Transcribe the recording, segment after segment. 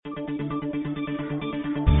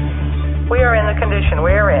we are in the condition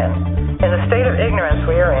we are in the state of ignorance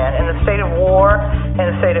we are in the state of war, in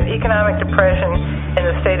the state of economic depression, in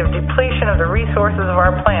the state of depletion of the resources of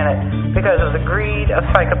our planet because of the greed of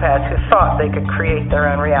psychopaths who thought they could create their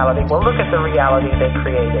own reality. Well, look at the reality they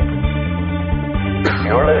created.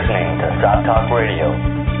 You're listening to Soft Talk Radio,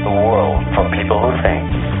 the world for people who think.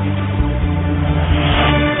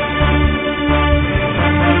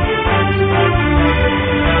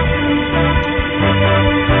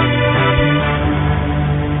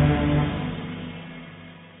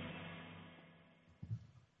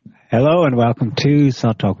 Hello and welcome to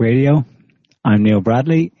Soft Talk Radio. I'm Neil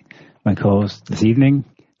Bradley. My co-host this evening,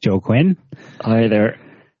 Joe Quinn. Hi there.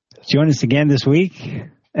 Join us again this week,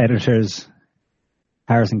 editors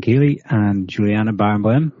Harrison Keeley and Juliana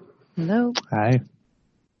Barenboim. Hello. Hi.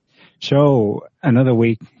 So, another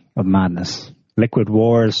week of madness. Liquid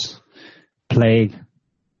wars, plague,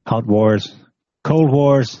 hot wars, cold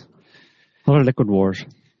wars. What are liquid wars?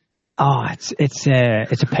 Oh, it's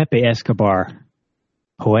a Pepe Escobar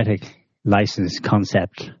poetic license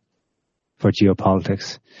concept for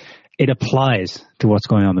geopolitics. It applies to what's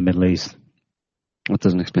going on in the Middle East. That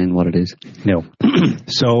doesn't explain what it is. No.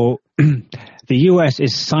 So the US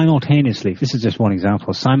is simultaneously, this is just one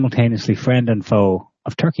example, simultaneously friend and foe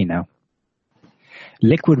of Turkey now.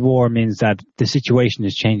 Liquid war means that the situation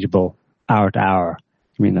is changeable hour to hour.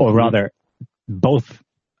 Or rather, both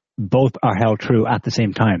are held true at the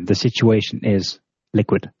same time. The situation is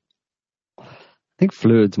liquid. I think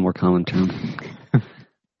fluid's a more common term.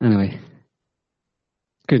 Anyway,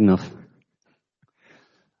 good enough.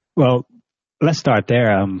 Well, let's start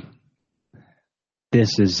there.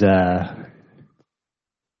 This is a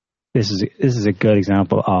good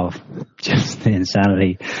example of just the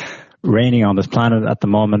insanity reigning on this planet at the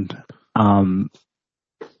moment.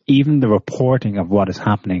 Even the reporting of what is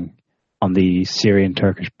happening on the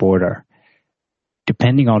Syrian-Turkish border,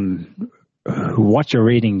 depending on what you're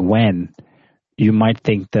reading when, you might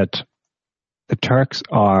think that the Turks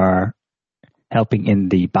are helping in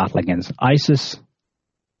the battle against ISIS,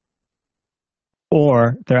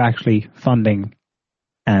 or they're actually funding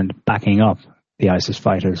and backing up the ISIS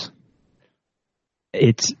fighters.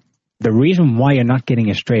 It's the reason why you're not getting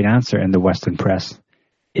a straight answer in the Western press.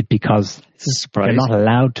 It's because they're not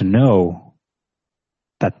allowed to know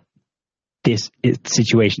that this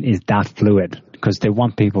situation is that fluid, because they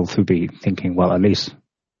want people to be thinking, well, at least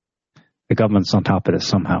the government's on top of this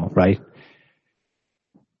somehow, right?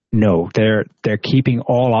 No, they're keeping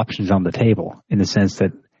all options on the table in the sense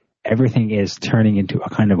that everything is turning into a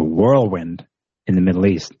kind of a whirlwind in the Middle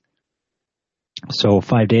East. So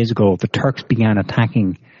 5 days ago, the Turks began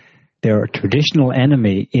attacking their traditional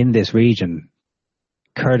enemy in this region,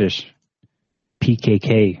 Kurdish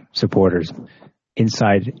PKK supporters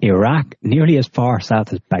inside Iraq, nearly as far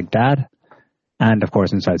south as Baghdad, and of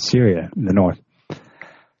course inside Syria in the north.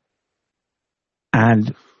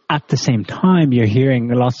 And at the same time, you're hearing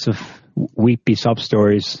lots of weepy sob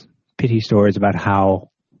stories, pity stories about how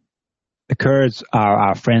the Kurds are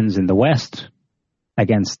our friends in the West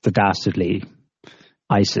against the dastardly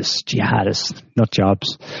ISIS, jihadists, nut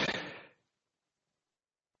jobs.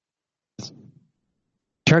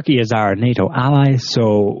 Turkey is our NATO ally,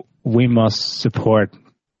 so we must support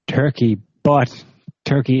Turkey, but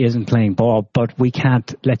Turkey isn't playing ball. But we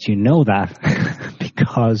can't let you know that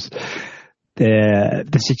because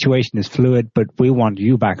the situation is fluid, but we want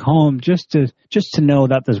you back home just to know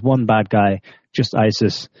that there's one bad guy, just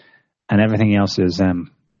ISIS, and everything else is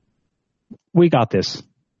we got this.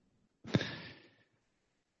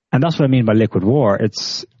 And that's what I mean by liquid war.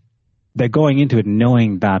 They're going into it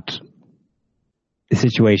knowing that the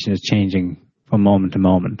situation is changing from moment to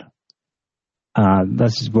moment.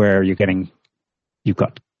 This is where you've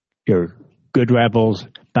got your good rebels,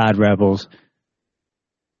 bad rebels,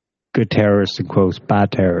 good terrorists, in quotes,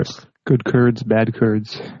 bad terrorists. Good Kurds, bad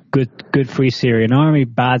Kurds. Good Free Syrian Army,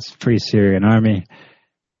 bad Free Syrian Army.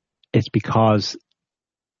 It's because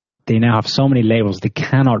they now have so many labels, they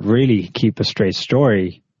cannot really keep a straight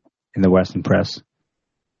story in the Western press.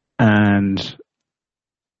 And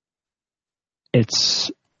it's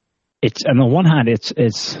on the one hand, it's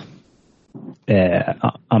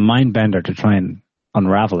a mind bender to try and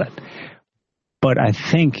unravel it. But I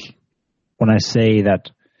think when I say that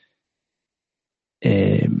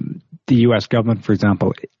the U.S. government, for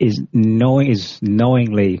example, is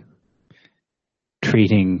knowingly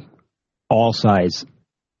treating all sides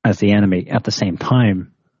as the enemy at the same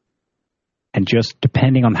time, and just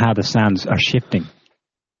depending on how the sands are shifting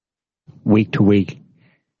week to week,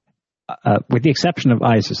 with the exception of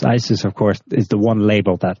ISIS. ISIS, of course, is the one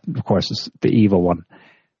label that, of course, is the evil one.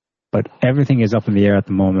 But everything is up in the air at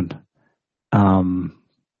the moment.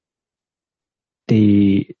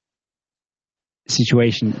 the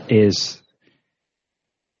situation is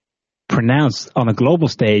pronounced on a global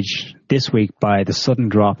stage this week by the sudden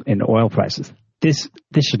drop in oil prices. This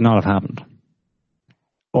should not have happened.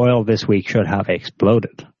 Oil this week should have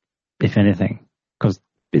exploded, if anything, because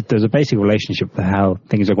there's a basic relationship with how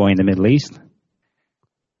things are going in the Middle East.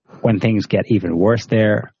 When things get even worse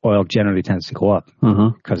there, oil generally tends to go up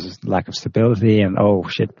because of lack of stability and, oh,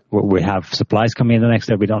 shit, we have supplies coming in the next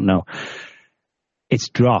day, we don't know. It's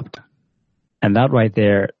dropped. And that right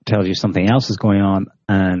there tells you something else is going on.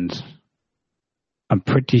 And I'm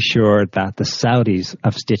pretty sure that the Saudis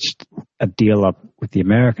have stitched a deal up with the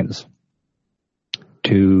Americans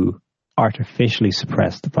to artificially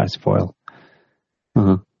suppress the price of oil.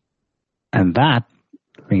 And that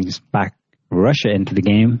brings back Russia into the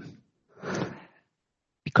game,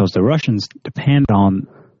 because the Russians depend on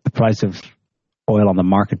the price of oil on the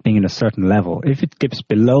market being at a certain level. If it dips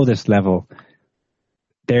below this level,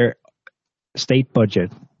 their state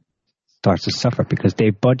budget starts to suffer, because they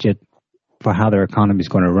budget for how their economy is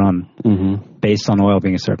going to run based on oil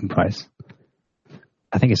being a certain price.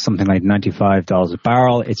 I think it's something like $95 a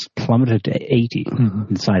barrel. It's plummeted to 80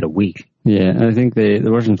 inside a week. Yeah, I think the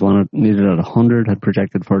Russians needed it at 100, had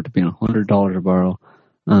projected for it to be $100 a barrel.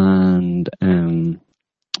 And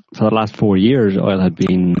for the last 4 years, oil had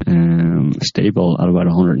been stable at about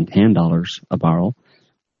 $110 a barrel.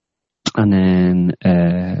 And then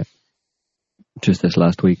just this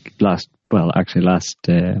last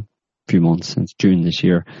few months, since June this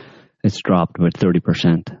year, it's dropped about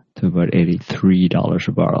 30% to about $83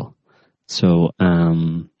 a barrel. So,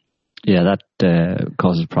 that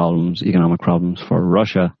causes problems, economic problems for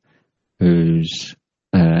Russia, whose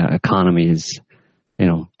economy is,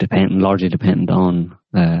 largely dependent on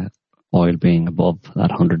oil being above that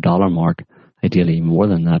 $100 mark, ideally more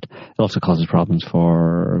than that. It also causes problems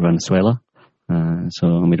for Venezuela. And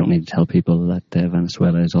we don't need to tell people that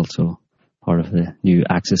Venezuela is also part of the new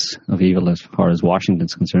axis of evil as far as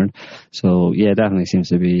Washington's concerned. So, yeah, it definitely seems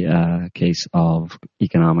to be a case of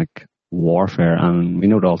economic warfare. And we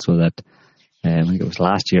note also that, I think it was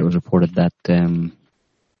last year, it was reported that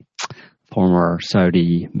former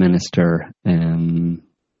Saudi minister,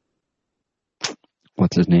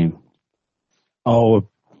 what's his name? Oh,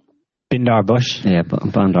 Bandar Bush. Yeah,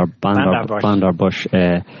 Bandar Bush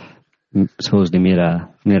supposedly made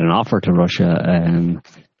an offer to Russia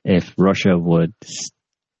if Russia would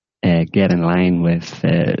get in line with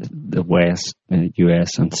the West,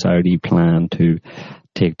 US and Saudi plan to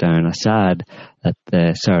take down Assad, that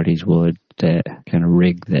the Saudis would kind of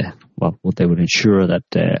rig they would ensure that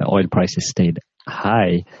oil prices stayed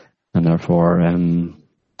high, and therefore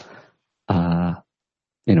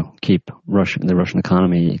keep the Russian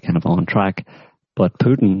economy kind of on track. But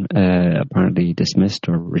Putin apparently dismissed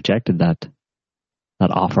or rejected that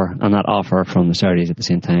offer, and that offer from the Saudis at the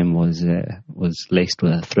same time was laced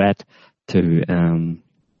with a threat to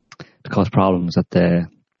cause problems at the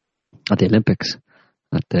Olympics,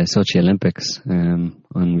 at the Sochi Olympics,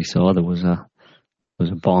 and we saw there was a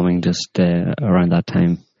bombing just around that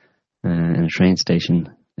time in a train station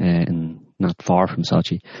not far from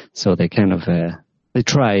Sochi. So they kind of they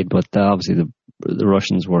tried, but obviously the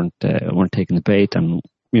Russians weren't taking the bait, and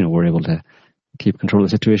were able to keep control of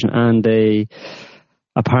the situation. And they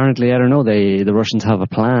apparently, I don't know, the Russians have a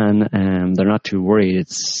plan, and they're not too worried.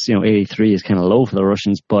 It's 83 is kind of low for the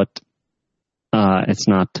Russians, but it's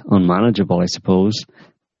not unmanageable, I suppose.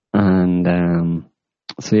 And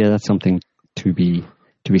so yeah, that's something to be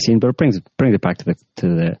seen. But it brings it back to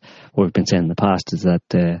the what we've been saying in the past, is that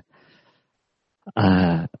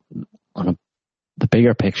on the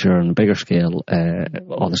bigger picture, on a bigger scale,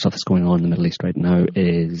 all the stuff that's going on in the Middle East right now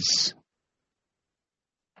is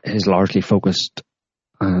largely focused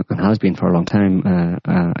and has been for a long time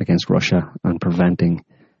against Russia and preventing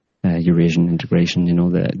Eurasian integration.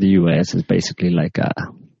 The US is basically like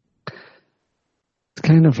it's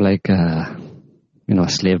kind of like a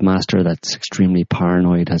slave master that's extremely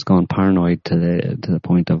paranoid, has gone paranoid to the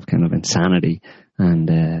point of kind of insanity,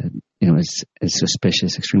 and is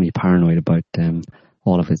suspicious, extremely paranoid about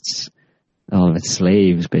all of its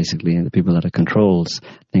slaves, basically, and the people that it controls,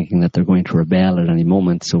 thinking that they're going to rebel at any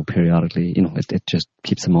moment. So periodically, it just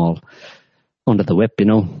keeps them all under the whip,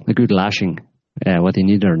 a good lashing, whether you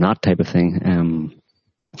need it or not, type of thing.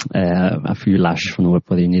 A few lashes from the whip,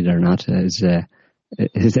 whether you need it or not, is their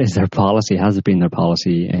policy, has been their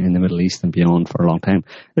policy in the Middle East and beyond for a long time.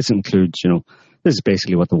 This includes, this is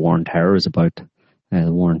basically what the war on terror is about.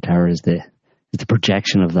 The war on terror is the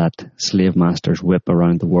projection of that slave master's whip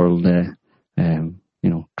around the world,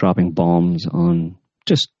 dropping bombs on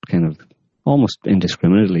just kind of almost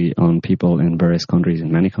indiscriminately on people in various countries,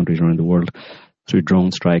 in many countries around the world, through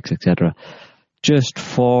drone strikes, etc. Just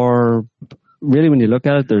for, really, when you look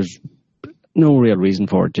at it, there's no real reason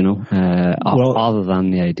for it, other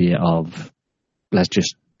than the idea of, let's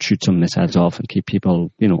just shoot some missiles off and keep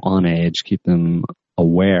people, on edge, keep them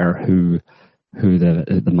aware who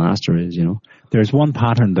the master is, There's one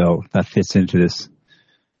pattern, though, that fits into this,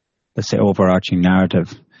 let's say, overarching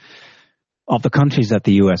narrative. Of the countries that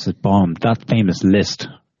the US has bombed, that famous list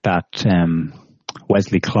that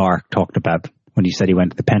Wesley Clark talked about when he said he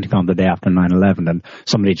went to the Pentagon the day after 9/11 and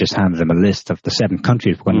somebody just handed him a list of the 7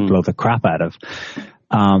 countries we're going to blow the crap out of.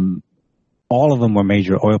 All of them were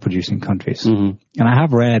major oil-producing countries. And I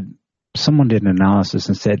have read, someone did an analysis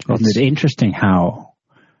and said, isn't it interesting how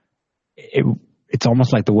it's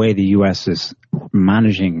almost like the way the US is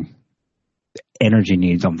managing the energy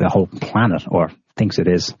needs of the whole planet, or thinks it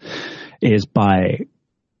is by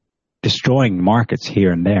destroying markets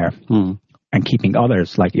here and there and keeping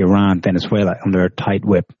others like Iran, Venezuela under tight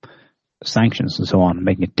whip sanctions and so on,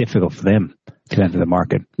 making it difficult for them to enter the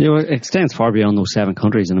market. It extends far beyond those 7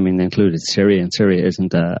 countries, and I mean, they included Syria, and Syria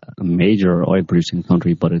isn't a major oil-producing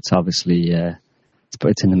country, but it's obviously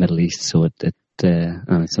it's in the Middle East, so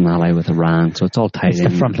and it's an ally with Iran, so it's all tied in.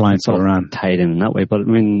 It's the front lines of Iran, tied in that way. But I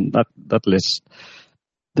mean, that list.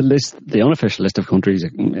 The unofficial list of countries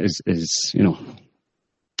is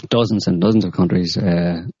dozens and dozens of countries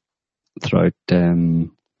throughout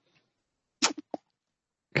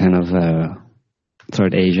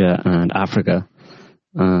throughout Asia and Africa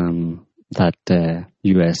that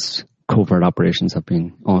US covert operations have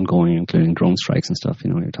been ongoing, including drone strikes and stuff.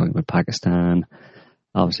 You're talking about Pakistan,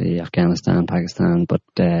 obviously Afghanistan, Pakistan, but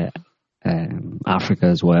Africa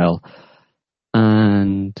as well,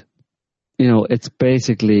 and. It's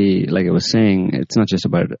basically, like I was saying, it's not just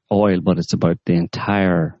about oil, but it's about the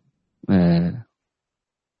entire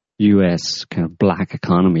U.S. kind of black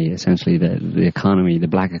economy, essentially the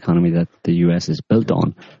black economy that the U.S. is built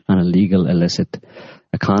on, an illegal, illicit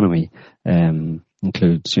economy,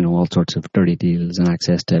 includes, all sorts of dirty deals and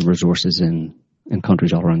access to resources in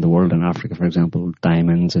countries all around the world. In Africa, for example,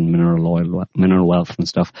 diamonds and mineral wealth and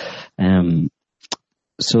stuff.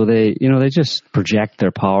 So they just project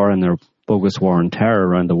their power and their bogus war on terror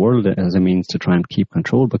around the world as a means to try and keep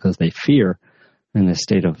control, because they fear, in this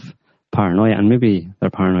state of paranoia, and maybe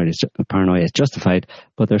their paranoia is justified,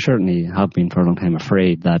 but they certainly have been for a long time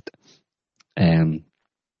afraid that things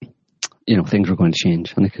were going to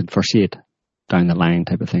change, and they could foresee it down the line,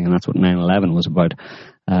 type of thing. And that's what 9/11 was about.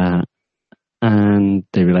 And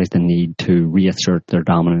they realized the need to reassert their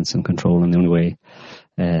dominance and control, and the only way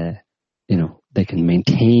they could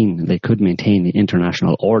maintain the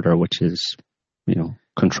international order, which is,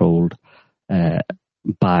 controlled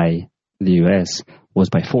by the US, was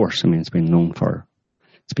by force. I mean, it's been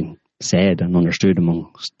said and understood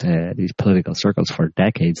amongst these political circles for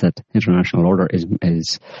decades that international order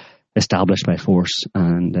is established by force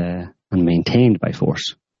and maintained by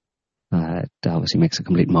force. It obviously makes a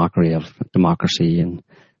complete mockery of democracy and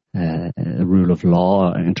rule of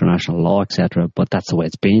law, international law, etc. But that's the way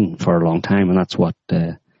it's been for a long time, and that's why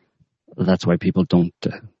people don't.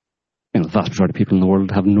 The vast majority of people in the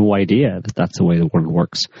world have no idea that that's the way the world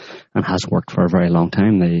works, and has worked for a very long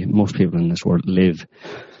time. Most people in this world live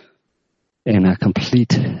in a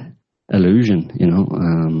complete illusion,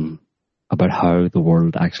 about how the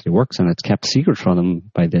world actually works, and it's kept secret from them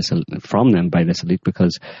by this elite,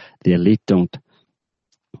 because the elite don't.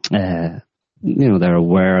 They're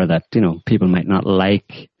aware that, people might not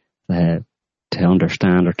like to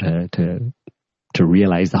understand or to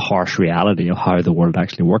realize the harsh reality of how the world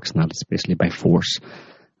actually works, and that it's basically by force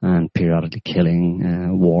and periodically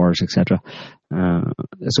killing, wars, etc.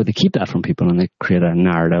 So they keep that from people, and they create a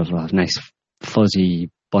narrative, a nice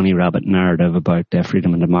fuzzy bunny rabbit narrative about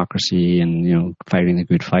freedom and democracy and, fighting the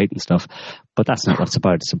good fight and stuff. But that's not what it's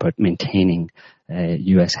about. It's about maintaining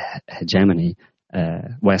US hegemony,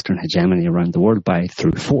 Western hegemony around the world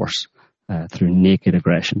through force, through naked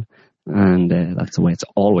aggression, and that's the way it's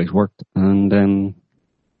always worked. And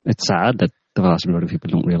it's sad that the vast majority of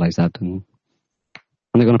people don't realize that, and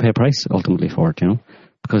they're going to pay a price ultimately for it,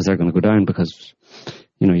 because they're going to go down, because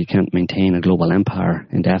you can't maintain a global empire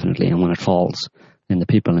indefinitely, and when it falls, then the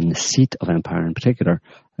people in the seat of empire in particular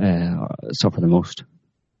suffer the most.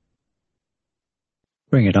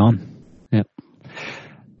 Bring it on. Yep.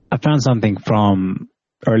 I found something from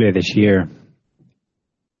earlier this year.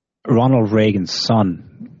 Ronald Reagan's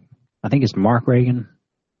son, I think it's Mark Reagan.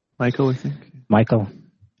 Michael, I think. Michael.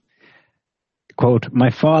 Quote, "My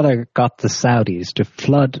father got the Saudis to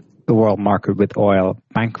flood the world market with oil,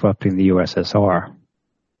 bankrupting the USSR.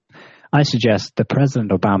 I suggest that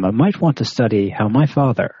President Obama might want to study how my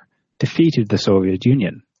father defeated the Soviet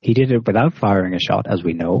Union. He did it without firing a shot, as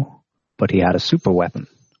we know, but he had a super weapon,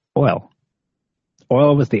 oil.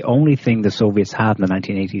 Oil was the only thing the Soviets had in the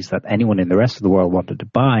 1980s that anyone in the rest of the world wanted to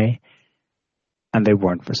buy, and they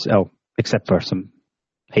weren't for sale, except for some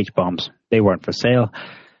H-bombs. They weren't for sale.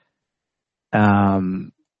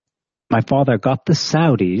 My father got the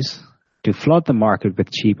Saudis to flood the market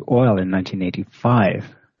with cheap oil in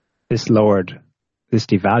 1985. This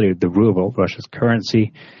devalued the ruble, Russia's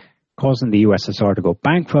currency, causing the USSR to go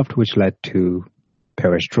bankrupt, which led to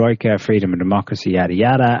perestroika, freedom and democracy, yada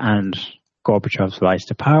yada, and Gorbachev's rise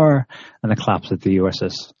to power and the collapse of the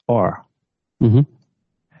USSR. Mm-hmm.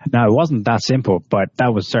 Now, it wasn't that simple, but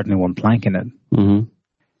that was certainly one plank in it. Mm-hmm.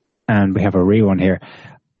 And we have a real one here.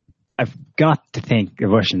 I've got to think the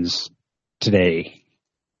Russians today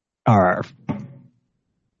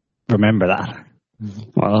remember that.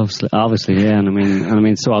 Well, obviously, yeah, and I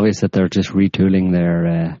mean, it's so obvious that they're just retooling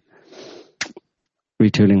their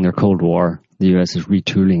Cold War. The US is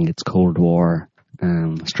retooling its Cold War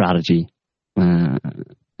strategy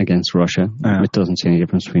against Russia. It doesn't see any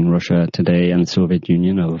difference between Russia today and the Soviet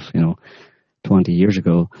Union of 20 years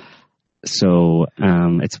ago. So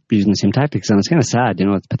it's using the same tactics, and it's kind of sad.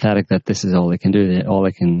 It's pathetic that this is all they can do. All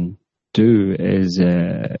they can do is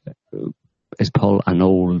pull an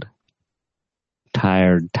old,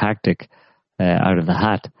 tired tactic out of the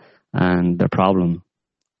hat. And their problem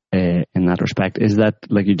in that respect is that,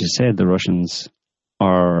 like you just said, the Russians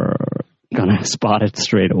are going to spot it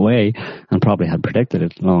straight away, and probably had predicted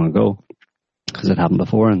it long ago, because it happened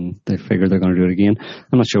before, and they figured they're going to do it again.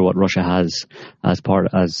 I'm not sure what Russia has as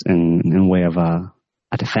in way of a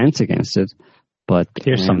defense against it, but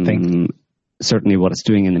here's something. Certainly what it's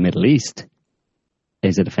doing in the Middle East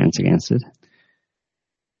is a defense against it.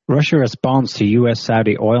 Russia responds to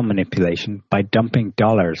U.S.-Saudi oil manipulation by dumping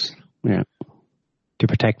dollars to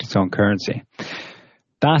protect its own currency.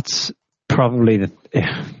 That's probably the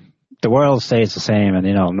world stays the same, and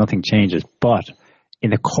nothing changes. But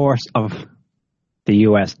in the course of the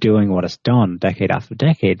U.S. doing what it's done decade after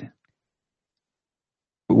decade,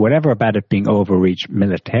 whatever about it being overreached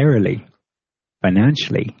militarily,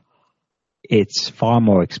 financially, it's far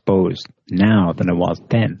more exposed now than it was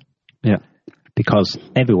then. Yeah. Because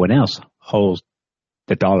everyone else holds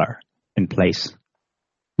the dollar in place.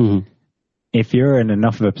 Mm-hmm. If you're in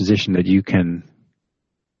enough of a position that you can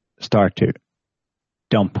start to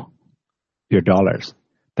dump your dollars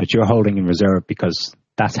that you're holding in reserve, because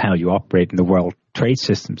that's how you operate in the world trade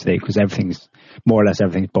system today, because everything's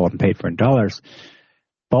bought and paid for in dollars.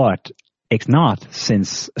 But it's not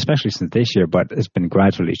especially since this year, but it's been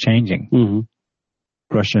gradually changing. Mm-hmm.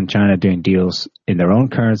 Russia and China doing deals in their own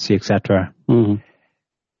currency, etc. Mm-hmm.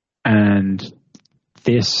 And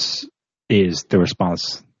this is the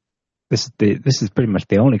response. This is pretty much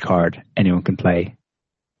the only card anyone can play.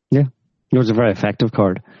 Yeah, it was a very effective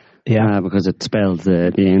card. Yeah, because it spells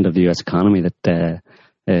the end of the U.S. economy that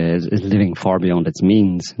is living far beyond its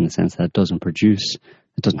means, in the sense that it doesn't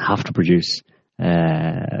have to produce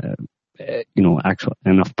actual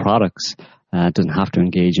enough products. It doesn't have to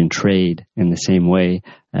engage in trade in the same way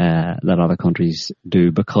that other countries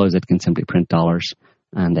do, because it can simply print dollars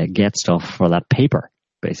and get stuff for that paper,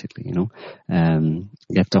 basically.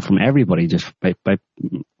 Get stuff from everybody just by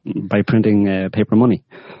printing paper money.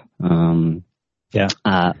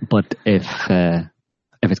 But if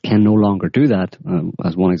it can no longer do that,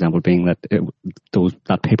 as one example being that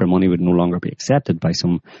that paper money would no longer be accepted by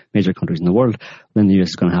some major countries in the world, then the US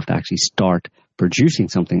is going to have to actually start producing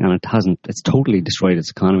something, and it's totally destroyed its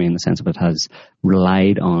economy, in the sense of it has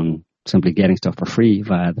relied on simply getting stuff for free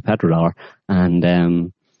via the petrodollar, and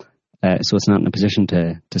so it's not in a position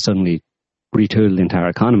to suddenly retool the entire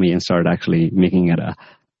economy and start actually making it a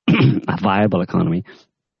viable economy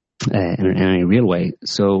in any real way.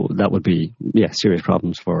 So that would be serious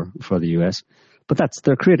problems for the US. But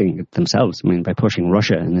they're creating it themselves. I mean, by pushing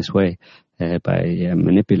Russia in this way, by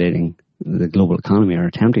manipulating the global economy, or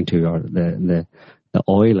attempting to, or the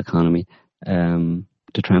oil economy,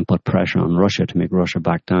 to try and put pressure on Russia to make Russia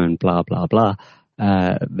back down, blah, blah, blah.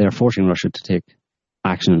 They're forcing Russia to take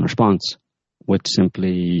action in response, which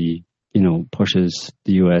simply, pushes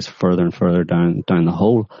the US further and further down the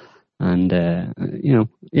hole. And, and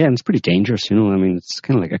it's pretty dangerous, I mean, it's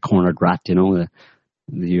kind of like a cornered rat, the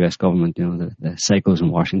US government, the psychos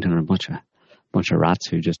in Washington are a bunch of rats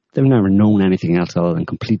who they've never known anything else other than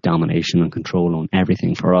complete domination and control on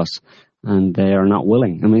everything for us. And they are not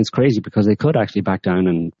willing. I mean, it's crazy, because they could actually back down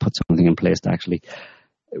and put something in place to actually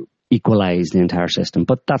equalize the entire system.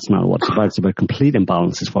 But that's not what it's about. It's about complete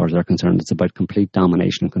imbalance as far as they're concerned. It's about complete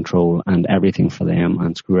domination and control and everything for them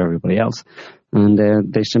and screw everybody else. And they're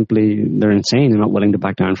insane. They're not willing to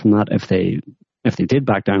back down from that. If they did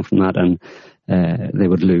back down from that, and they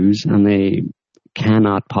would lose, and they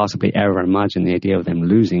cannot possibly ever imagine the idea of them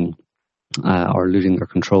losing or losing their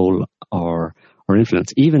control or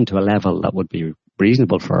influence, even to a level that would be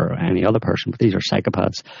reasonable for any other person. But these are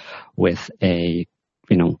psychopaths with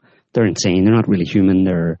they're insane. They're not really human.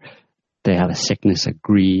 They have a sickness, a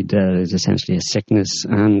greed that is essentially a sickness,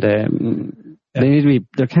 and they need to be.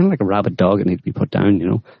 They're kind of like a rabid dog that need to be put down.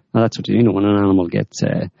 Now, that's what when an animal gets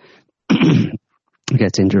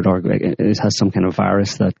injured or it has some kind of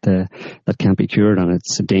virus that can't be cured and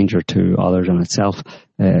it's a danger to others and itself.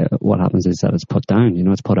 What happens is that it's put down.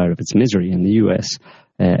 It's put out of its misery. In the US,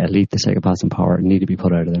 elite, the psychopaths in power need to be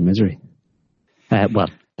put out of their misery.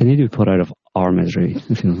 They need to be put out of our misery.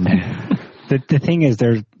 If you know what I mean. The thing is,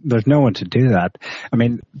 there's no one to do that. I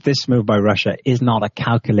mean, this move by Russia is not a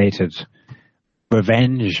calculated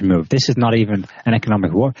revenge move. This is not even an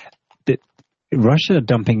economic war. Russia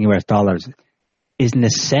dumping US dollars is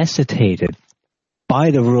necessitated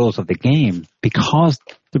by the rules of the game because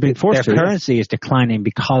their currency is declining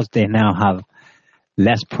because they now have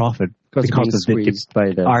less profit because of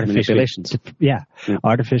the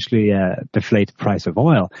artificially deflated price of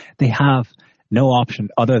oil. They have no option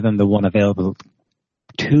other than the one available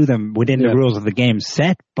to them within the rules of the game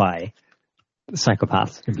set by the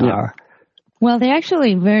psychopaths in power. Well, they're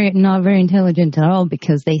actually not very intelligent at all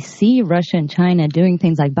because they see Russia and China doing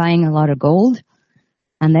things like buying a lot of gold,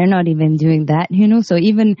 and they're not even doing that, So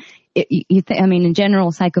even, in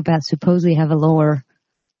general, psychopaths supposedly have a lower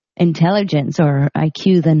intelligence or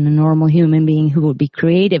IQ than a normal human being who would be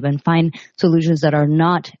creative and find solutions that are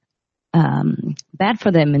not bad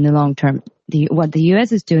for them in the long term. What the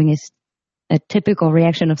U.S. is doing is a typical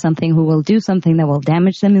reaction of something who will do something that will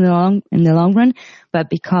damage them in the long run. But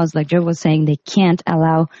because, like Joe was saying, they can't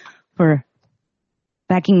allow for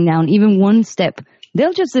backing down even one step,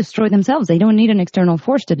 they'll just destroy themselves. They don't need an external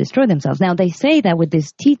force to destroy themselves. Now, they say that with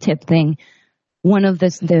this TTIP thing, one of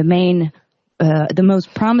the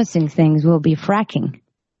most promising things will be fracking.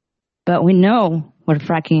 But we know what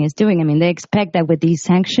fracking is doing. I mean, they expect that with these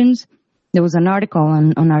sanctions, there was an article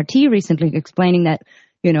on RT recently explaining that,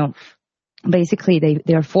 basically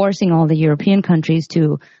they're forcing all the European countries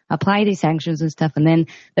to apply these sanctions and stuff. And then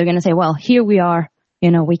they're going to say, well, here we are.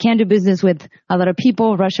 We can't do business with a lot of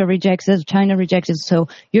people. Russia rejects us. China rejects us. So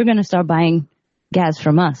you're going to start buying gas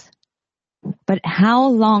from us. But how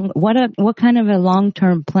long, what kind of a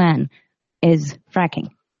long-term plan is fracking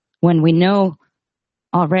when we know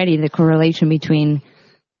already the correlation between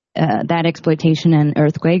that exploitation and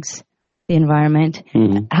earthquakes, the environment?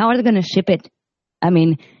 Mm-hmm. How are they going to ship it? I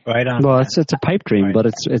mean, right on. Well, it's a pipe dream, right.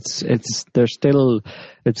 But there's still,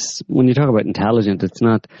 when you talk about intelligent, it's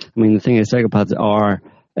not, the thing is psychopaths are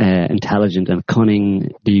intelligent and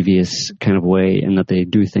cunning, devious kind of way in that they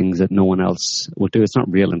do things that no one else would do. It's not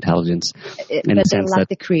real intelligence. But they lack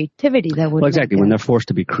the creativity that would. Well, exactly. When they're forced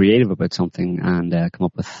to be creative about something and come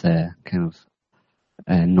up with kind of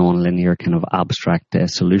non-linear kind of abstract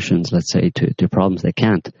solutions, let's say, to problems they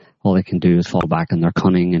can't. All they can do is fall back on their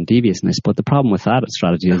cunning and deviousness. But the problem with that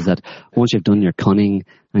strategy is that once you've done your cunning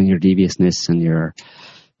and your deviousness and your,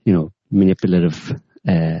 manipulative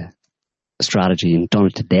strategy and done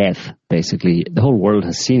it to death, basically, the whole world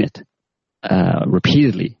has seen it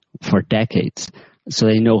repeatedly for decades. So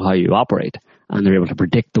they know how you operate and they're able to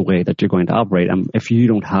predict the way that you're going to operate. And if you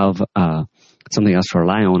don't have something else to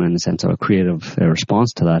rely on in the sense of a creative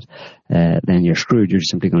response to that, then you're screwed. You're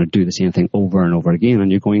just simply going to do the same thing over and over again, and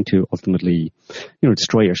you're going to ultimately,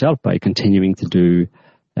 destroy yourself by continuing to do.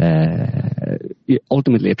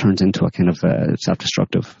 Ultimately, it turns into a kind of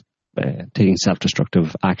self-destructive, taking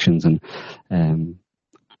self-destructive actions, and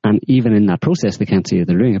even in that process, they can't see that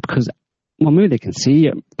they're doing it because. Well, maybe they can see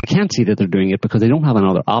it. They can't see that they're doing it because they don't have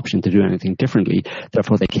another option to do anything differently.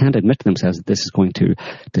 Therefore, they can't admit to themselves that this is going to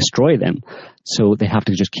destroy them. So they have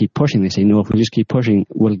to just keep pushing. They say, no, if we just keep pushing,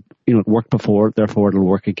 it worked before, therefore it'll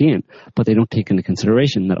work again. But they don't take into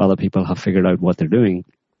consideration that other people have figured out what they're doing.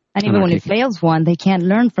 And even when it fails one, they can't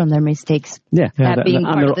learn from their mistakes. That being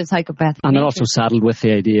part of the psychopath. And they're also saddled with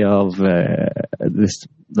the idea of this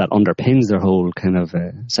that underpins their whole kind of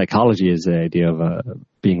psychology is the idea of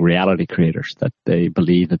being reality creators. That they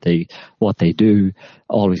believe that what they do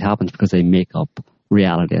always happens because they make up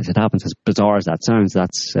reality as it happens. As bizarre as that sounds,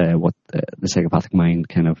 that's what the psychopathic mind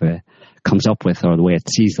kind of comes up with, or the way it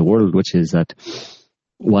sees the world, which is that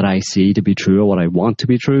what I see to be true or what I want to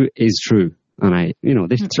be true is true. And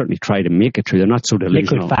they certainly try to make it true. They're not so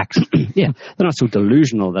delusional. Liquid facts. Yeah, they're not so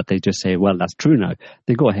delusional that they just say, well, that's true now.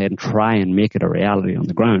 They go ahead and try and make it a reality on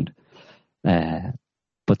the ground.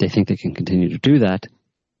 But they think they can continue to do that.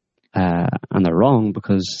 And they're wrong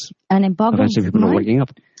because eventually people are waking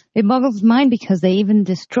up. It boggles mind because they even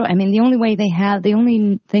destroy. I mean, the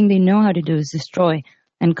only thing they know how to do is destroy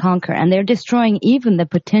and conquer. And they're destroying even the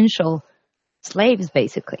potential slaves,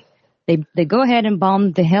 basically. They go ahead and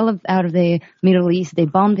bomb the hell out of the Middle East. They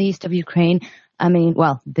bombed the east of Ukraine. I mean,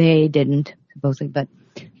 well, they didn't, supposedly,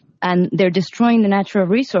 and they're destroying the natural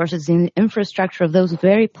resources and infrastructure of those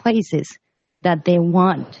very places that they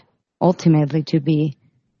want ultimately to be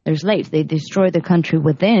their slaves. They destroy the country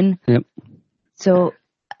within. Yep. So,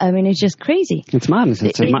 I mean, it's just crazy. It's madness.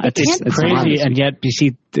 It's crazy, madness. and yet, you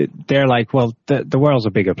see, they're like, well, the world's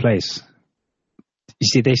a bigger place. You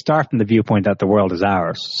see, they start from the viewpoint that the world is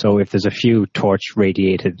ours. So if there's a few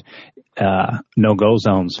torch-radiated no-go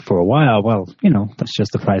zones for a while, well, that's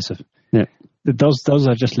just the price of... Yeah. Those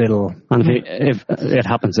are just little... And if it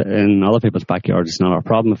happens in other people's backyards, it's not our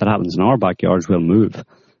problem. If it happens in our backyards, we'll move.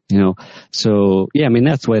 So, yeah, I mean,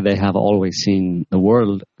 that's the way they have always seen the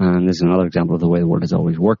world. And this is another example of the way the world has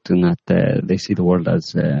always worked, in that they see the world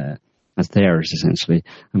as theirs, essentially.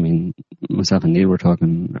 I mean, myself and Niall were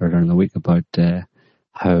talking earlier in the week about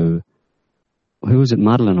how, who was it,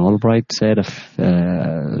 Madeleine Albright said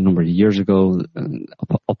a number of years ago,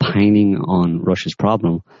 opining on Russia's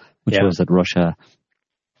problem, which was that Russia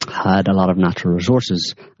had a lot of natural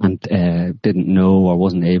resources and didn't know or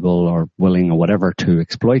wasn't able or willing or whatever to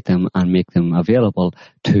exploit them and make them available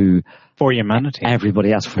for humanity.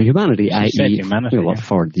 Everybody else, for humanity, i.e. humanity,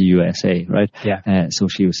 for the USA, right? Yeah. So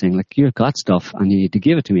she was saying, like, you've got stuff and you need to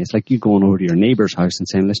give it to me. It's like you going over to your neighbour's house and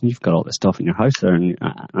saying, listen, you've got all this stuff in your house there, and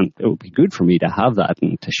it would be good for me to have that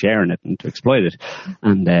and to share in it and to exploit it.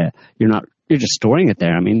 And you're just storing it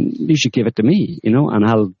there. I mean, you should give it to me, and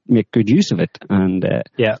I'll make good use of it. And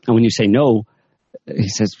and when you say no, he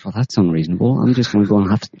says, well, that's unreasonable. I'm just going to go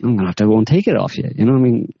and I'm going to have to go and take it off you. I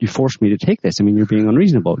mean, you forced me to take this. I mean, you're being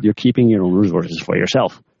unreasonable. You're keeping your own resources for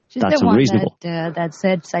yourself. She's that's the one unreasonable. That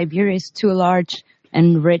said Siberia is too large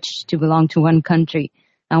and rich to belong to one country.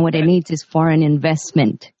 And what it needs is foreign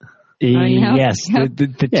investment. Yes,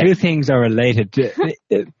 the two things are related.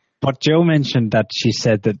 But Joe mentioned that she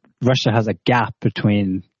said that Russia has a gap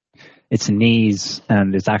between its needs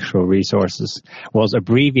and its actual resources, was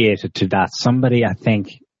abbreviated to that. Somebody, I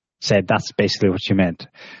think, said that's basically what she meant,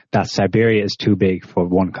 that Siberia is too big for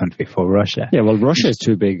one country, for Russia. Yeah, well, Russia is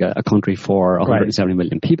too big a country for 170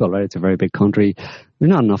 million people, right? It's a very big country.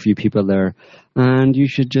 There's not enough of you people there, and you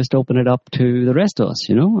should just open it up to the rest of us,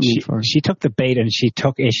 she took the bait and she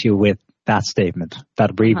took issue with that statement,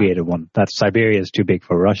 that abbreviated one, that Siberia is too big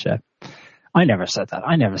for Russia. I never said that.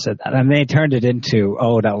 And they turned it into,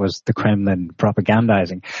 that was the Kremlin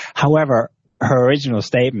propagandizing. However, her original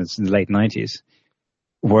statements in the late 90s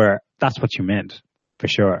were, that's what you meant, for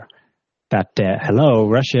sure. That, hello,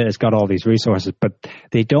 Russia has got all these resources, but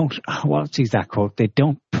they don't, what's the exact quote? They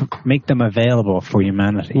don't make them available for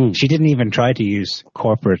humanity. She didn't even try to use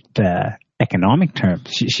corporate economic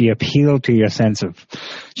terms. She appealed to your sense of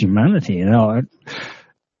humanity, and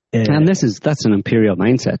that's an imperial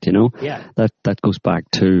mindset, Yeah. That goes back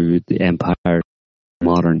to the empire,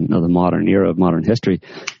 the modern era of modern history.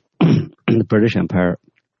 The British Empire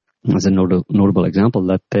is a notable example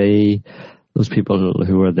that those people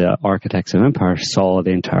who were the architects of empire saw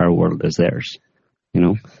the entire world as theirs.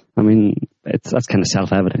 I mean, that's kind of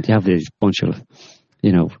self-evident. You have these bunch of,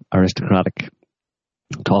 aristocratic,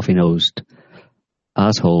 toffee-nosed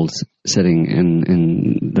assholes sitting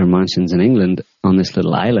in their mansions in England on this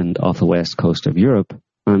little island off the west coast of Europe,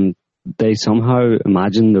 and they somehow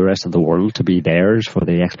imagine the rest of the world to be theirs for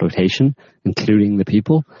the exploitation, including the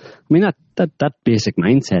people. I mean, that basic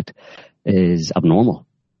mindset is abnormal.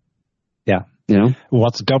 Yeah.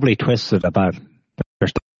 What's doubly twisted about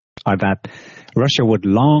that Russia would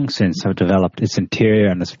long since have developed its interior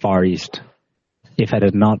and its Far East if it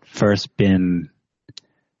had not first been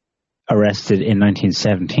arrested in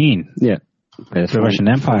 1917. Yeah. The Russian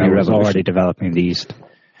Empire was already developing the East.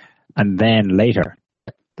 And then later,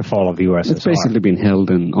 the fall of the USSR. It's basically been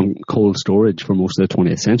held on cold storage for most of the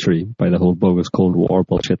 20th century by the whole bogus Cold War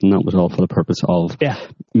bullshit, and that was all for the purpose of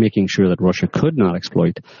making sure that Russia could not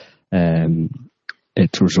exploit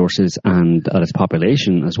its resources, and that its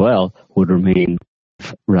population as well would remain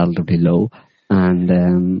relatively low,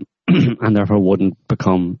 and and therefore wouldn't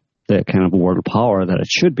become the kind of world power that it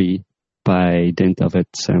should be by dint of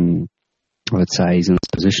its size and its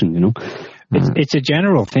position. It's a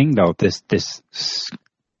general thing, though. This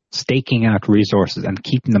staking out resources and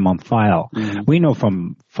keeping them on file. Mm-hmm. We know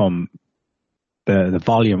from the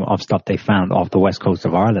volume of stuff they found off the west coast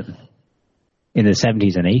of Ireland in the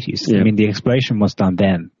 70s and 80s. Yeah. I mean, the exploration was done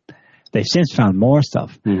then. They've since found more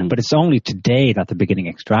stuff, but it's only today that they're beginning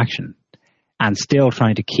extraction and still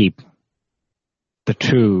trying to keep the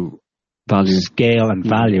true scale and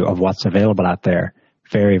value of what's available out there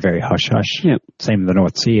very, very hush-hush. Yeah. Same in the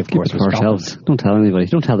North Sea, of course. Keep it for ourselves. Don't tell anybody.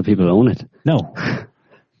 Don't tell the people who own it. No.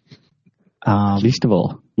 Least of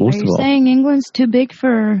all. Most of all. Are you saying England's too big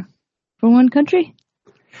for one country?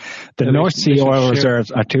 The North Sea oil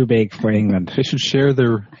reserves are too big for England. They should share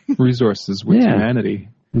their resources with humanity.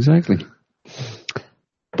 Exactly.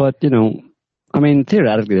 But, I mean,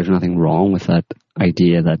 theoretically, there's nothing wrong with that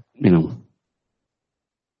idea that,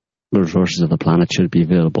 the resources of the planet should be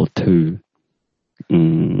available to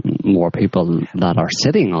more people that are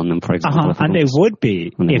sitting on them, for example. And they would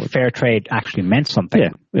be if fair trade actually meant something.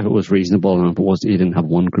 Yeah, if it was reasonable and if it was, you didn't have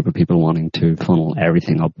one group of people wanting to funnel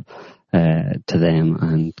everything up to them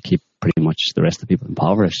and keep pretty much the rest of the people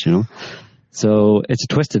impoverished, So it's a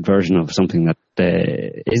twisted version of something that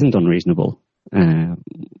isn't unreasonable. It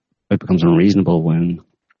becomes unreasonable when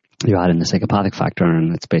you add in the psychopathic factor,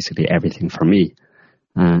 and it's basically everything for me,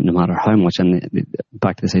 no matter how much. And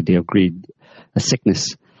back to this idea of greed, a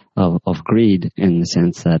sickness of greed, in the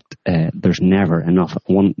sense that there's never enough.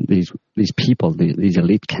 These people, these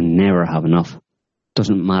elite, can never have enough.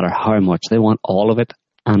 Doesn't matter how much, they want all of it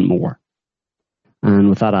and more. And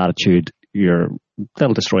with that attitude,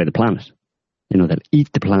 they'll destroy the planet. They'll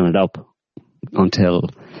eat the planet up until,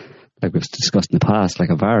 like we've discussed in the past,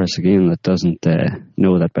 like a virus, again, that doesn't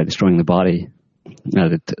know that by destroying the body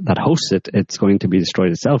that hosts it, it's going to be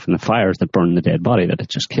destroyed itself in the fires that burn the dead body that it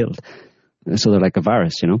just killed. So they're like a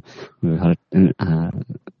virus, We had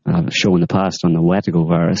a show in the past on the Wetigo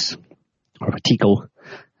virus, or Tico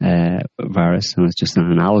virus, and it's just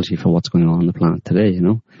an analogy for what's going on the planet today,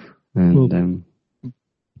 And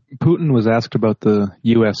Putin was asked about the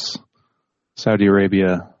U.S. Saudi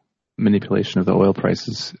Arabia manipulation of the oil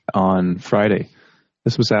prices on Friday.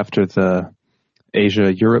 This was after the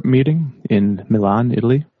Asia-Europe meeting in Milan,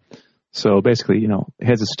 Italy. So basically,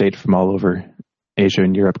 heads of state from all over Asia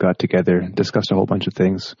and Europe got together and discussed a whole bunch of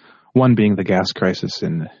things. One being the gas crisis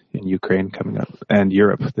in Ukraine coming up, and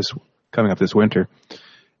Europe coming up this winter.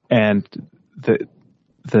 And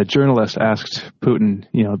the journalist asked Putin,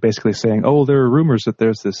 basically saying, "Oh, there are rumors that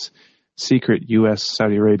there's this secret U.S.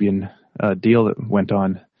 Saudi Arabian deal that went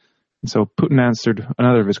on." And so Putin answered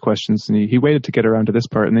another of his questions, and he waited to get around to this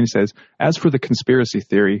part, and then he says, "As for the conspiracy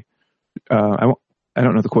theory," I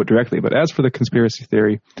don't know the quote directly, but as for the conspiracy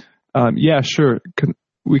theory, yeah, sure,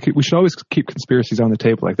 we should always keep conspiracies on the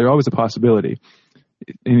table. Like, they're always a possibility.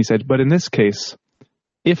 And he said, but in this case,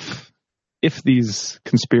 if these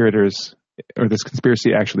conspirators or this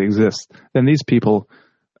conspiracy actually exists, then these people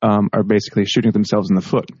are basically shooting themselves in the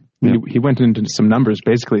foot. Yeah. He went into some numbers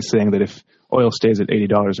basically saying that if oil stays at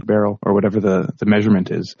 $80 a barrel, or whatever the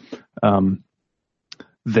measurement is,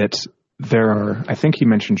 that there are, I think he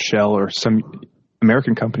mentioned Shell or some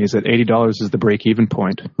American companies, that $80 is the break-even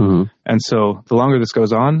point. Mm-hmm. And so the longer this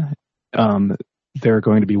goes on, there are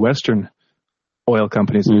going to be Western oil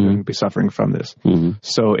companies that are going to be suffering from this. Mm-hmm.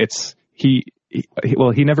 So he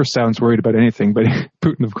never sounds worried about anything, but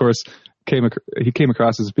Putin, of course, came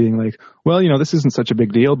across as being like, well, this isn't such a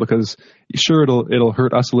big deal, because sure, it'll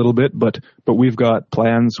hurt us a little bit, but we've got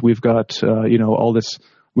plans, we've got all this,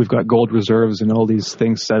 we've got gold reserves and all these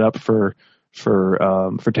things set up for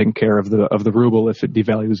taking care of the ruble if it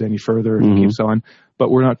devalues any further and keeps on.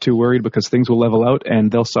 But we're not too worried, because things will level out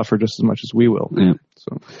and they'll suffer just as much as we will. Yeah.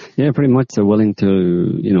 So yeah, pretty much they're willing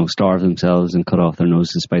to starve themselves and cut off their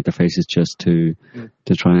noses, despite their faces, just to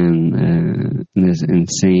try and this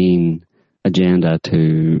insane agenda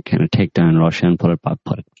to kind of take down Russia and put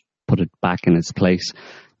it back in its place.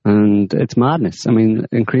 And it's madness. I mean,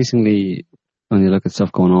 increasingly, when you look at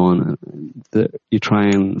stuff going on, you try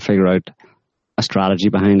and figure out a strategy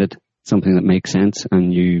behind it, something that makes sense,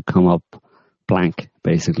 and you come up blank,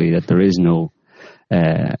 basically, that there is no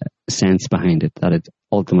sense behind it, that it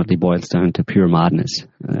ultimately boils down to pure madness.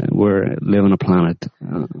 We're living on a planet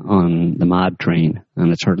on the mad train, and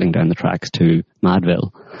it's hurtling down the tracks to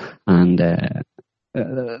Madville, and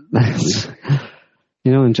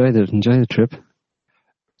enjoy the trip.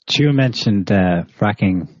 You mentioned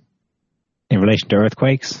fracking in relation to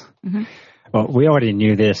earthquakes. Mm-hmm. Well, we already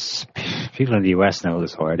knew this. People in the US know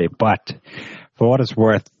this already. But for what it's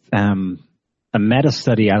worth, a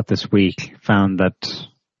meta-study out this week found that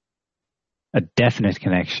a definite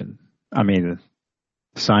connection, I mean,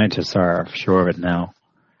 scientists are sure of it now,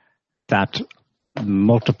 that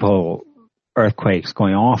multiple earthquakes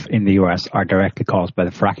going off in the US are directly caused by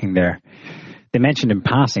the fracking there. They mentioned in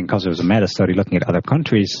passing, because there was a meta-study looking at other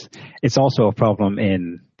countries, it's also a problem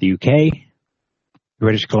in the UK,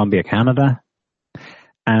 British Columbia, Canada,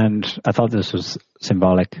 and I thought this was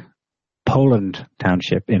symbolic, Poland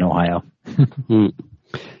Township in Ohio.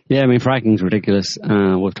 Yeah, I mean, fracking's ridiculous.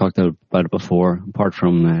 We've talked about it before. Apart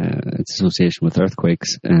from its association with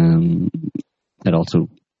earthquakes, it also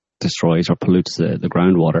destroys or pollutes the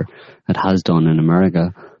groundwater. It has done in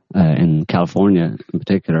America, in California in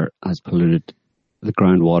particular, has polluted the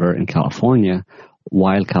groundwater in California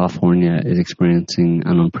while California is experiencing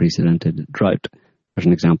an unprecedented drought. There's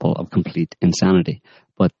an example of complete insanity.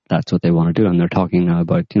 But that's what they want to do, and they're talking now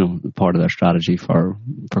about, part of their strategy for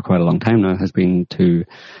quite a long time now has been to,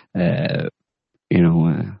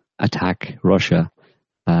 attack Russia,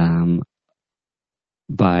 by,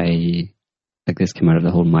 like, this came out of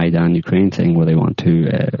the whole Maidan Ukraine thing, where they want to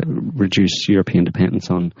reduce European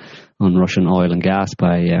dependence on Russian oil and gas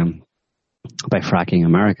by fracking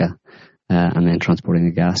America, and then transporting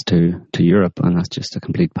the gas to Europe, and that's just a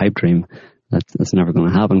complete pipe dream. That's never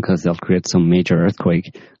going to happen, because they'll create some major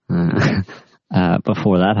earthquake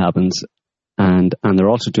before that happens. And they're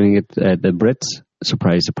also doing it, the Brits,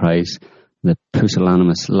 surprise, surprise, the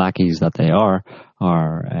pusillanimous lackeys that they are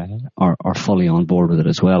fully on board with it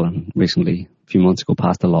as well. And recently, a few months ago,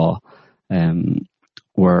 passed a law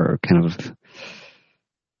where kind of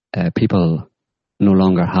people no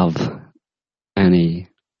longer have any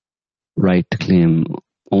right to claim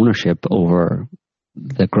ownership over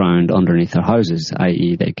the ground underneath their houses,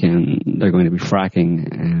 i.e. they're going to be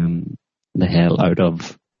fracking the hell out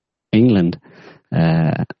of England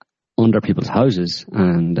under people's houses,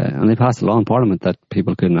 and they passed a law in Parliament that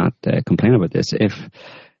people could not complain about this. If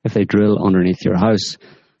they drill underneath your house,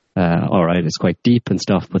 all right, it's quite deep and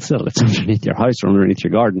stuff, but still, it's underneath your house or underneath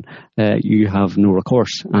your garden. You have no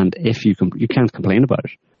recourse, and if you can't complain about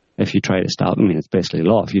it. If you try to stop, it's basically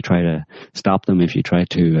law. If you try to stop them, if you try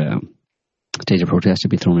to stage a protest, to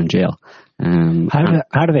be thrown in jail.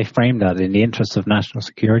 How do they frame that in the interest of national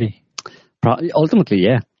security? Ultimately,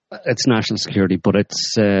 yeah, it's national security, but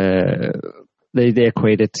it's they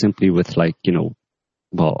equate it simply with, like, drilling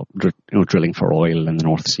for oil in the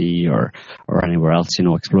North Sea or anywhere else,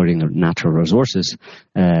 exploiting the natural resources.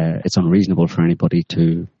 It's unreasonable for anybody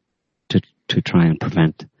to try and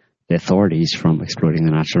prevent the authorities from exploiting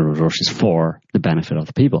the natural resources for the benefit of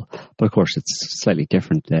the people. But of course, it's slightly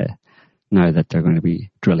different now that they're going to be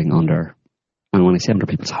drilling under, and when I say under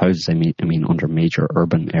people's houses, I mean under major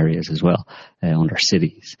urban areas as well, under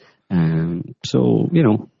cities. So,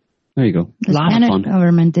 there you go. The Spanish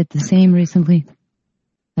government did the same recently.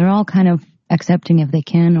 They're all kind of accepting if they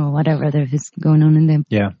can or whatever there is going on in them.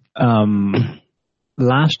 Yeah.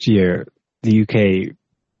 Last year, the UK,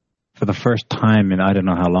 for the first time in I don't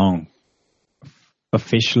know how long,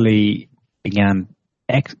 officially began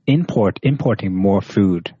importing more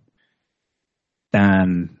food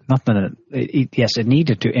than, it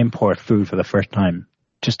needed to import food for the first time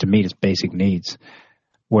just to meet its basic needs,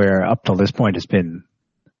 where up till this point it's been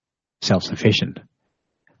self-sufficient.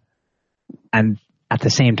 And at the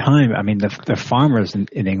same time, the farmers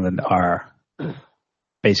in England are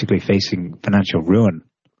basically facing financial ruin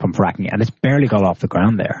from fracking, and it's barely got off the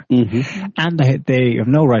ground there. Mm-hmm. And they have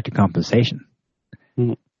no right to compensation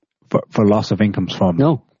for loss of incomes from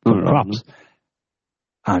crops.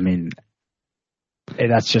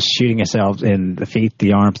 That's just shooting yourselves in the feet,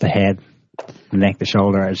 the arms, the head, the neck, the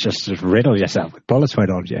shoulder. It's just riddle yourself with bullets, why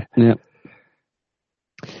don't you? Yeah.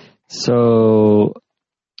 So,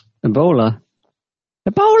 Ebola.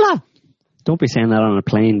 Don't be saying that on a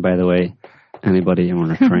plane, by the way. Anybody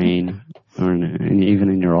on a train or even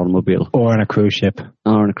in your automobile. Or on a cruise ship.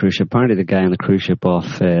 Apparently the guy on the cruise ship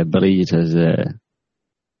off Belize has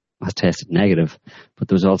tested negative. But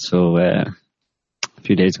there was also, a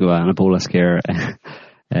few days ago, an Ebola scare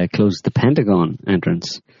closed the Pentagon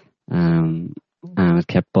entrance. And it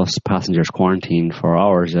kept bus passengers quarantined for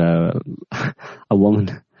hours. A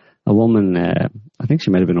woman, I think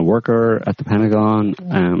she might have been a worker at the Pentagon.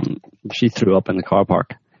 She threw up in the car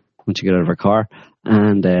park when she got out of her car,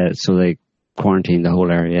 and so they quarantined the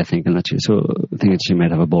whole area, thinking that she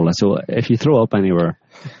might have Ebola. So if you throw up anywhere,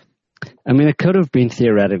 it could have been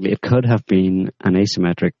theoretically, it could have been an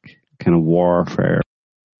asymmetric kind of warfare.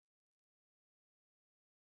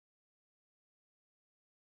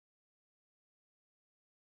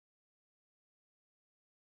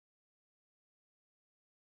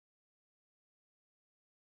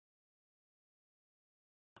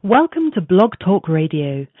 Welcome to Blog Talk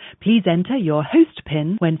Radio. Please enter your host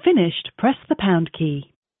PIN. When finished, press the pound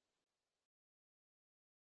key.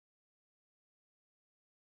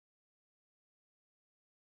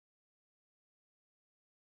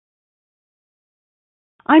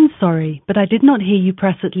 I'm sorry, but I did not hear you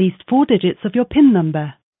press at least 4 digits of your PIN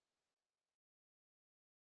number.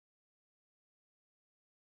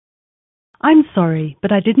 I'm sorry,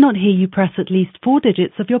 but I did not hear you press at least 4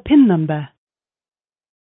 digits of your PIN number.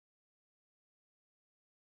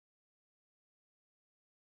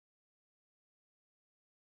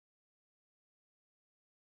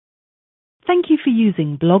 Thank you for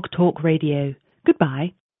using Blog Talk Radio.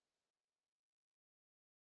 Goodbye.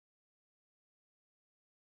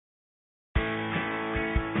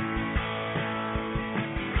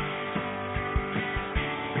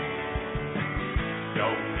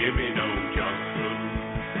 Don't give me no junk food.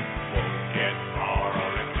 Won't get far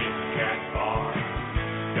on a Kit Kat bar.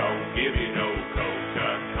 Don't give me no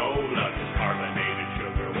Coca-Cola. Carbonated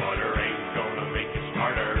sugar water ain't gonna make you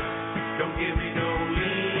smarter. Don't give me no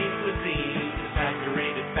lean cuisine.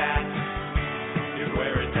 Saturated fat is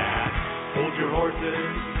where it's at. Hold your horses,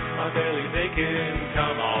 my belly's aching.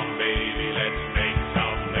 Come on, baby, let's make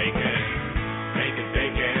some bacon. Making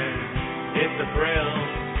bacon, it's a thrill.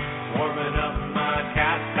 Warming up my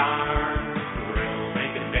cast iron grill,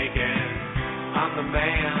 making bacon. I'm the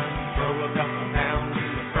man. Throw a couple pounds in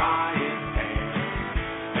the frying pan.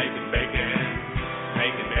 Making bacon,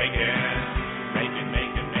 making bacon,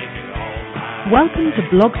 making all night. Welcome to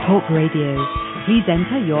Blog Talk Radio. Please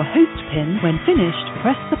enter your host PIN. When finished,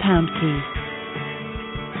 press the pound key.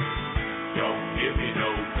 Don't give me no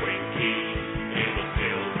Twinkie. It'll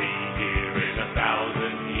still be here in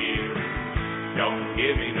 1,000 years. Don't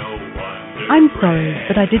give me no Wonder I'm sorry, Bread.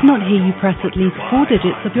 but I did not hear you press at least 4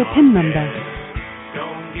 digits of your PIN number.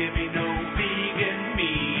 Don't give me no vegan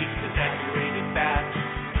meat. The saturated fat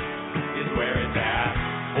is where it's at.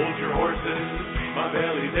 Hold your horses, my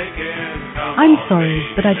belly's aching. Come I'm on, sorry,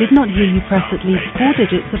 baby, but I did not hear you let's press make at least some 4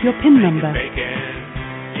 digits of your PIN number. Bacon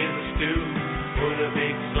in the stew. Put a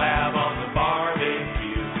big slab on the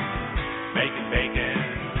barbecue. Making bacon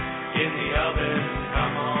in the oven.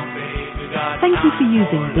 Come on, baby, got Thank you for time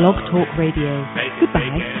using for Blog love. Talk Radio. Making Goodbye.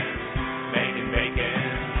 bacon, making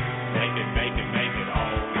bacon, making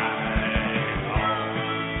all night long.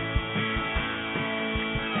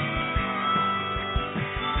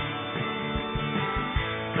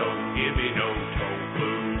 Don't give me no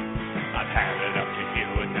tofu. I've had it up to you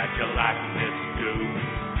with that gelatinous goo.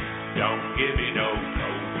 Don't give me no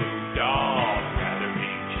tofu dog. Rather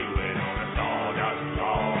be chewing on a sawdust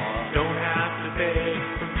log. Don't have to beg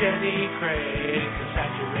from Jenny Craig. The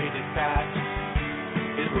saturated fat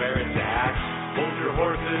is where it's at. Hold your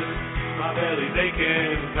horses, my belly's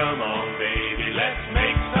aching. Come on, baby, let's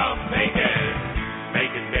make some bacon.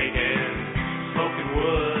 Making bacon, smoking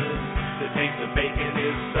wood. The taste of bacon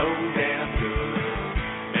is so damn good.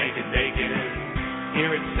 Making bacon,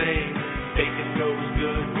 hear it sing. Bacon goes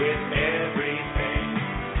good with everything.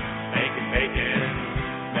 Making bacon,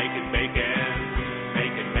 making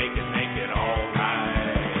bacon, make it all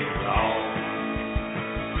night long.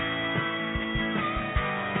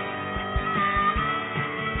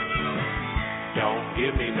 Don't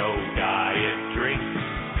give me no diet drinks.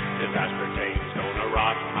 This aspartame's gonna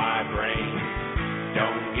rot my brain.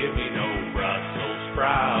 Don't give me no Brussels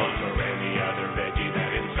sprouts or any other veggie that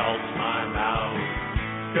insults my mouth.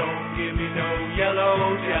 Don't give me no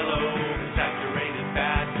yellow jello. Saturated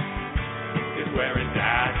fat is where it's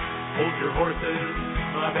at. Hold your horses,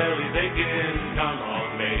 my belly's aching. Come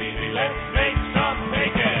on, baby, let's make some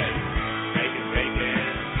bacon. Making bacon,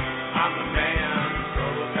 I'm the man.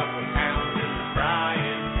 Throw a couple pounds in the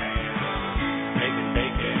frying pan. Making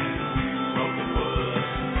bacon, smoking wood.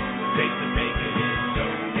 The taste of bacon is so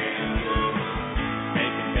damn good.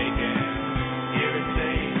 Making bacon, hear it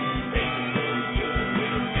sing. Bacon goes good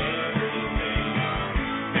with everything.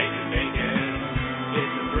 Making bacon,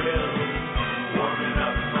 it's a thrill. Warming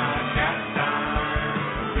up my cast iron.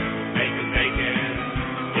 Making bacon,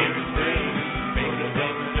 hear it sing. Put a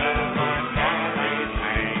bacon out of my frying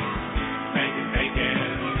pan. Making bacon,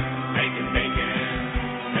 making bacon,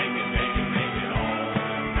 make it all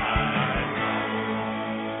night long.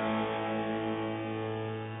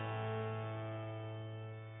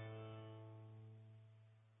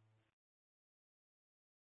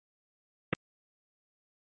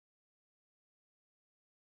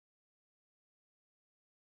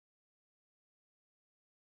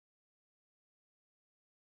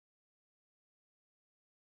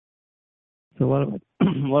 So what about,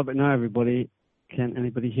 what about now, everybody? Can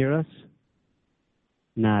anybody hear us?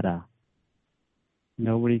 Nada.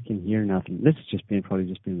 Nobody can hear nothing. This is probably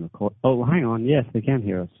just being recorded. Oh, hang on. Yes, they can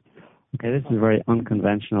hear us. Okay, this is a very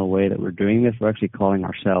unconventional way that we're doing this. We're actually calling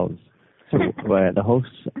ourselves. So the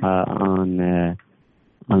hosts on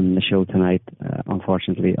the show tonight,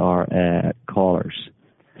 unfortunately, are callers.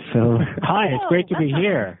 So Hi, it's great to be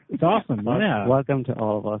here. It's awesome. Yeah. welcome to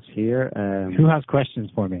all of us here. Who has questions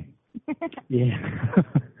for me? Yeah.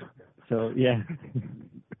 So yeah,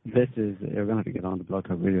 this is we're going to have to get on the Blog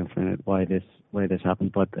Talk Radio and find out why this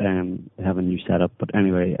happened. But we have a new setup. But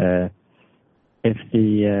anyway, if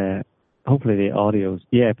the hopefully the audio's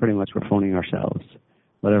pretty much we're phoning ourselves.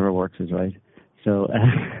 Whatever works is right. So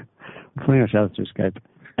we're phoning ourselves through Skype.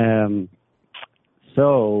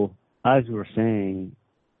 So as we were saying,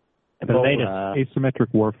 the latest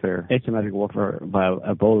asymmetric warfare. Asymmetric warfare by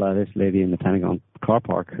Ebola. This lady in the Pentagon car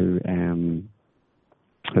park who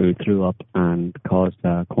threw up and caused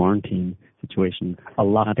a quarantine situation. A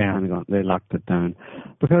lockdown. They locked it down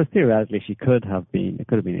because theoretically it could have been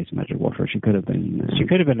asymmetric warfare. She could have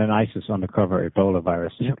been an ISIS undercover Ebola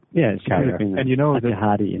virus. Yeah, she could have been. And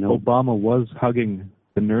Obama was hugging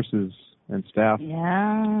the nurses and staff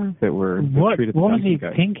that were treated. What was he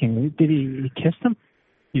thinking? Did he kiss them?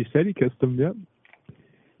 He said he kissed them. Yep.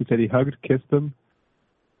 He said he hugged, kissed them,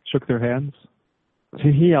 shook their hands. So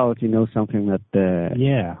he obviously knows something that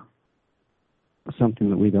something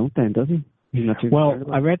that we don't. Then does he? Well,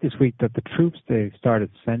 I read this week that the troops they've started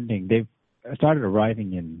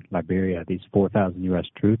arriving in Liberia. These 4,000 U.S.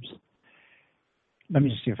 troops. Let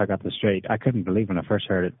me just see if I got this straight. I couldn't believe when I first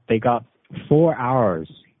heard it. They got 4 hours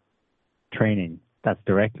training that's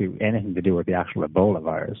directly anything to do with the actual Ebola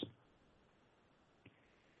virus.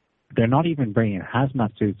 They're not even bringing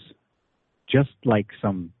hazmat suits, just like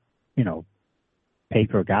some,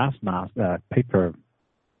 paper gas masks, what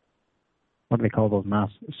do they call those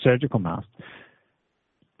masks? Surgical masks.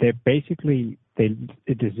 They're basically,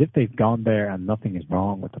 it's as if they've gone there and nothing is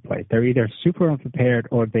wrong with the place. They're either super unprepared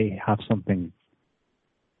or they have something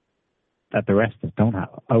that the rest of us don't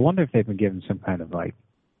have. I wonder if they've been given some kind of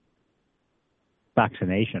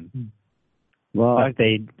vaccination. Well, that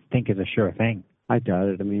they think is a sure thing. I doubt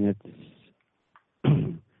it. I mean,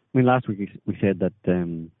 last week we said that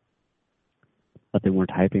they weren't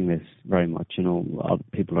hyping this very much. Other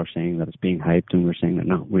people are saying that it's being hyped, and we're saying they're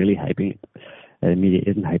not really hyping it. The media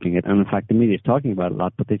isn't hyping it, and in fact, the media is talking about it a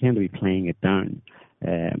lot, but they tend to be playing it down.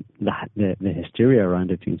 The hysteria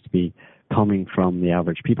around it seems to be coming from the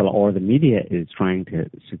average people, or the media is trying to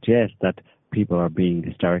suggest that people are being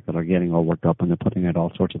hysterical or getting all worked up, and they're putting out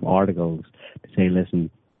all sorts of articles to say, listen,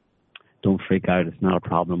 don't freak out, it's not a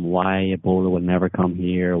problem. Why Ebola will never come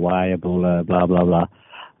here? Why Ebola, blah, blah, blah.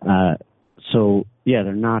 So,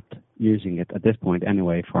 they're not using it at this point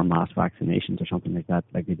anyway for mass vaccinations or something like that,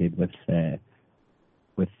 like they did with the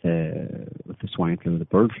swine flu, the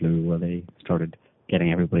bird flu, where they started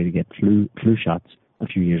getting everybody to get flu shots a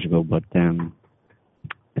few years ago. But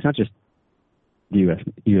it's not just the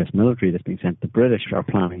U.S. military that's being sent. The British are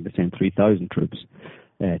planning to send 3,000 troops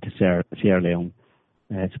to Sierra Leone,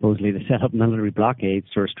 supposedly to set up military blockades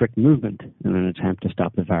to restrict movement in an attempt to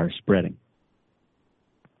stop the virus spreading.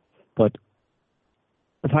 But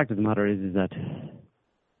the fact of the matter is that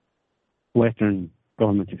Western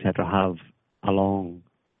governments, etc., have a long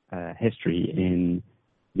history in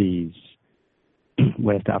these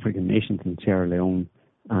West African nations, in Sierra Leone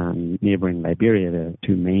and neighbouring Liberia, the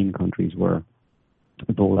two main countries where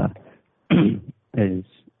Ebola is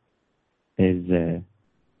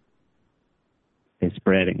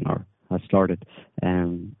spreading or has started.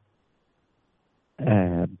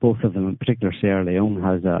 Both of them, in particular, Sierra Leone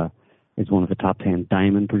is one of the top 10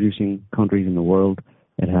 diamond producing countries in the world.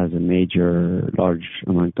 It has a large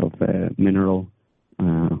amount of mineral,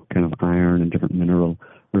 kind of iron and different mineral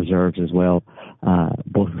reserves as well.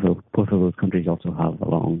 Both of those countries also have a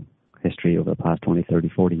long history over the past 20, 30,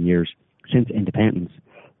 40 years since independence,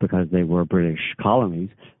 because they were British colonies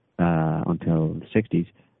until the 60s.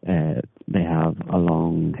 They have a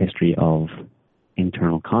long history of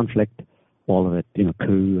internal conflict, all of it,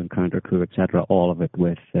 coup and counter-coup, etc., all of it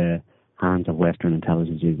with hands of Western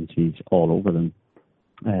intelligence agencies all over them.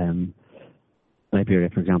 Liberia,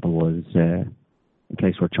 for example, was a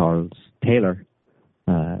place where Charles Taylor,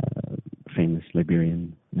 famous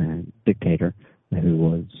Liberian dictator,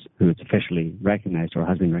 who is officially recognized, or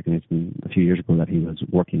has been recognized a few years ago, that he was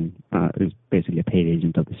working, was basically a paid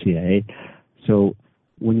agent of the CIA. So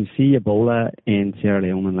when you see Ebola in Sierra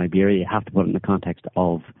Leone and Liberia, you have to put it in the context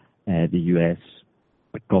of the U.S.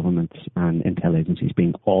 governments and intel agencies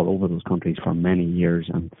being all over those countries for many years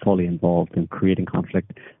and fully involved in creating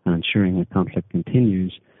conflict and ensuring that conflict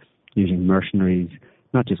continues, using mercenaries,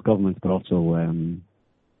 not just governments, but also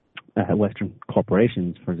Western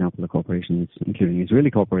corporations, for example, the corporations, including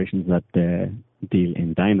Israeli corporations that deal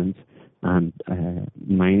in diamonds, and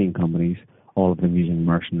mining companies, all of them using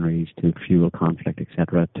mercenaries to fuel conflict,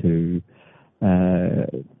 etc., to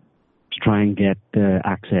try and get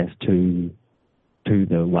access to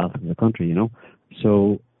the wealth of the country, you know.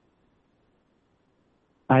 So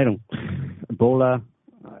Ebola,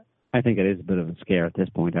 I think it is a bit of a scare at this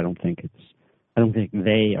point. I don't think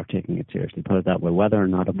they are taking it seriously, put it that way. Whether or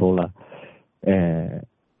not Ebola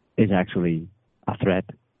is actually a threat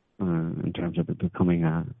in terms of it becoming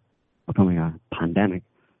a pandemic,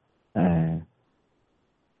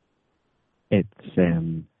 it's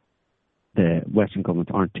the Western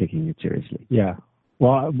governments aren't taking it seriously. Yeah.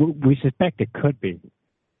 Well, we suspect it could be.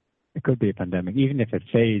 It could be a pandemic, even if it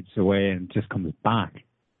fades away and just comes back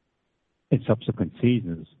in subsequent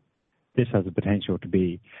seasons. This has the potential to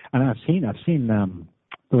be. And I've seen.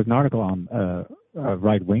 There was an article on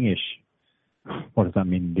right-wingish. What does that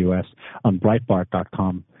mean in the U.S. on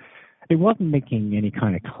Breitbart.com. It wasn't making any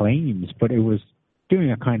kind of claims, but it was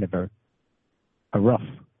doing a kind of a rough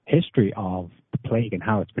history of the plague and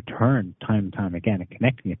how it's returned time and time again, and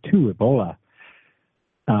connecting it to Ebola.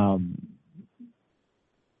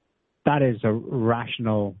 That is a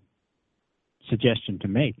rational suggestion to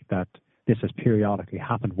make, that this has periodically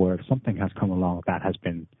happened where something has come along that has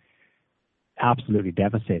been absolutely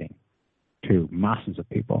devastating to masses of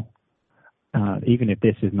people. Even if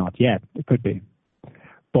this is not yet, it could be.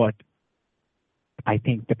 But I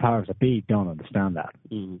think the powers that be don't understand that.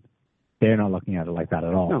 Mm. They're not looking at it like that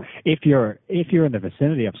at all. No. If you're in the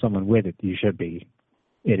vicinity of someone with it, you should be.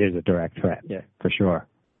 It is a direct threat, for sure.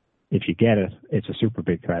 If you get it, it's a super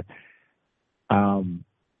big threat.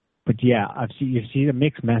 But yeah, you see the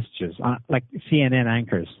mixed messages. Like CNN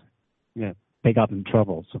anchors, they got in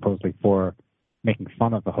trouble supposedly for making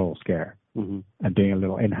fun of the whole scare and doing a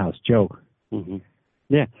little in-house joke. Mm-hmm.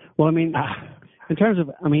 Yeah. Well, I mean, in terms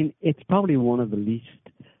of, it's probably one of the least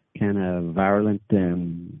kind of virulent,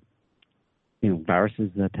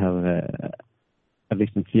 viruses that have, at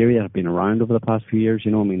least in theory, that have been around over the past few years.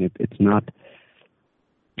 You know, it's not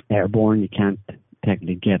airborne. You can't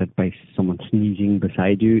technically get it by someone sneezing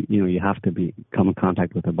beside you. You know, you have to come in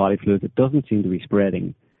contact with the body fluid. It doesn't seem to be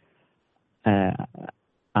spreading at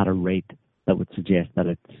a rate that would suggest that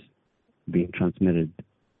it's being transmitted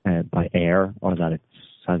by air, or that it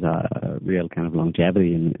has a real kind of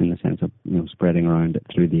longevity in the sense of spreading around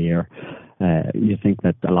through the air. You think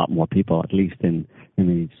that a lot more people, at least in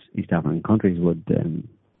these East African countries, would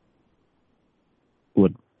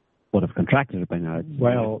have contracted it by now. It's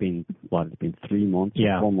been 3 months,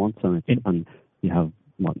 4 months, and you have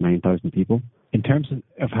 9,000 people. In terms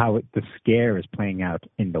of how the scare is playing out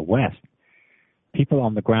in the West, people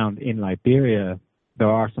on the ground in Liberia, there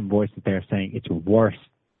are some voices there saying it's worse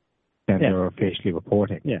than they're officially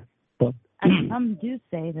reporting. Yeah. But some do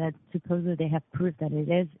say that supposedly they have proof that it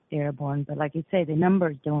is airborne, but like you say, the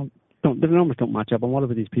numbers don't. The numbers don't match up. And what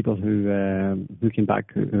about these people who came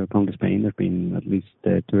back, who have come to Spain? There's been at least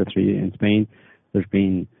 2 or 3 in Spain. There's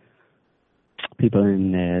been people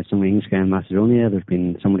in some English guy in Macedonia. There's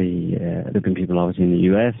been people obviously in the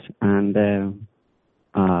US. And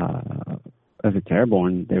if it's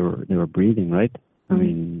airborne, they were breathing, right?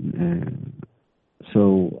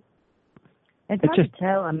 So it's hard to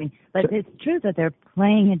tell. But it's true that they're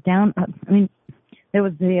playing it down. There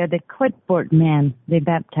was the clipboard man. They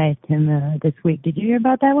baptized him this week. Did you hear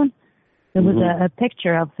about that one? There was a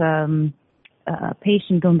picture of a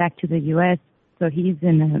patient going back to the U.S. So he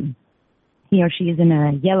or she is in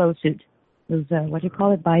a yellow suit. Those what do you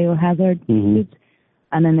call it? Biohazard suits.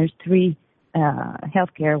 And then there's 3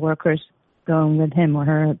 healthcare workers going with him or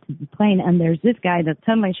her to the plane. And there's this guy that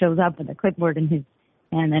suddenly shows up with a clipboard in his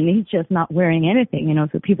hand, and he's just not wearing anything.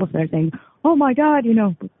 So people start saying, "Oh my God,"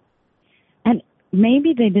 and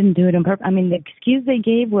maybe they didn't do it on purpose. The excuse they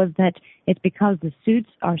gave was that it's because the suits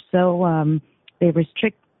are so, they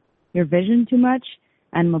restrict your vision too much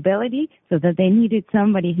and mobility, so that they needed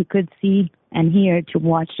somebody who could see and hear to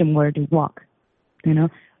watch them where to walk, And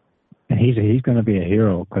he's going to be a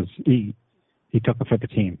hero because he took it for the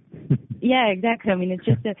team. Yeah, exactly. It's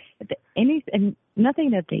just and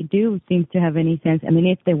nothing that they do seems to have any sense.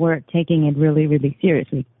 If they were taking it really, really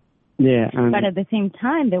seriously. Yeah. But at the same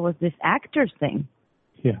time, there was this actors thing.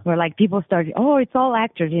 Yeah. Where people started, it's all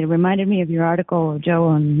actors. It reminded me of your article, Joe,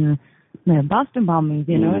 on the Boston bombings.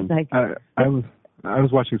 It's like I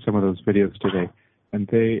was watching some of those videos today, and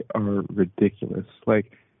they are ridiculous.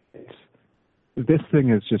 This thing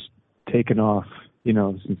has just taken off,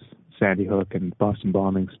 since Sandy Hook and Boston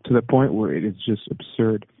bombings, to the point where it is just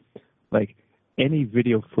absurd. Any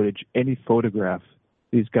video footage, any photograph,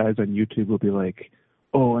 these guys on YouTube will be like,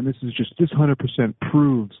 "Oh, and this 100%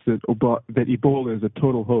 proves that Ebola is a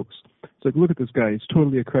total hoax." It's like, look at this guy; he's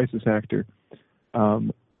totally a crisis actor.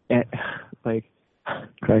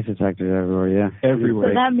 Crisis actors everywhere, yeah. Everywhere.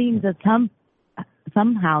 So that means that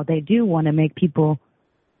somehow they do want to make people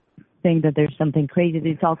think that there's something crazy.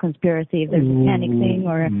 It's all conspiracy. There's a panic thing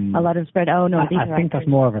or a lot of spread. Oh no, I think that's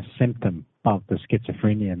more of a symptom of the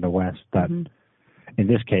schizophrenia in the West. That in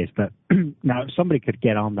this case, that now somebody could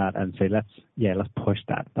get on that and say, let's push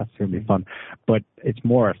that. That's going to be fun. But it's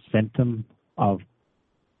more a symptom of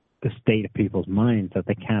the state of people's minds that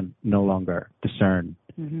they can no longer discern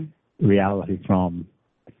reality from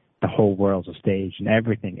the whole world's a stage and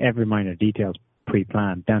everything, every minor detail's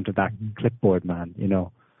pre-planned down to that clipboard man, you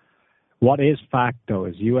know. What is fact, though,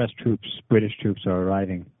 is U.S. troops, British troops are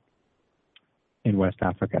arriving in West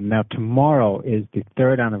Africa. Now, tomorrow is the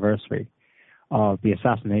 3rd anniversary of the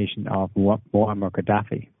assassination of Muammar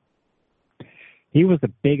Gaddafi. He was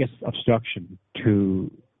the biggest obstruction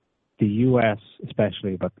to the U.S.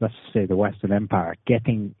 especially, but let's say the Western Empire,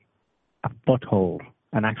 getting a foothold,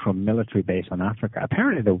 an actual military base on Africa.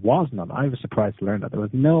 Apparently there was none. I was surprised to learn that. There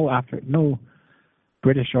was no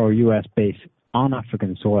British or U.S. base on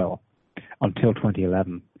African soil until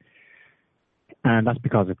 2011. And that's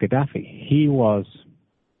because of Gaddafi. He was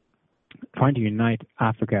trying to unite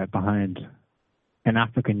Africa behind an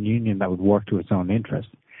African Union that would work to its own interest.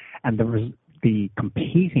 And there was the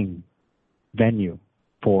competing venue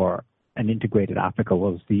for an integrated Africa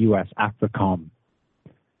was the U.S. AFRICOM,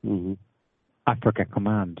 Africa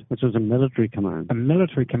Command. Which was a military command. A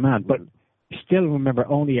military command, but still remember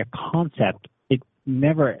only a concept. It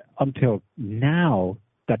never, until now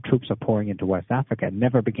that troops are pouring into West Africa, it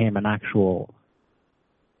never became an actual,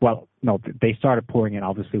 well, no, they started pouring in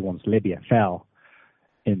obviously once Libya fell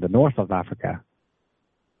in the north of Africa,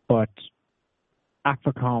 but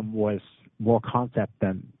AFRICOM was more concept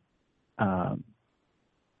than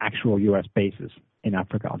actual U.S. bases in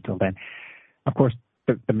Africa until then. Of course,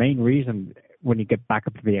 the main reason, when you get back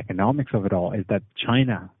up to the economics of it all, is that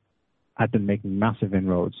China had been making massive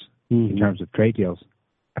inroads in terms of trade deals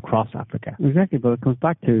across Africa. Exactly, but it comes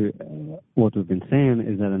back to what we've been saying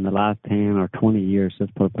is that in the last 10 or 20 years,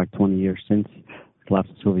 let's put it back 20 years since the collapse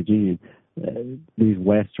of the Soviet Union, these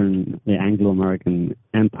Western, the Anglo-American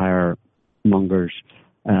empire mongers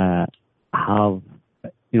have,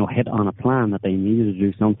 hit on a plan that they needed to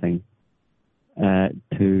do something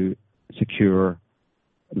to secure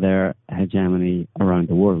their hegemony around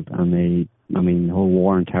the world. And the whole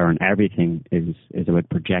war on terror and everything is about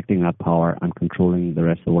projecting that power and controlling the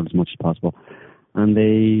rest of the world as much as possible. And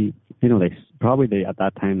they at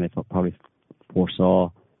that time, they probably foresaw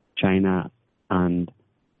China and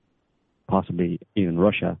possibly even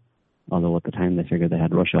Russia, although at the time they figured they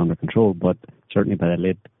had Russia under control. But certainly by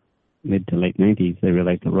the mid to late 90s, they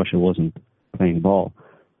realized that Russia wasn't playing ball.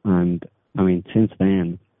 And since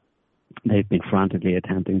then, they've been frantically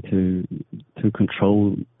attempting to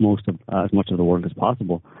control as much of the world as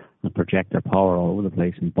possible and project their power all over the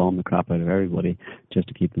place and bomb the crap out of everybody just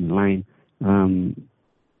to keep them in line.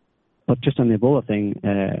 But just on the Ebola thing,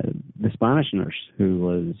 the Spanish nurse who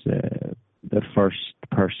was the first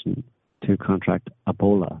person to contract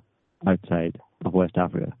Ebola outside of West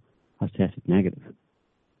Africa has tested negative.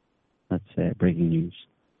 That's breaking news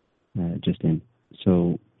just in.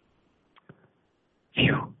 So,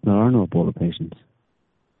 there are no Ebola patients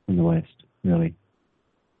in the West, really.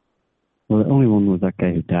 Well, the only one was that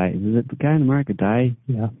guy who died. Was it the guy in America died?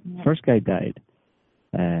 Yeah. First guy died,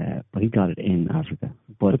 but he got it in Africa.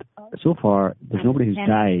 But so far, there's nobody who's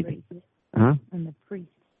died. Huh? And the priest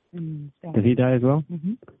in Spain. Did he die as well?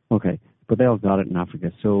 Mm-hmm. Okay, but they all got it in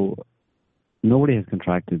Africa. So nobody has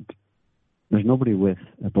contracted. There's nobody with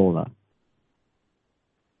Ebola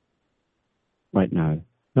right now.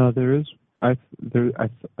 No, there is. I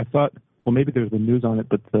thought, well, maybe there's the news on it,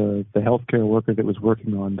 but the healthcare worker that was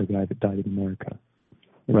working on the guy that died in America.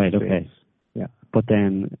 Right. Okay. Yeah. But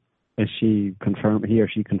then, is she confirmed? He or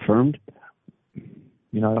she confirmed? I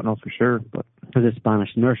don't know for sure, but the Spanish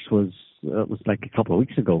nurse was like a couple of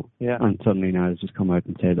weeks ago. Yeah. And suddenly now it's just come out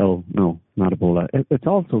and said, "Oh no, not Ebola." It's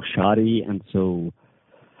all so shoddy and so,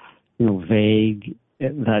 vague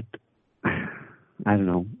that I don't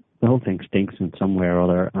know. The whole thing stinks in some way or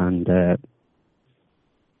other, and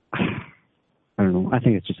I don't know. I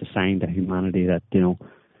think it's just a sign to humanity that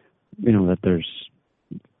that there's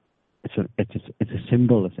it's a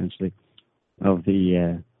symbol essentially of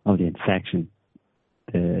the infection,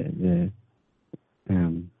 the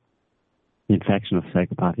infection of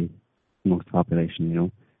psychopathy amongst the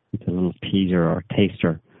population. It's a little teaser or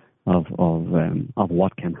taster of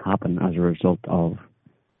what can happen as a result of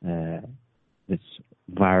this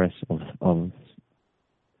virus of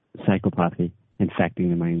psychopathy infecting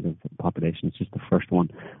the minds of the population. It's just the first one.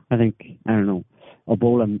 I don't know,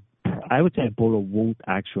 Ebola I would say Ebola won't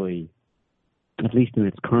actually, at least in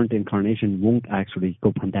its current incarnation, won't actually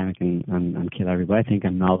go pandemic and kill everybody. I think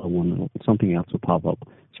another one, something else will pop up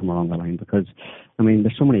somewhere along the line, because, I mean,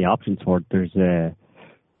 there's so many options for it. There's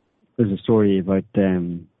a story about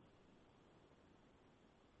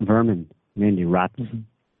vermin, mainly rats,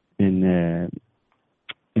 in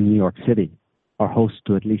New York City, are host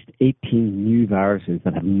to at least 18 new viruses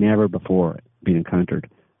that have never before been encountered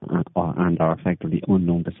and are effectively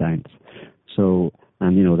unknown to science. So,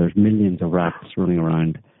 and you know, there's millions of rats running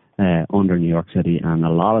around under New York City, and a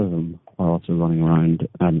lot of them are also running around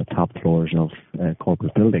on the top floors of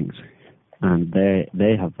corporate buildings, and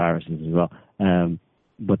they have viruses as well.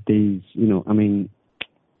 But these, you know, I mean,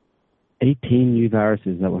 18 new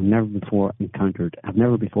viruses that were never before encountered, have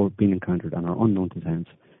never before been encountered, and are unknown to science,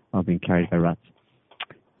 are being carried by rats.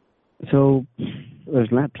 So there's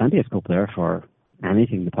plenty of scope there for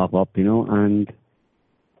anything to pop up, you know. And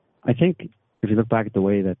I think if you look back at the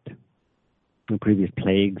way that the previous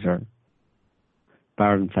plagues or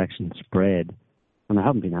viral infections spread, and there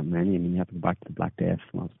haven't been that many. I mean, you have to go back to the Black Death.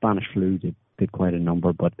 Well, Spanish flu did quite a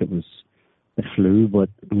number, but it was the flu. But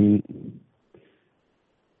I mean,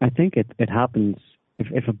 I think it happens.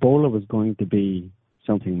 If Ebola was going to be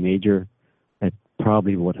something major, it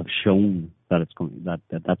probably would have shown that it's going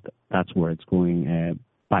that's where it's going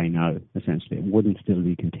by now. Essentially, it wouldn't still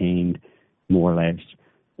be contained more or less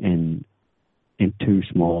in two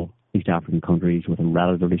small East African countries with a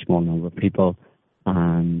relatively small number of people,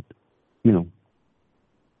 and you know.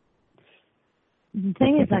 The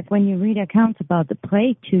thing is, like, when you read accounts about the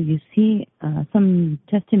plague too, you see some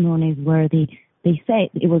testimonies where they say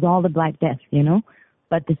it was all the Black Death, you know,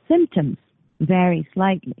 but the symptoms vary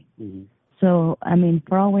slightly. Mm-hmm. So, I mean,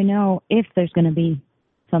 for all we know, if there's going to be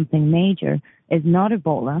something major, it's not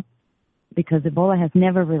Ebola, because Ebola has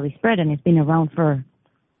never really spread and it's been around for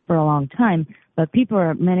a long time. But people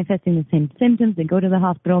are manifesting the same symptoms. They go to the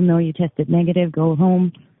hospital, no, you tested negative, go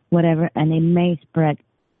home, whatever, and they may spread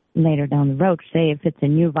later down the road. Say if it's a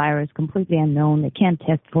new virus, completely unknown, they can't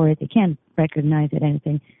test for it, they can't recognize it,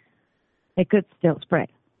 anything, it could still spread,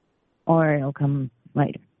 or it'll come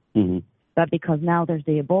later. Mm-hmm. But because now there's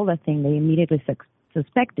the Ebola thing, they immediately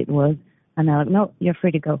suspect it was, and they're like, no, you're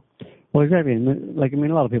free to go. Well, exactly. Like, I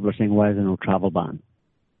mean, a lot of people are saying, why is there no travel ban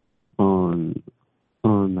on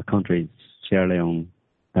the countries, Sierra Leone,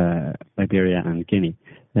 Liberia, and Guinea?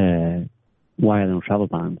 Why are there no travel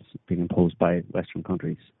bans being imposed by Western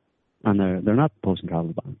countries? And they're not imposing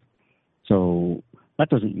travel bans. So that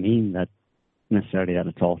doesn't mean that necessarily that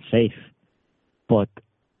it's all safe. But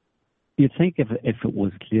you'd think if it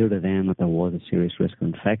was clear to them that there was a serious risk of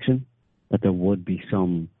infection, that there would be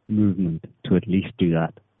some movement to at least do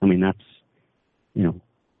that. I mean, that's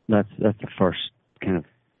the first kind of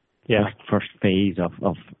first phase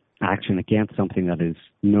of action against something that is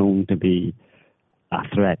known to be a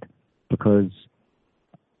threat, because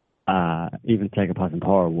even psychopaths in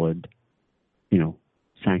power would, you know,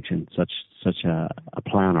 sanction such a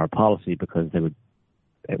plan or a policy, because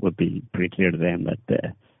it would be pretty clear to them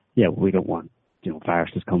that we don't want, you know,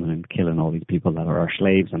 viruses coming and killing all these people that are our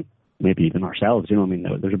slaves, and maybe even ourselves. You know, I mean,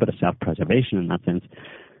 there's a bit of self-preservation in that sense.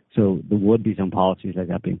 So there would be some policies like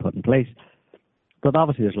that being put in place. But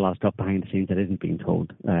obviously there's a lot of stuff behind the scenes that isn't being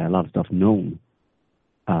told, a lot of stuff known.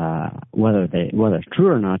 Whether it's true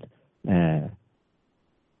or not,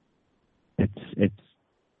 it's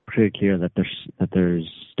pretty clear that there's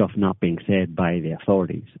stuff not being said by the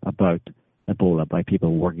authorities about Ebola, by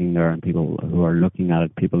people working there and people who are looking at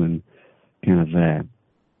it, people in kind of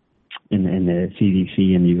in the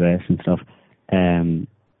CDC in the US and stuff.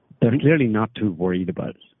 They're clearly not too worried about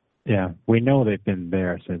it. Yeah, we know they've been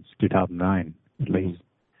there since 2009, at least.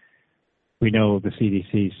 We know the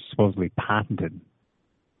CDC supposedly patented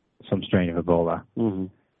some strain of Ebola.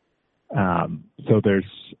 Mm-hmm. So there's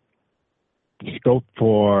scope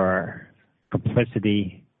for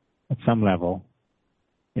complicity at some level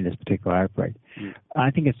in this particular outbreak. Mm.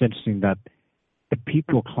 I think it's interesting that the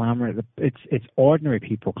people it's ordinary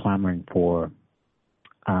people clamoring for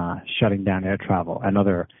shutting down air travel,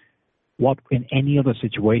 what in any other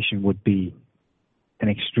situation would be an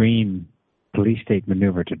extreme police state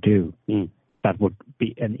maneuver to do. Mm. That would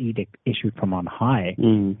be an edict issued from on high.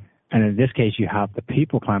 Mm. And in this case, you have the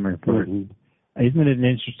people clamoring for it. Isn't it an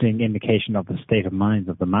interesting indication of the state of minds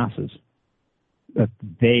of the masses, that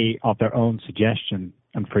they, of their own suggestion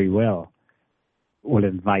and free will, will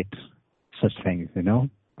invite such things, you know?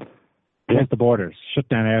 Close the borders, shut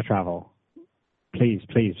down air travel. Please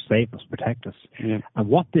save us, protect us. Yeah. And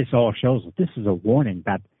what this all shows us, this is a warning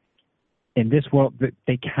that in this world,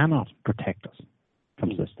 they cannot protect us.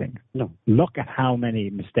 comes to this thing. No. Look at how many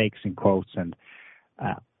mistakes in quotes and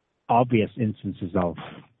obvious instances of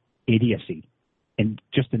idiocy in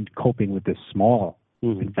coping with this small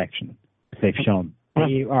infection they've shown.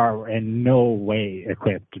 They are in no way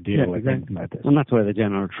equipped to deal with anything like this. And that's why the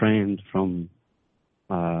general trend from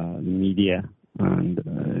the media and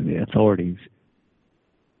the authorities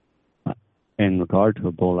in regard to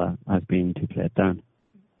Ebola has been to play it down,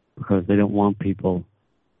 because they don't want people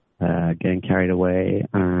getting carried away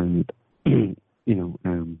and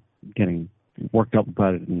getting worked up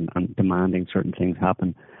about it and demanding certain things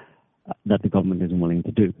happen that the government isn't willing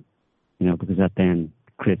to do. Because that then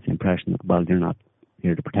creates the impression that, well, you're not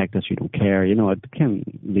here to protect us, you don't care. It can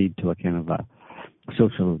lead to a kind of a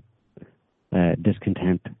social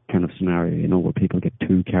discontent kind of scenario, where people get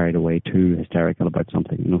too carried away, too hysterical about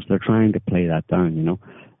something, so they're trying to play that down,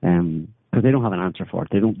 because they don't have an answer for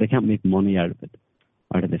it. They can't make money out of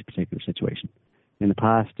this particular situation. In the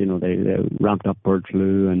past, they ramped up bird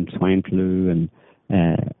flu and swine flu and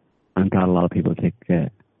got a lot of people to take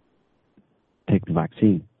the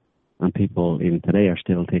vaccine. And people even today are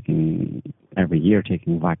still every year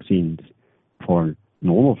taking vaccines for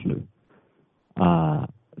normal flu. So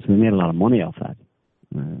they made a lot of money off that.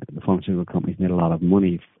 The pharmaceutical companies made a lot of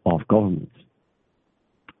money off governments,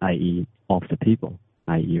 i.e. off the people,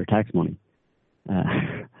 i.e. your tax money. But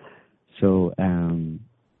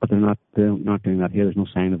they're not doing that here. There's no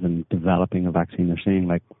sign of them developing a vaccine. They're saying,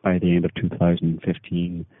 like, by the end of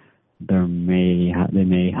 2015, they may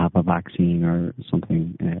have a vaccine or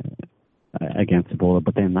something against Ebola,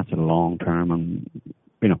 but then that's a long term, and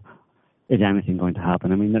is anything going to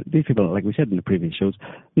happen? I mean, these people, like we said in the previous shows,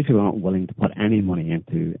 these people aren't willing to put any money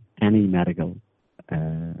into any medical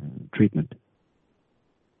treatment,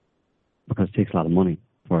 because it takes a lot of money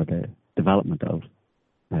for the development of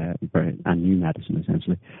a new medicine,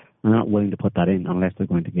 essentially. And they're not willing to put that in unless they're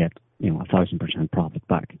going to get 1,000% profit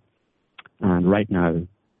back. And right now,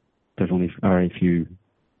 there's only very few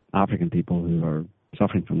African people who are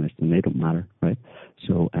suffering from this, and they don't matter, right?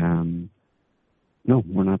 So, no,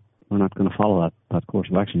 we're not going to follow that course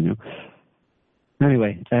of action,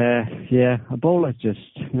 Anyway, Ebola is just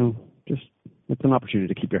it's an opportunity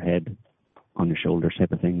to keep your head on your shoulders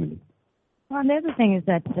type of thing. Well, the other thing is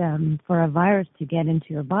that for a virus to get into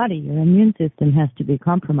your body, your immune system has to be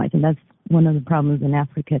compromised, and that's one of the problems in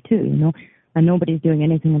Africa too, And nobody's doing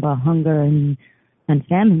anything about hunger and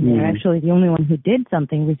famine there. Actually, the only one who did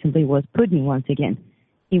something recently was Putin once again.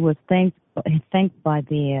 He was thanked by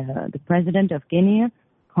the president of Guinea,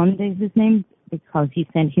 Conde is his name, because he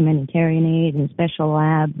sent humanitarian aid and special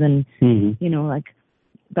labs and,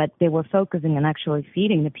 but they were focusing on actually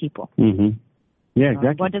feeding the people. Yeah,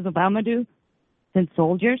 exactly. What does Obama do? Send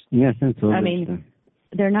soldiers? Yeah, send soldiers. I mean,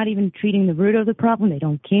 they're not even treating the root of the problem. They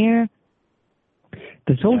don't care.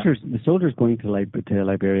 The soldiers going to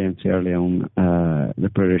Liberia and Sierra Leone, the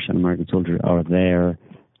British and American soldiers are there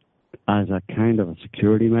as a kind of a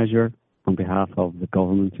security measure on behalf of the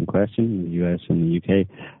governments in question, in the US and the UK,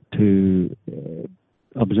 to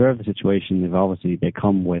observe the situation. They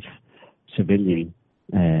come with civilian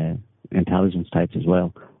intelligence types as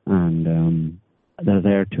well, and they're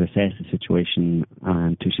there to assess the situation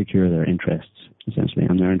and to secure their interests, essentially.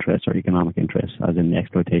 And their interests are economic interests, as in the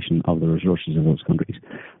exploitation of the resources of those countries.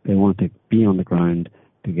 They want to be on the ground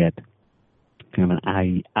to get kind of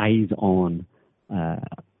an eyes-on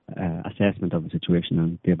assessment of the situation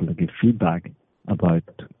and be able to give feedback about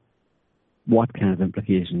what kind of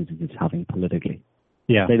implications it's having politically.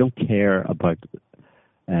 Yeah. They don't care about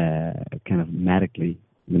kind of the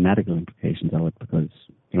medical implications of it, because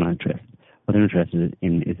they're not interested. What they're interested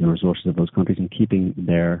in is the resources of those countries and keeping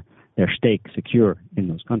their stake secure in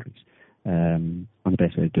those countries. And the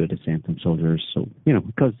best way to do it is send some soldiers. So,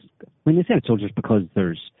 because when they send soldiers, because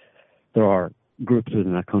there are groups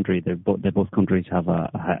within that country, both countries have a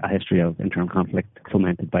history of internal conflict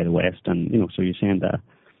fomented by the West, and so you send a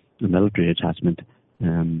military attachment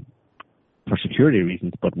for security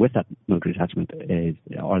reasons, but with that military attachment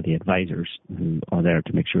are the advisors who are there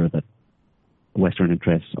to make sure that Western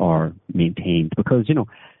interests are maintained. Because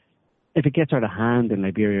if it gets out of hand in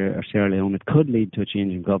Liberia or Sierra Leone, it could lead to a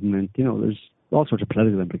change in government. There's all sorts of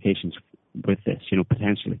political implications with this,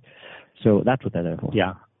 potentially. So that's what they're there for.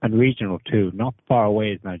 Yeah, and regional too. Not far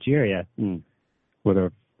away is Nigeria,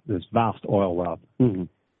 where there's vast oil wealth. Mm-hmm.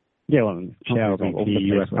 Yeah, well, Shell, BP,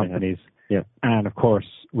 U.S. companies. Yeah. And of course,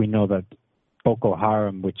 we know that Boko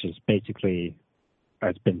Haram, which is basically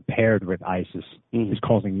has been paired with ISIS, is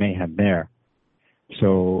causing mayhem there.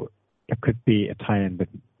 So it could be a tie-in with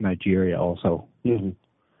Nigeria also. Mm-hmm.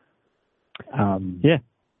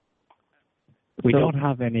 We don't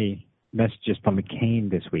have any messages from McCain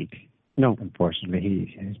this week. No.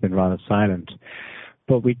 Unfortunately, he's been rather silent.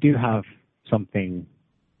 But we do have something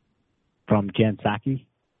from Jen Psaki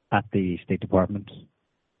at the State Department.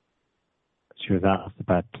 She was asked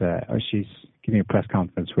about, or she's giving a press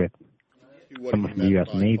conference with someone from the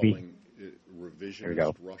U.S. Navy.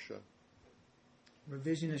 Revisionist Russia?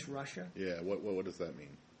 Revisionist Russia? Yeah, what does that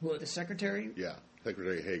mean? Well, the secretary? Yeah,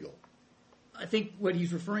 Secretary Hagel. I think what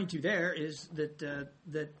he's referring to there is that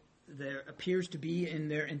there appears to be in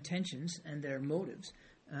their intentions and their motives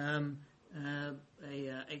a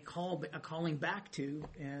calling back to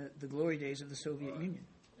the glory days of the Soviet Union.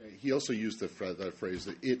 He also used that phrase,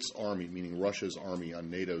 that its army, meaning Russia's army, on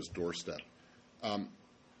NATO's doorstep.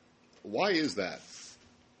 Why is that?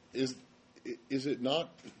 Is it not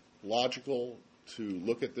logical to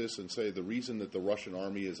look at this and say the reason that the Russian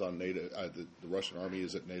army is on NATO, the Russian army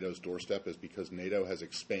is at NATO's doorstep, is because NATO has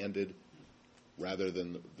expanded rather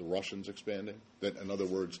than the Russians expanding? That, in other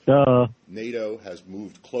words, NATO has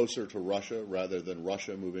moved closer to Russia rather than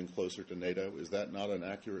Russia moving closer to NATO. Is that not an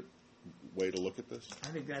accurate way to look at this? I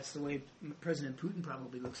think that's the way President Putin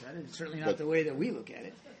probably looks at it. It's certainly not the way that we look at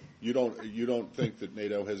it. You don't think that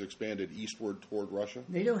NATO has expanded eastward toward Russia?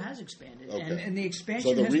 NATO has expanded, okay. and the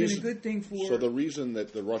expansion has been a good thing for... So the reason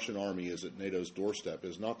that the Russian army is at NATO's doorstep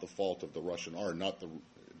is not the fault of the Russian army,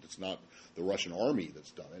 it's not the Russian army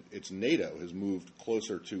that's done it. It's NATO has moved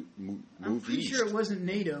closer to move east. I'm pretty sure it wasn't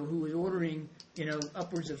NATO who was ordering,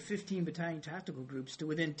 upwards of 15 battalion tactical groups to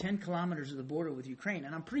within 10 kilometers of the border with Ukraine.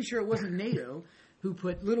 And I'm pretty sure it wasn't NATO who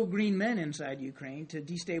put little green men inside Ukraine to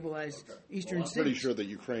destabilize eastern cities. I'm pretty sure that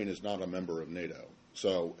Ukraine is not a member of NATO.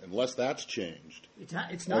 So unless that's changed...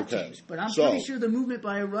 It's not changed. But I'm pretty sure the movement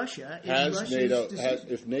by Russia is Russia's decision.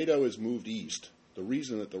 If NATO has moved east, the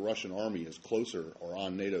reason that the Russian army is closer or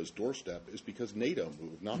on NATO's doorstep is because NATO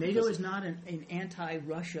moved. NATO is not an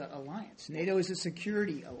anti-Russia alliance. NATO is a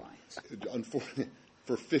security alliance. Unfortunately,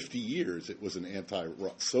 for 50 years, it was an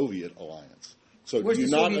anti-Soviet alliance. So do you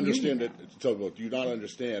not understand it? So do you not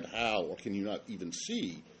understand how, or can you not even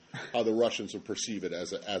see how the Russians will perceive it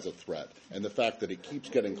as a threat, and the fact that it keeps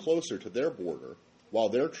getting closer to their border while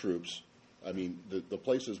their troops, I mean, the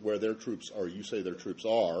places where their troops are, you say their troops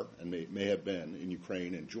are, and may have been in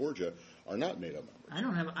Ukraine and Georgia, are not NATO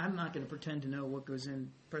members. I'm not going to pretend to know what goes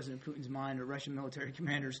in President Putin's mind or Russian military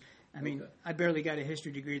commanders. I mean, I barely got a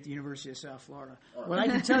history degree at the University of South Florida. Right. What I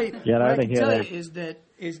can tell you, is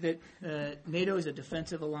that NATO is a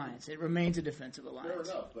defensive alliance. It remains a defensive alliance.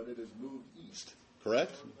 Fair enough, but it has moved east.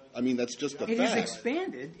 Correct? I mean, that's just a fact. It has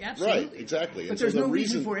expanded, absolutely. Right, exactly. But there's no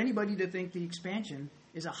reason for anybody to think the expansion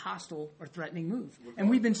is a hostile or threatening move. And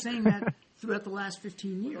we've been saying that throughout the last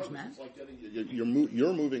 15 years, Matt.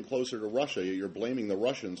 You're moving closer to Russia. You're blaming the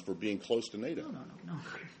Russians for being close to NATO. No.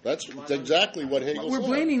 That's exactly what Hagel said. We're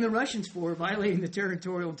blaming the Russians for violating the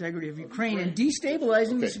territorial integrity of Ukraine and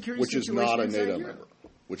destabilizing the security situation inside Europe.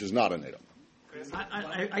 Which is not a NATO member.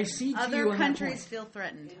 I see other countries feel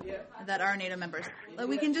threatened that are NATO members.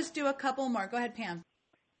 We can just do a couple more. Go ahead, Pam.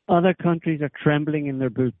 Other countries are trembling in their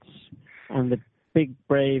boots, and the big,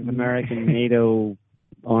 brave American NATO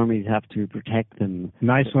armies have to protect them.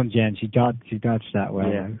 Nice one, Jen. She dodged that well.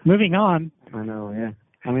 Yeah. Moving on. I know, yeah.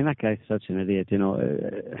 I mean, that guy's such an idiot,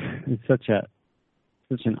 It's such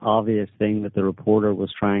an obvious thing that the reporter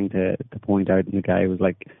was trying to point out, and the guy was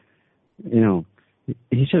like,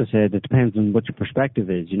 he should have said it depends on what your perspective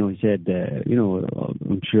is. He said,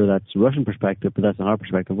 I'm sure that's Russian perspective, but that's not our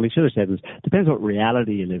perspective. What he should have said was, depends what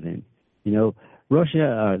reality you live in.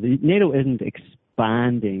 Russia, NATO isn't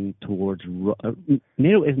expanding towards,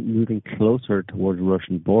 NATO isn't moving closer towards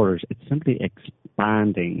Russian borders. It's simply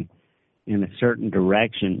expanding in a certain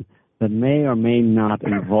direction that may or may not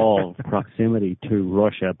involve proximity to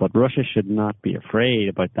Russia. But Russia should not be afraid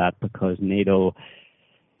about that, because NATO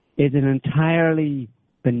is an entirely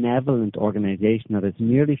benevolent organization that is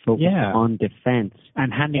merely focused on defense.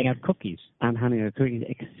 And handing out cookies.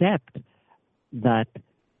 Except that,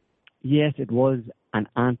 yes, it was an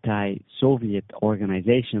anti-Soviet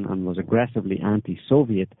organization and was aggressively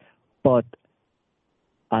anti-Soviet, but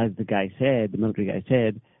as the military guy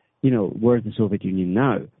said, where's the Soviet Union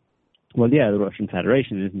now? Well, yeah, the Russian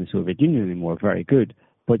Federation isn't the Soviet Union anymore. Very good.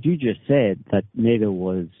 But you just said that NATO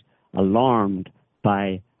was alarmed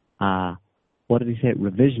by what did he say?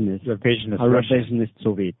 Revisionist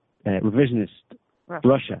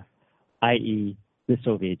Russia, i.e. the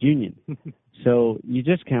Soviet Union. So you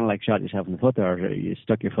just kind of like shot yourself in the foot there, or you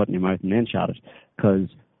stuck your foot in your mouth and then shot it, because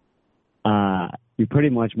you pretty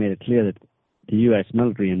much made it clear that the U.S.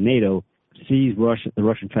 military and NATO sees the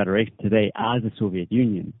Russian Federation today as the Soviet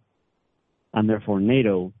Union, and therefore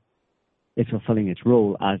NATO is fulfilling its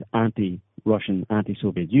role as anti-Russian,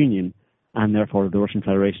 anti-Soviet Union, and therefore the Russian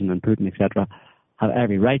Federation and Putin, etc., have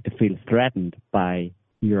every right to feel threatened by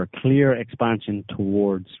your clear expansion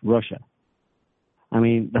towards Russia. I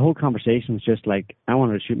mean, the whole conversation was just like, I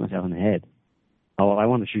wanted to shoot myself in the head. Oh, well, I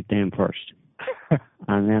want to shoot them first.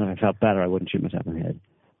 And then if I felt better, I wouldn't shoot myself in the head.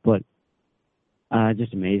 But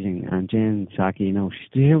just amazing. And Jen Psaki, you know,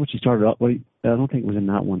 did you hear what she started off? Well, I don't think it was in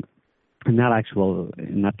that one, in that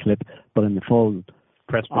clip, but in the full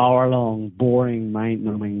hour-long, boring,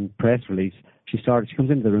 mind-numbing press release, she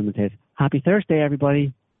comes into the room and says, "Happy Thursday,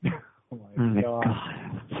 everybody." Oh my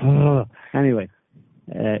God. Anyway,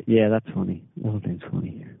 yeah, that's funny. The whole thing's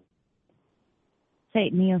funny. Say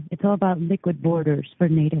it, Neil. It's all about liquid borders for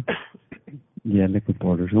NATO. Yeah, liquid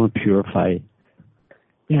borders. I want to purify.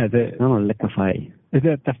 Yeah, I want to liquefy.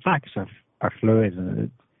 The facts are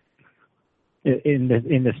fluid. In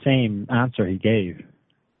the same answer he gave,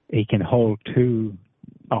 he can hold two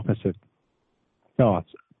opposite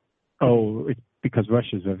thoughts. Oh, it's because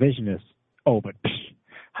Russia's revisionist. Oh, but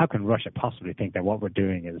how can Russia possibly think that what we're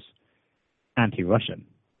doing is anti-Russian?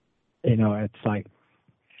 You know, it's like.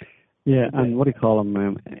 Yeah, and what do you call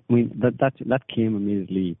them? I mean, that came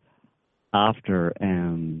immediately after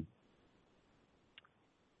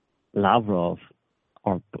Lavrov,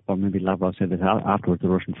 or maybe Lavrov said that afterwards. The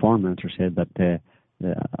Russian foreign minister said that,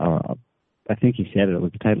 I think he said it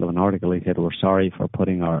was the title of an article. He said, "We're sorry for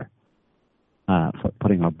putting our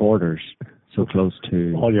borders so close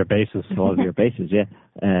to all your bases." To all of your bases, yeah.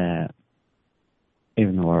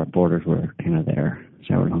 Even though our borders were kind of there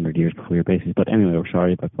several hundred years before your bases, but anyway, we're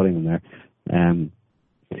sorry about putting them there.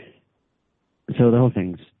 So the whole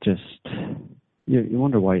thing's just you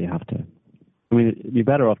wonder why you have to. I mean, you're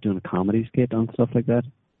better off doing a comedy skit on stuff like that.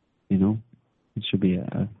 You know, it should be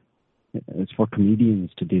it's for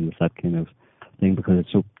comedians to deal with that kind of thing because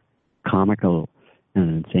it's so comical in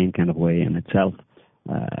an insane kind of way in itself.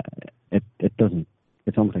 It doesn't.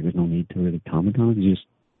 It's almost like there's no need to really comment on it.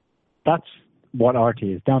 That's what RT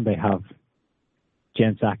has done. They have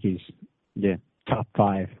Jen Psaki's top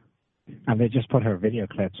 5, and they just put her video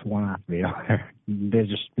clips one after the other. They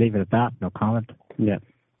just leave it at that, no comment. Yeah,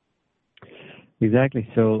 exactly.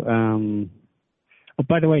 So, oh,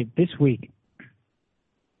 by the way, this week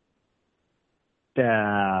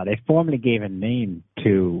they formally gave a name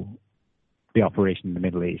to the operation in the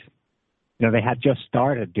Middle East. You know, they had just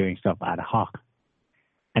started doing stuff ad hoc,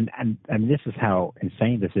 and this is how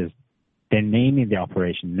insane this is. They're naming the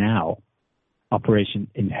operation now Operation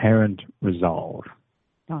Inherent Resolve.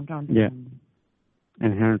 Yeah.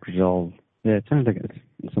 Inherent Resolve. Yeah, it sounds like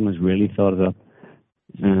someone's really thought it up.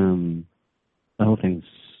 The whole thing's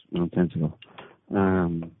nonsensical.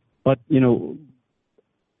 But, you know,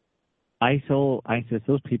 ISIS,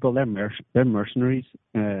 those people, they're mercenaries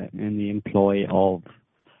in the employ of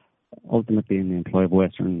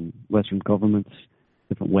Western governments,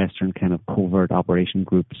 different Western kind of covert operation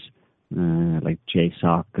groups, like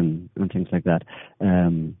JSOC and things like that.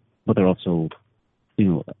 But they're also, you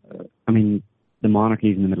know, I mean, the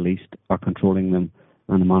monarchies in the Middle East are controlling them,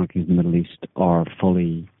 and the monarchies in the Middle East are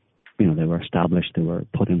fully, you know, they were established, they were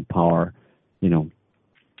put in power, you know,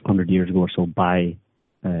 100 years ago or so by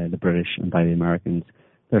the British and by the Americans.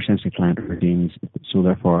 They're essentially client regimes, so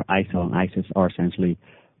therefore ISIL and ISIS are essentially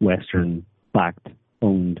Western-backed,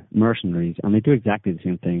 owned mercenaries, and they do exactly the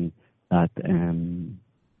same thing that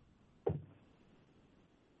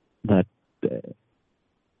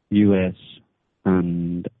U.S.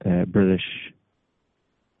 and British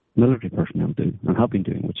military personnel do, and have been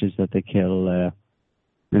doing, which is that they kill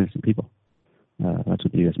innocent people. That's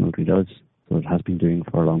what the U.S. military does. So it has been doing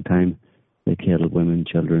for a long time. They kill women,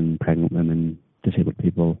 children, pregnant women, disabled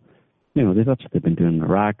people. You know, that's what they've been doing in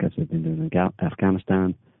Iraq, as they've been doing in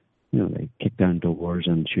Afghanistan. You know, they kick down doors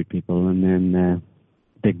and shoot people, and then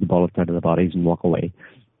dig the bullets out of the bodies and walk away,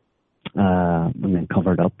 and then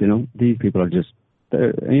cover it up. You know, these people are just,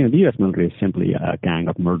 you know, the U.S. military is simply a gang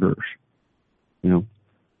of murderers. You know,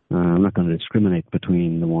 I'm not going to discriminate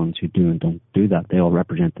between the ones who do and don't do that. They all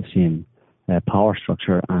represent the same power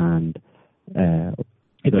structure, and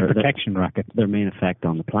it's a protection racket. Their main effect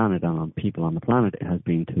on the planet and on people on the planet has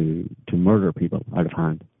been to murder people out of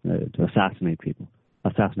hand, to assassinate people,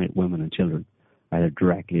 assassinate women and children, either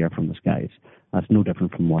directly or from the skies. That's no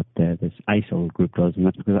different from what this ISIL group does, and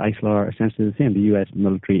that's because ISIL are essentially the same. The U.S.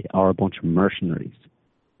 military are a bunch of mercenaries.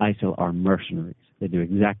 ISIL are mercenaries. They do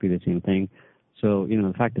exactly the same thing. So, you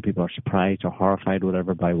know, the fact that people are surprised or horrified or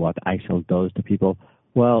whatever by what ISIL does to people,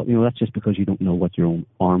 well, you know, that's just because you don't know what your own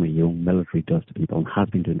army, your own military does to people, and has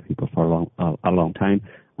been doing to people for a long time.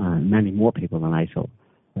 And many more people than ISIL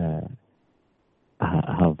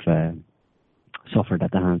have suffered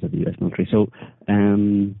at the hands of the U.S. military. So,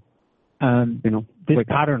 this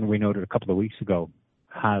pattern we noted a couple of weeks ago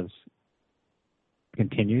has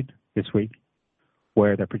continued this week,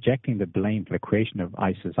 where they're projecting the blame for the creation of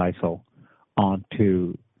ISIL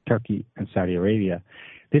onto Turkey and Saudi Arabia.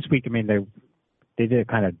 This week, they did a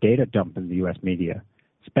kind of data dump in the U.S. media,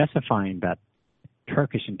 specifying that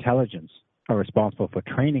Turkish intelligence are responsible for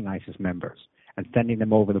training ISIS members and sending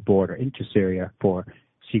them over the border into Syria for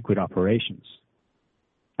secret operations.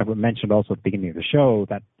 I mentioned also at the beginning of the show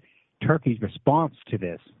that Turkey's response to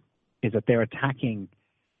this is that they're attacking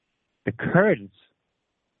the Kurds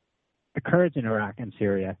in Iraq and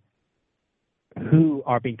Syria, who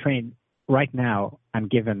are being trained right now and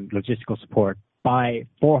given logistical support by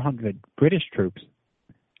 400 British troops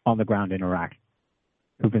on the ground in Iraq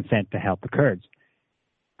who've been sent to help the Kurds.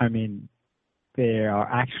 They are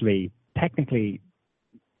actually technically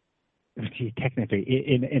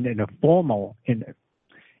in a formal, in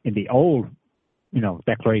the old,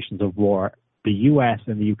 declarations of war, the US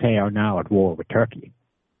and the UK are now at war with Turkey.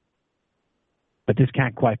 But this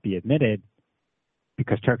can't quite be admitted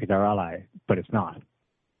because Turkey's our ally, but it's not.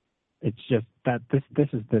 It's just that this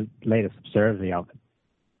is the latest absurdity of it.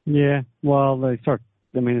 Yeah, well, it's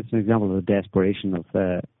an example of the desperation of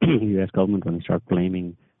the U.S. government when they start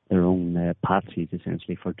blaming their own patsies,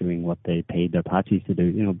 essentially, for doing what they paid their patsies to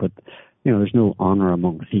do, But, there's no honor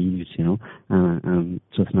among thieves, so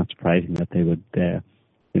it's not surprising that they would,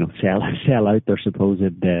 sell out their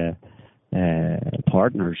supposed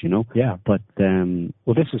partners, Yeah. But,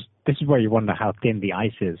 this is where you wonder how thin the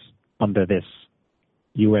ice is under this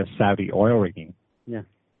U.S.-Saudi oil rigging. Yeah.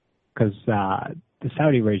 Because the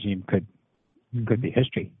Saudi regime could be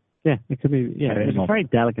history. Yeah, it could be. Yeah, there's a very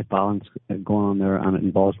delicate balance going on there, and it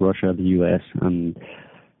involves Russia, the U.S., and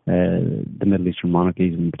the Middle Eastern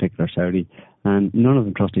monarchies, in particular Saudi. And none of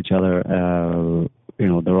them trust each other.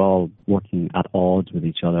 They're all working at odds with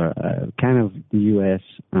each other. Kind of the U.S.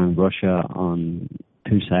 and Russia on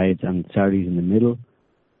two sides, and Saudis in the middle,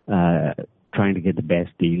 trying to get the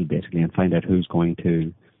best deal, basically, and find out who's going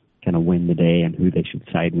to kind of win the day and who they should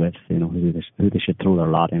side with, who they should throw their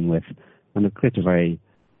lot in with. And it creates a very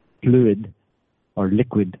fluid or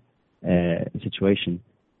liquid situation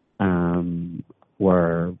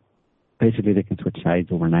where basically they can switch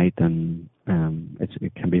sides overnight, and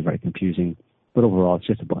it can be very confusing. But overall,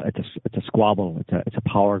 it's a squabble. It's a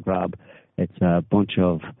power grab. It's a bunch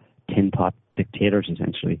of tin pot dictators,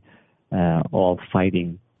 essentially, all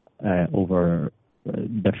fighting over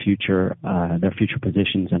their future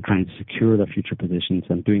positions and trying to secure their future positions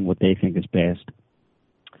and doing what they think is best,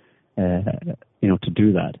 to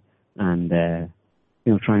do that, and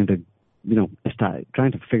trying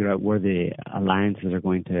to figure out where the alliances are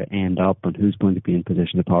going to end up and who's going to be in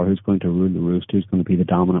position of power, who's going to rule the roost, who's going to be the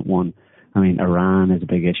dominant one. Iran is a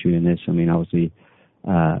big issue in this. Obviously,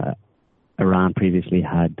 Iran previously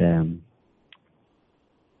had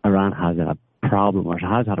Iran has a problem, or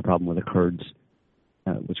has had a problem with the Kurds,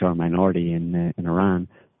 which are a minority in Iran.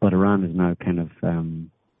 But Iran is now kind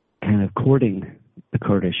of courting the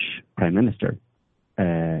Kurdish prime minister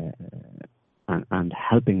and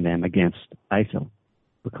helping them against ISIL,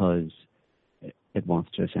 because it wants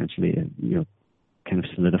to essentially kind of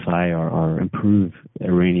solidify or improve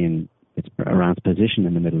Iran's position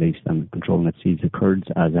in the Middle East and control, and it sees the Kurds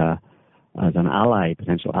as an ally,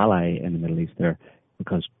 potential ally in the Middle East there,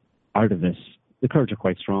 because out of this, the Kurds are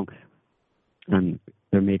quite strong, and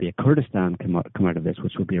there may be a Kurdistan come out of this,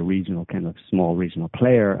 which would be a small regional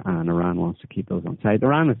player, and Iran wants to keep those on side.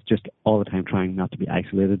 Iran is just all the time trying not to be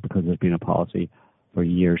isolated, because there's been a policy for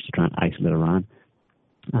years to try and isolate Iran.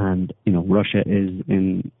 And, Russia is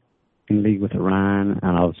in league with Iran,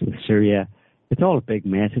 and obviously with Syria. It's all a big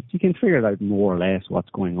mess. You can figure out more or less what's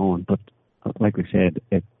going on, but like we said,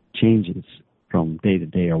 it changes from day to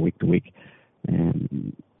day or week to week.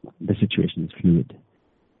 The situation is fluid,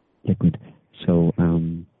 liquid. So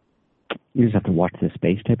you just have to watch this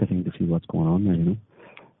space type of thing to see what's going on there,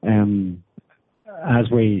 As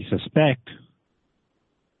we suspect,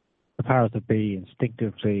 the powers that be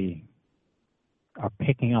instinctively are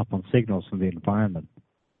picking up on signals from the environment,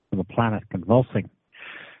 from the planet convulsing.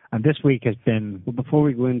 And this week has been... Well, before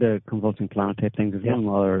we go into convulsing planet type things, there's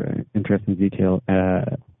one other interesting detail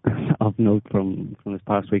of note from this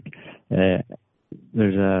past week.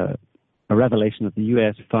 There's a revelation that the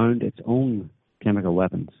U.S. found its own chemical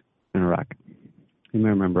weapons in Iraq. You may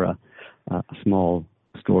remember a small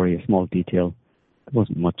story, a small detail. There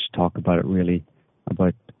wasn't much talk about it really,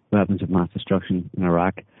 about weapons of mass destruction in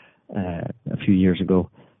Iraq a few years ago,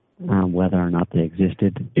 and whether or not they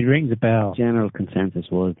existed. It rings a bell. General consensus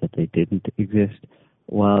was that they didn't exist.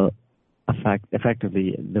 Well,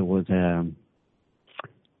 effectively, there was a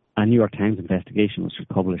New York Times investigation, which was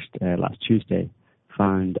published last Tuesday,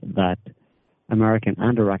 found that American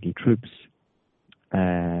and Iraqi troops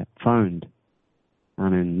found,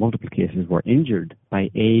 and in multiple cases were injured by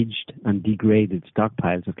aged and degraded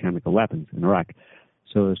stockpiles of chemical weapons in Iraq.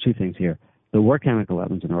 So there's two things here. There were chemical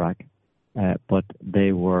weapons in Iraq, but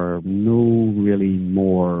they were no really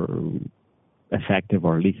more effective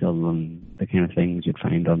or lethal than the kind of things you'd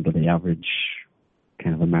find under the average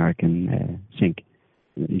kind of American sink.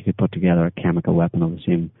 You could put together a chemical weapon of the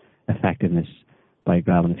same effectiveness by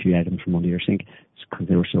grabbing a few items from under your sink because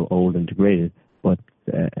they were so old and degraded. But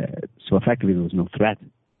so effectively there was no threat.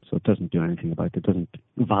 So it doesn't do anything about it. It doesn't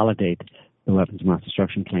validate the weapons of mass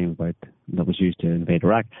destruction claim about that was used to invade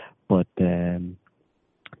Iraq. But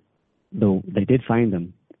though they did find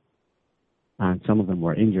them, and some of them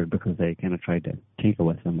were injured because they kind of tried to tinker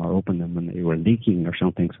with them or open them and they were leaking or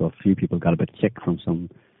something. So a few people got a bit sick from some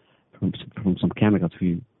chemicals, a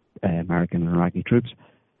few American and Iraqi troops.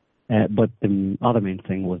 But the other main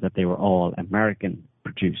thing was that they were all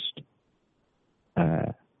American-produced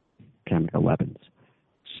chemical weapons.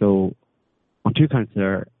 So on two counts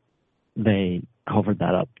there, they covered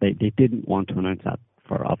that up. They didn't want to announce that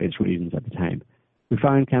for obvious reasons at the time. We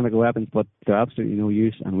found chemical weapons, but they're absolutely no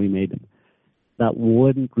use, and we made them. That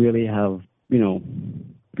wouldn't really have,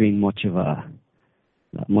 been much of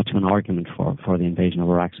an argument for the invasion of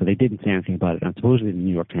Iraq. So they didn't say anything about it. And supposedly the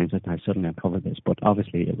New York Times has now suddenly uncovered this, but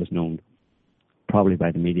obviously it was known probably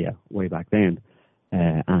by the media way back then.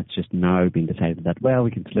 And it's just now been decided that, well,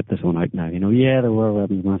 we can slip this one out now. Yeah, there were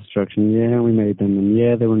weapons of mass destruction. Yeah, we made them. And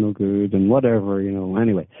yeah, they were no good and whatever,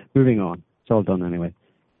 Anyway, moving on. It's all done anyway.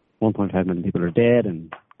 1.5 million people are dead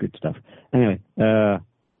and good stuff. Anyway,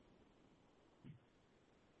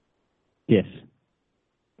 yes.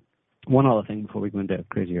 One other thing before we go into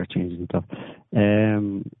crazy earth changes and stuff.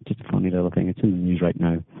 Just a funny little thing. It's in the news right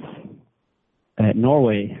now.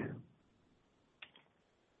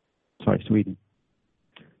 Sweden.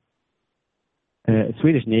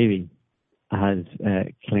 Swedish Navy has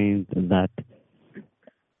claimed that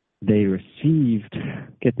they received,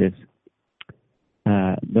 get this,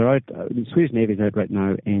 the Swedish Navy is out right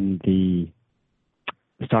now in the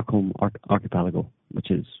Stockholm archipelago,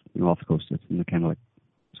 which is off the coast. It's in the kind of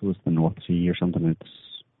so it's the North Sea or something. It's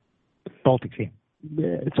Baltic Sea.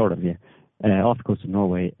 Sort of, yeah. Off the coast of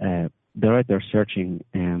Norway. They're out there searching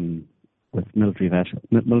with military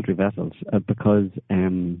vessels because,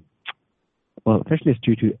 officially it's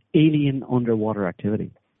due to alien underwater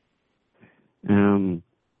activity.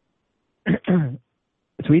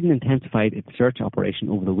 Sweden intensified its search operation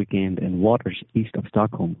over the weekend in waters east of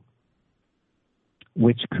Stockholm,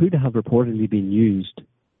 which could have reportedly been used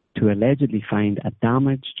to allegedly find a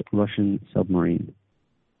damaged Russian submarine,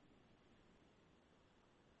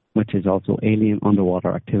 which is also alien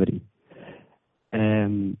underwater activity.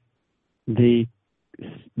 They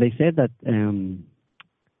said that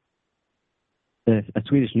a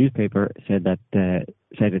Swedish newspaper said that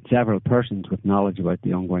several persons with knowledge about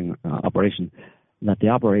the ongoing operation, that the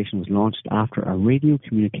operation was launched after a radio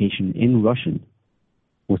communication in Russian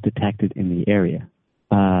was detected in the area.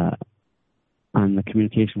 And the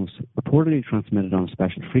communication was reportedly transmitted on a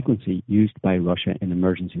special frequency used by Russia in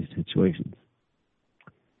emergency situations.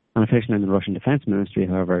 An official in the Russian Defense Ministry,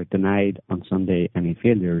 however, denied on Sunday any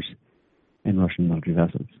failures in Russian military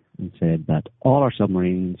vessels and said that all our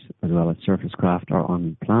submarines, as well as surface craft, are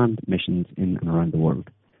on planned missions in and around the world.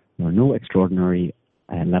 There are no extraordinary,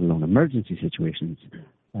 let alone emergency situations,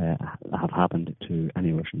 have happened to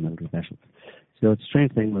any Russian military vessels. So it's a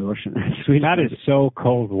strange thing with Russian and Sweden. That is so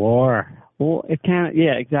Cold War. Well, it can't,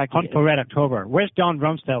 yeah, exactly. Hunt for Red October. Where's Don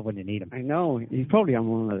Rumsfeld when you need him? I know. He's probably on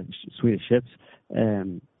one of the Swedish ships.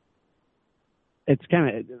 It's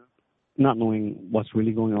kind of, not knowing what's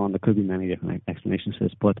really going on, there could be many different explanations for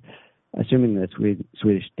this, but assuming that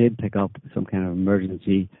Swedish did pick up some kind of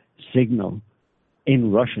emergency signal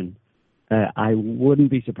in Russian, I wouldn't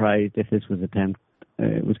be surprised if this was it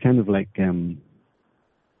was kind of like trying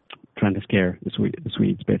to scare the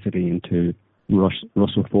Swedes basically into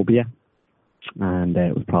Russophobia, and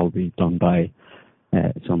it was probably done by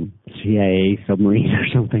some CIA submarine or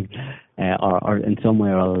something, or in some way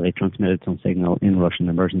or other they transmitted some signal in Russian,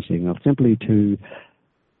 emergency signal, simply to,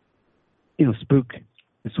 spook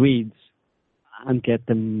the Swedes and get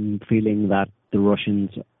them feeling that the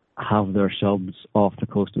Russians have their subs off the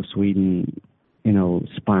coast of Sweden,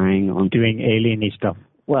 spying on... Doing alien-y stuff.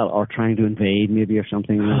 Well, or trying to invade maybe or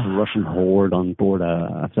something. There's a Russian horde on board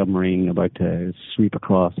a submarine about to sweep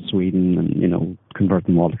across Sweden and, convert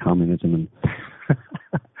them all to communism.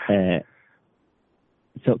 And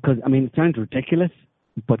So, because I mean, it sounds ridiculous,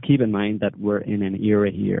 but keep in mind that we're in an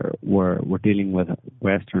era here where we're dealing with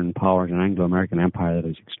Western powers, an Anglo-American empire that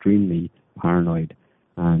is extremely paranoid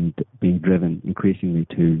and being driven increasingly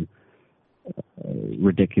to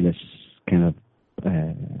ridiculous kind of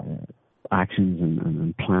actions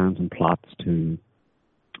and plans and plots to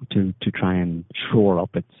try and shore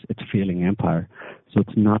up its failing empire. So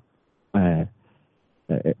it's not.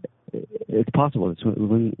 It's possible. It's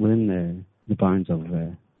within the bounds of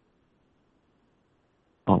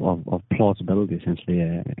plausibility, essentially,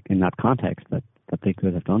 in that context that they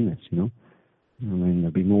could have done this. You know, I mean,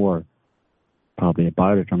 there'll be more probably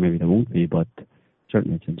about it, or maybe there won't be, but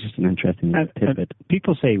certainly it's just an interesting tidbit.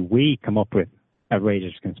 People say we come up with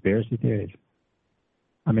outrageous conspiracy theories.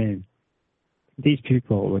 I mean, these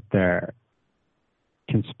people with their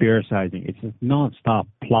conspiracizing, it's just non-stop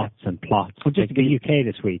plots and plots. Well, just like the UK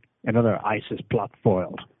this week, another ISIS plot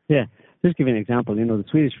foiled. Yeah, just give you an example. You know, the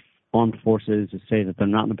Swedish armed forces say that they're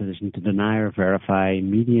not in a position to deny or verify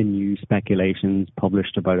media news speculations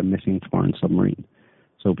published about a missing foreign submarine.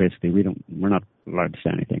 So basically, we're not allowed to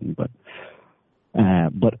say anything.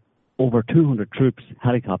 But over 200 troops,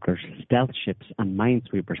 helicopters, stealth ships, and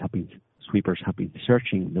minesweepers have been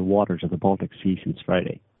searching the waters of the Baltic Sea since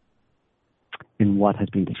Friday, in what has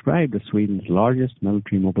been described as Sweden's largest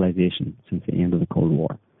military mobilization since the end of the Cold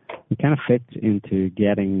War. It kind of fits into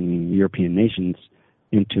getting European nations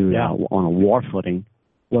into on a war footing.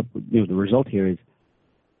 What the result here is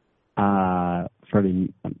for the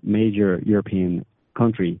major European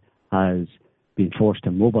country has been forced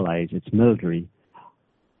to mobilize its military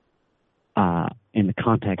in the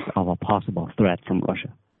context of a possible threat from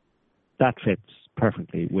Russia. That fits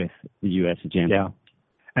perfectly with the U.S. agenda. Yeah.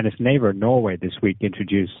 And its neighbor, Norway, this week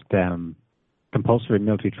introduced compulsory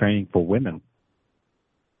military training for women,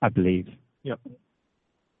 I believe. Yep.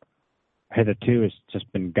 Hitherto, it's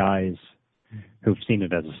just been guys who've seen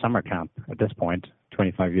it as a summer camp at this point,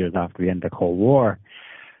 25 years after the end of the Cold War.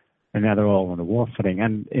 And now they're all on a war footing.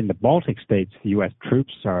 And in the Baltic states, the U.S.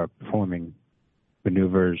 troops are performing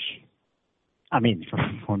maneuvers.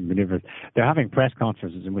 They're having press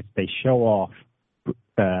conferences in which they show off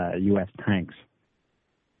U.S. tanks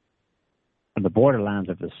on the borderlands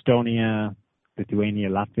of Estonia, Lithuania,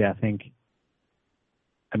 Latvia, I think.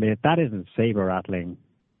 I mean, if that isn't saber-rattling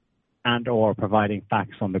and or providing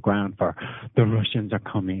facts on the ground for the Russians are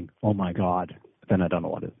coming, oh my God, then I don't know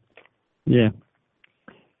what is. Yeah.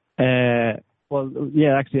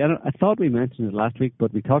 Actually, I thought we mentioned it last week,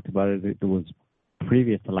 but we talked about it. It was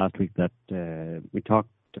previous to last week that we talked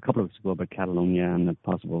a couple of weeks ago about Catalonia and the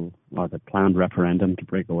planned referendum to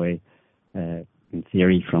break away, in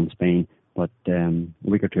theory, from Spain. But a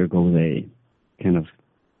week or two ago, the kind of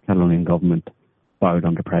Catalonian government bowed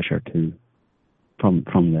under pressure from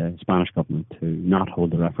the Spanish government to not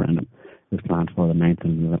hold the referendum. It was planned for the 9th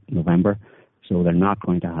of November, so they're not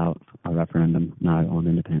going to have a referendum now on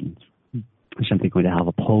independence. They're simply going to have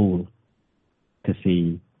a poll to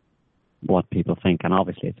see what people think, and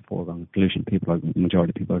obviously it's a foregone conclusion. The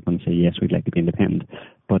majority of people are going to say, yes, we'd like to be independent,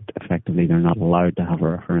 but effectively they're not allowed to have a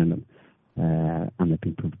referendum, and they've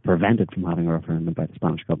been prevented from having a referendum by the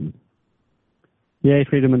Spanish government. Yay,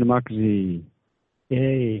 freedom and democracy.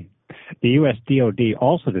 Yay. The U.S. DOD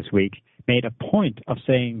also this week made a point of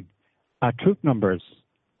saying U.S.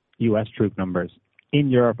 troop numbers in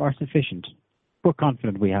Europe are sufficient. We're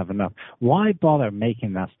confident we have enough. Why bother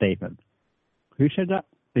making that statement? Who said that?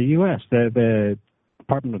 The U.S., the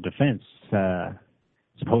Department of Defense,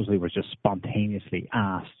 supposedly was just spontaneously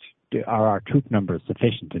asked, are our troop numbers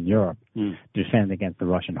sufficient in Europe to defend against the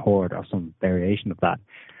Russian horde or some variation of that?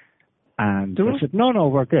 And they said, no,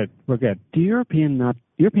 we're good. Do European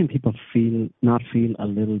people feel a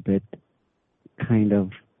little bit kind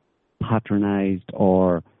of patronized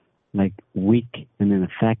or like weak and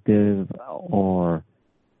ineffective, or,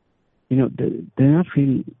 do they not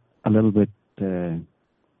feel a little bit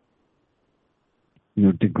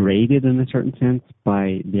degraded in a certain sense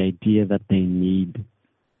by the idea that they need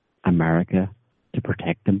America to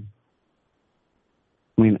protect them?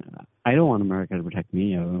 I mean, I don't want America to protect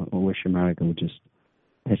me. I wish America would just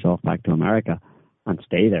piss off back to America and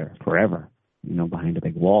stay there forever, behind a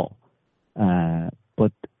big wall.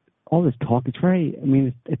 But all this talk, it's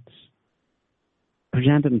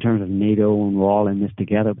presented in terms of NATO and we're all in this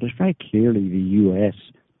together, but it's very clearly the U.S.,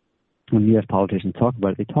 when U.S. politicians talk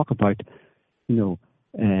about it, they talk about,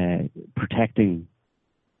 protecting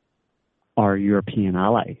our European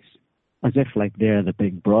allies, as if like they're the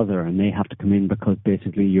big brother and they have to come in because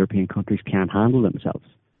basically European countries can't handle themselves,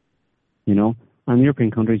 and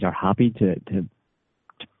European countries are happy to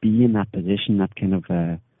be in that position, that kind of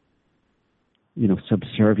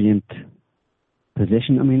subservient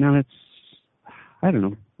position. I mean, and it's, I don't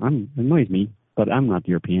know, it annoys me, but I'm not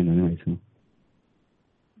European anyway, so.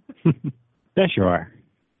 Yes, you are.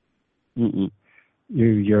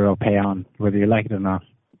 You're European, whether you like it or not.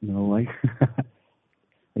 No, like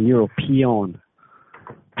a European.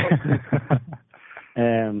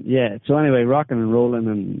 So anyway, rocking and rolling,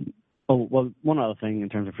 and one other thing in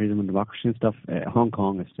terms of freedom and democracy and stuff, Hong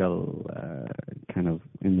Kong is still kind of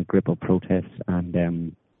in the grip of protests, and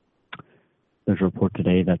there's a report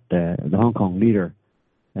today that the Hong Kong leader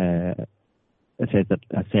said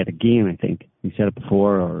again, I think he said it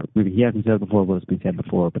before, or maybe he hasn't said it before, but it's been said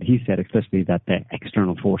before, but he said explicitly that the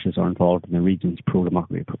external forces are involved in the region's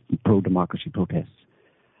pro-democracy protests,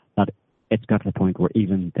 that it's got to the point where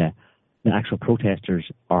even the actual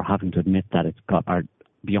protesters are having to admit that are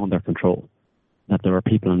beyond their control, that there are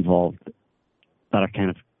people involved that are kind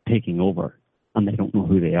of taking over and they don't know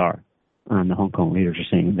who they are. And the Hong Kong leaders are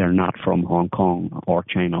saying they're not from Hong Kong or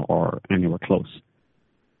China or anywhere close.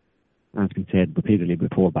 And it's been said repeatedly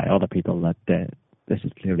before by other people that this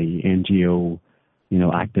is clearly NGO,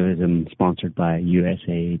 activism sponsored by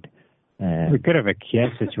USAID. We could have a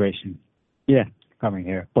Kiev situation. Yeah. Coming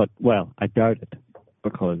here. But, well, I doubt it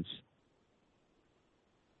because,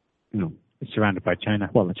 it's surrounded by China.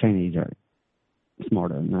 Well, the Chinese are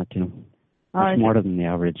smarter than that, They're smarter than the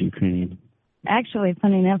average Ukrainian. Actually,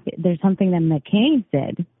 funny enough, there's something that McCain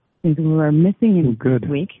said, since we were missing him this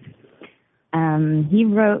week. He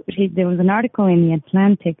wrote, there was an article in The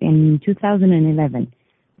Atlantic in 2011,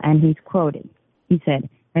 and he's quoted. He said,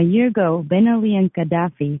 "A year ago, Ben Ali and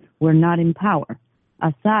Gaddafi were not in power.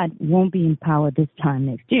 Assad won't be in power this time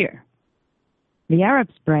next year. The Arab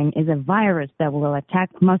Spring is a virus that will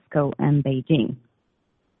attack Moscow and Beijing."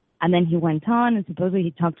 And then he went on, and supposedly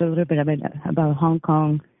he talked a little bit about Hong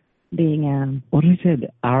Kong being... What did he say?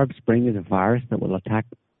 The Arab Spring is a virus that will attack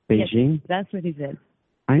Beijing? Yes, that's what he said.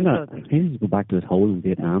 He needs to go back to his hole in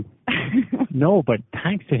Vietnam. No, but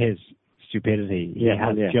thanks to his stupidity, he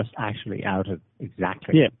has just actually outed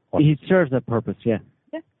exactly. Yeah, he serves that purpose, yeah.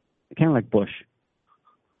 Kind of like Bush.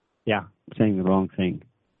 Yeah. Saying the wrong thing.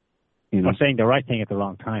 Or saying the right thing at the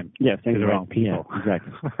wrong time. Yeah, saying the wrong people. Yeah,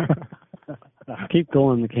 exactly. Keep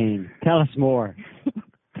going, McCain. Tell us more.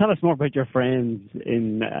 Tell us more about your friends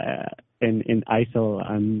in ISIL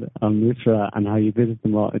and Nusra and how you visit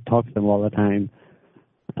them all, talk to them all the time,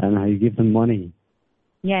 and how you give them money.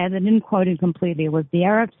 Yeah, they didn't quote it completely. It was the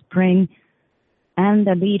Arab Spring, and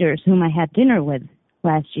the leaders whom I had dinner with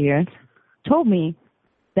last year told me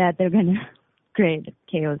that they're going to create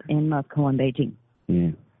chaos in Moscow and Beijing.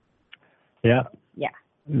 Yeah.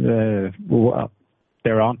 Well,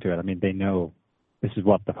 they're onto it. I mean, they know this is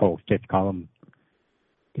what the whole fifth column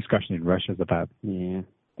discussion in Russia is about. Yeah.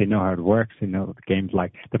 They know how it works. They know what the game's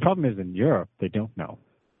like. The problem is in Europe, they don't know.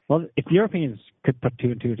 Well, if Europeans could put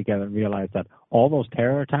two and two together and realize that all those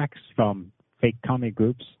terror attacks from fake commie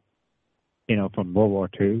groups, from World War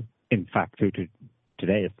II, in fact, through to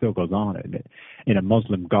today, it still goes on in a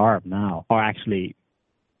Muslim garb now, are actually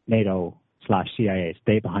NATO/CIA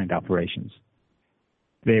stay-behind operations,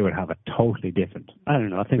 they would have a totally different... I don't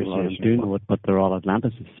know. I think a lot of them do know it, but they're all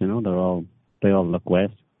Atlantists, they all look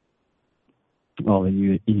west. All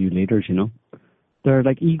the EU leaders, They're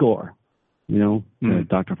like Igor,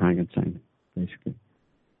 Dr. Frankenstein, basically.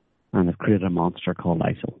 And they've created a monster called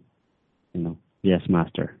ISIL, yes,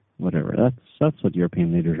 master, whatever. That's what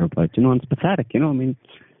European leaders are about, and it's pathetic,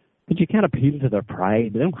 but you can't appeal to their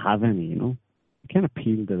pride. They don't have any, You can't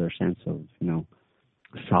appeal to their sense of,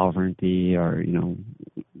 sovereignty or,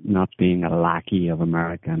 not being a lackey of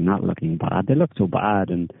America and not looking bad. They look so bad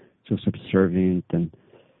and so subservient and,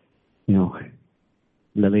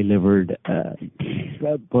 lily-livered,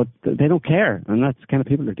 but they don't care. And that's the kind of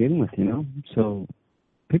people they're dealing with, So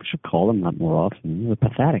people should call them that more often. They're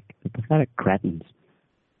pathetic. They're pathetic cretins.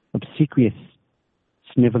 Obsequious,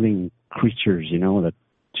 sniveling creatures, that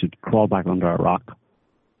should crawl back under a rock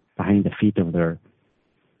behind the feet of the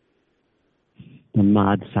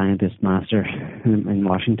mad scientist master in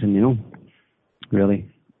Washington, Really.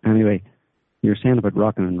 Anyway, you were saying about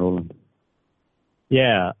rocking and rolling.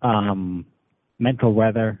 Yeah, mental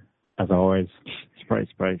weather, as always. Surprise.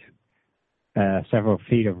 Several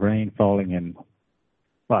feet of rain falling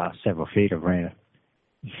several feet of rain.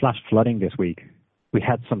 Flash flooding this week. We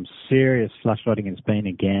had some serious flash flooding in Spain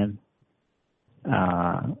again,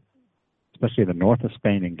 especially the north of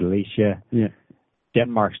Spain in Galicia. Yeah.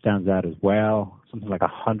 Denmark stands out as well. Something like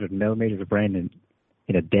 100 millimeters of rain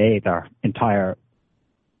in a day. Their entire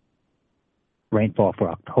rainfall for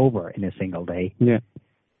October in a single day. Yeah,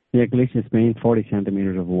 Galicia, Spain, 40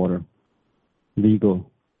 centimeters of water. Legal.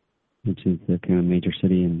 which is the kind of major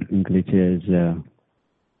city in Galicia, is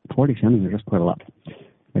 40 centimeters. That's quite a lot.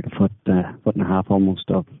 Like a foot and a half almost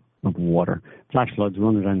of water. Flash floods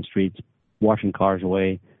running down the streets, washing cars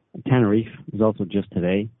away. Tenerife was also just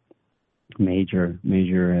today. Major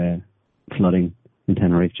flooding in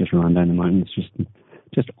Tenerife, just ran down the mountain. It's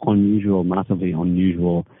just unusual, massively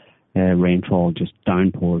unusual rainfall, just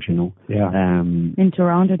downpours, you know. Yeah. In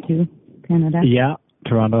Toronto too, Canada. Yeah,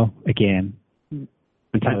 Toronto again.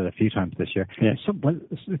 I've had it a few times this year. Yeah.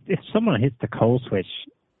 If someone hits the cold switch,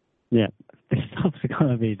 yeah, this stuff's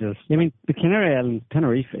going to be just... I mean, the Canary Islands,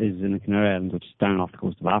 Tenerife is in the Canary Islands, which is down off the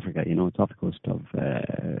coast of Africa. You know, it's off the coast of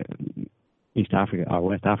East Africa or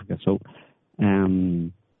West Africa. So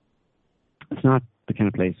it's not the kind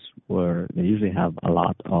of place where they usually have a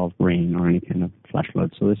lot of rain or any kind of flash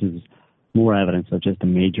flood. So this is more evidence of just a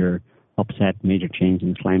major upset, major change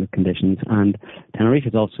in climate conditions. And Tenerife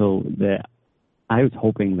is also I was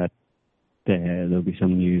hoping that there'll be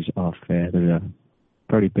some news of there's a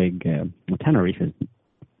very big. Tenerife is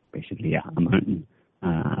basically a mountain,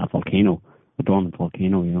 a volcano, a dormant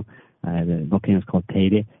volcano. You know, the volcano is called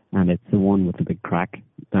Teide, and it's the one with the big crack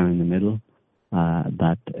down in the middle.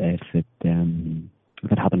 That if it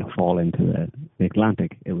happened to fall into the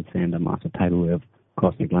Atlantic, it would send a massive tidal wave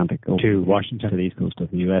across the Atlantic over to Washington, to the east coast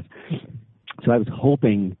of the U.S. So I was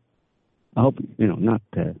hoping, not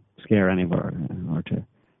to scare anyone or to,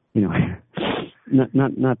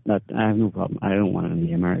 not that I have no problem. I don't want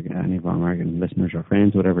any of our American listeners or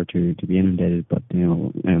friends, whatever, to be inundated. But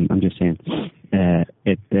I'm just saying,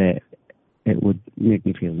 it would make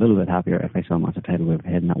me feel a little bit happier if I saw a massive tidal wave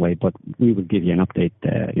heading that way. But we would give you an update.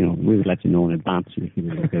 We would let you know in advance if you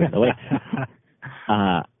would go that way.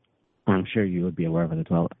 I'm sure you would be aware of it as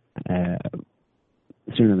well,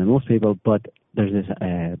 sooner than most people. But there's this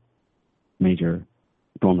major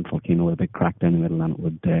dormant volcano with a big crack down the middle, and it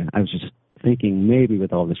would. I was just thinking maybe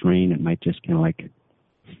with all this rain, it might just kind of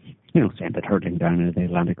send it hurtling down into the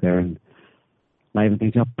Atlantic there and liven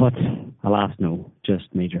things up. But alas, no,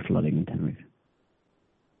 just major flooding in Tenerife.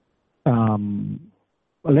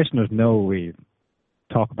 Well, listeners know we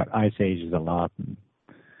talk about ice ages a lot. And,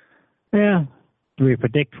 do we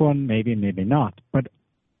predict one? Maybe, maybe not. But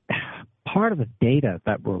part of the data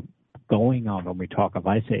that we're going on when we talk of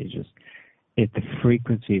ice ages is the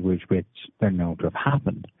frequency with which they're known to have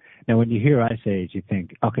happened. Now, when you hear ice age, you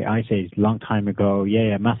think, okay, ice age, long time ago,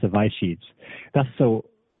 massive ice sheets. That's so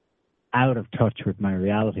out of touch with my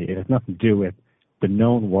reality. It has nothing to do with the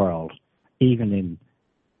known world, even in,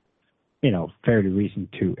 fairly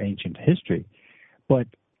recent to ancient history. But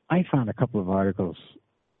I found a couple of articles,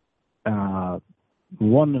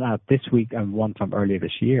 one out this week and one from earlier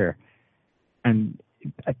this year. And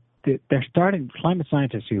they're starting, climate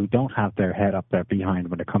scientists who don't have their head up their behind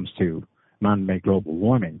when it comes to man-made global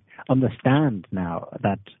warming, understand now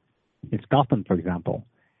that in Scotland, for example,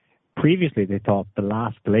 previously they thought the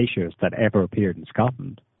last glaciers that ever appeared in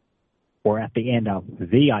Scotland were at the end of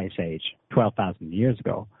the Ice Age, 12,000 years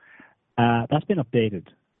ago. That's been updated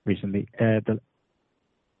recently. The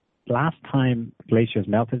last time glaciers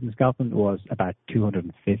melted in Scotland was about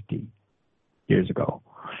 250 years ago.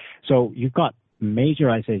 So you've got major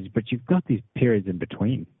ice ages, but you've got these periods in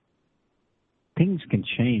between. Things can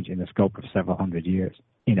change in the scope of several hundred years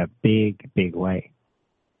in a big, big way.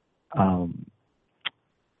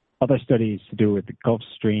 Other studies to do with the Gulf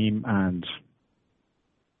Stream and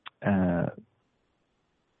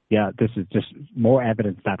this is just more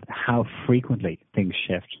evidence that how frequently things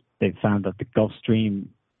shift. They've found that the Gulf Stream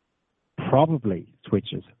probably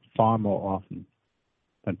switches far more often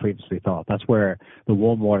than previously thought. That's where the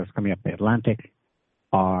warm waters coming up the Atlantic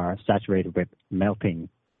are saturated with melting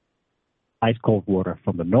ice-cold water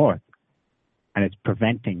from the north, and it's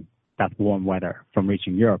preventing that warm weather from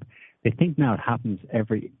reaching Europe. They think now it happens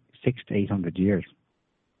every 600 to 800 years.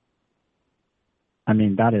 I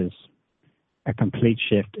mean, that is a complete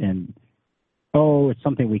shift in, it's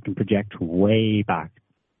something we can project way back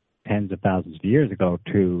tens of thousands of years ago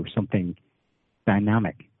to something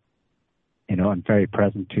dynamic, and very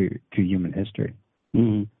present to human history.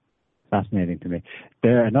 Mm-hmm. Fascinating to me.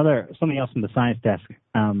 Something else from the science desk.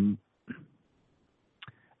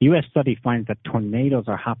 U.S. study finds that tornadoes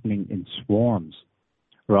are happening in swarms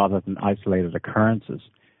rather than isolated occurrences.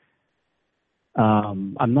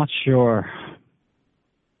 I'm not sure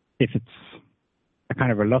if it's a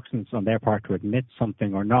kind of reluctance on their part to admit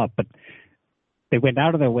something or not, but they went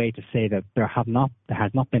out of their way to say that there has not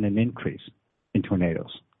been an increase in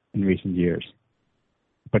tornadoes in recent years.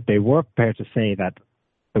 But they were prepared to say that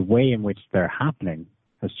the way in which they're happening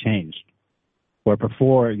has changed. Where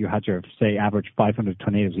before you had your, say, average 500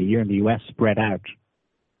 tornadoes a year in the U.S. spread out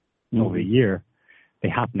over a year, they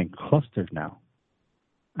happen in clusters now.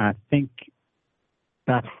 I think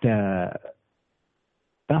that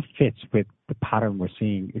fits with the pattern we're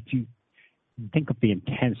seeing. If you think of the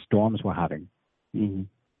intense storms we're having,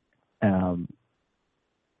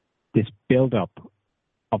 this build-up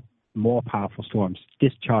of more powerful storms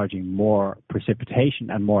discharging more precipitation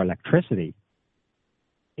and more electricity,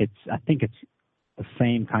 I think it's the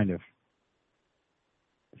same kind of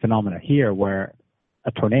phenomena here, where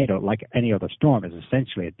a tornado, like any other storm, is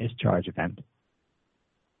essentially a discharge event.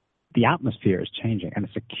 The atmosphere is changing, and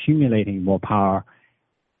it's accumulating more power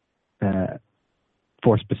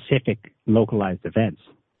for specific localized events.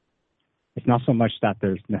 It's not so much that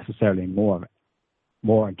there's necessarily more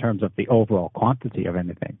in terms of the overall quantity of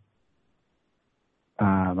anything.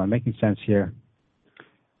 I'm making sense here.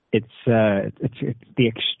 It's the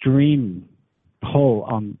extreme pull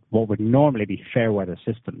on what would normally be fair weather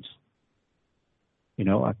systems. You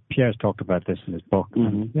know, Pierre's talked about this in his book.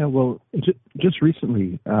 Yeah, well, just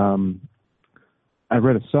recently, I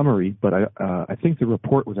read a summary, but I think the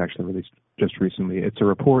report was actually released just recently. It's a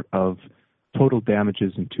report of total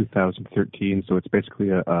damages in 2013, so it's basically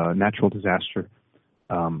a natural disaster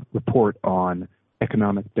report on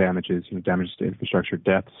economic damages, damages to infrastructure,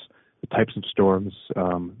 deaths, the types of storms,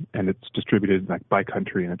 and it's distributed like by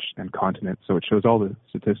country and continent, so it shows all the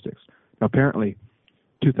statistics. Now, apparently,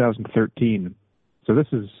 2013, so this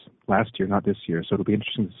is last year, not this year, so it'll be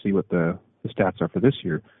interesting to see what the stats are for this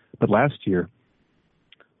year. But last year,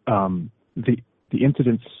 the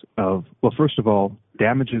incidence of, well, first of all,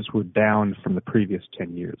 damages were down from the previous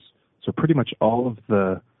 10 years. So pretty much all of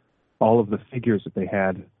the figures that they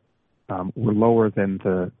had were lower than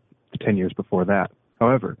the 10 years before that.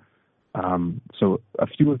 However, so a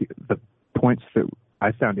few of the points that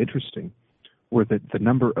I found interesting were that the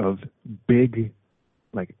number of big,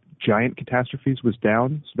 like giant catastrophes was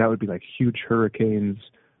down. So that would be like huge hurricanes,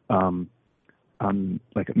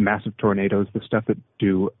 like massive tornadoes, the stuff that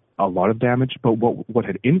do a lot of damage. But what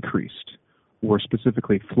had increased were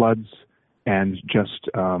specifically floods and just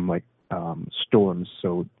storms,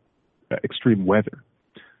 so extreme weather.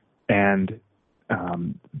 And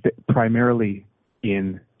primarily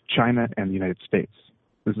in China and the United States.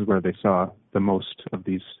 This is where they saw the most of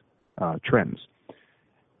these trends.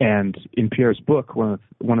 And in Pierre's book,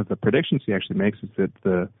 one of the predictions he actually makes is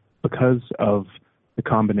that because of the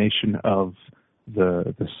combination of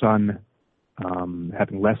the sun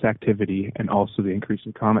having less activity and also the increase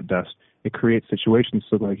in comet dust, it creates situations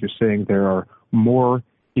so, like you're saying, there are more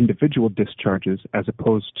individual discharges as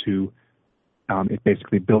opposed to it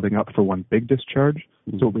basically building up for one big discharge.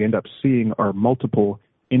 Mm-hmm. So what we end up seeing are multiple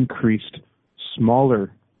increased smaller.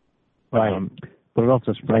 But it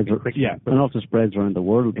also spreads. It also spreads around the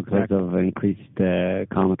world because of increased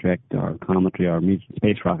cometary or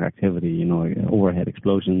space rock activity. Overhead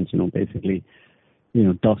explosions. Basically,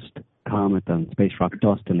 dust, comet, and space rock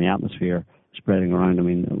dust in the atmosphere spreading around. I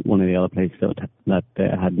mean, one of the other places that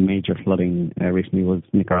had major flooding recently was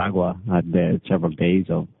Nicaragua. Had several days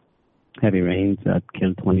of heavy rains that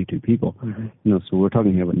killed 22 people. Mm-hmm. So we're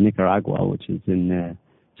talking here about Nicaragua, which is in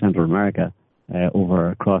Central America,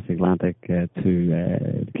 over across the Atlantic to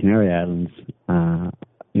the Canary Islands,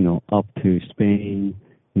 up to Spain.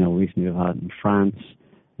 Recently we've had in France,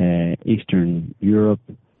 Eastern Europe,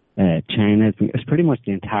 China. It's pretty much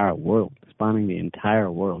the entire world, spanning the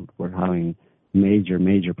entire world. We're having major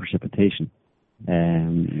precipitation.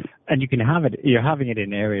 And you can have it. You're having it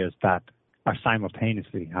in areas that are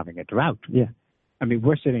simultaneously having a drought. Yeah. I mean,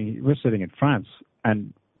 we're sitting in France,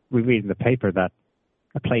 and we read in the paper that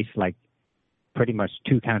a place like pretty much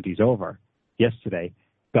 2 counties over yesterday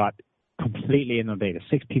got completely inundated.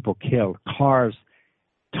 6 people killed, cars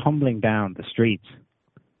tumbling down the streets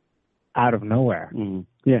out of nowhere. Mm.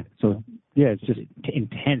 Yeah. So it's just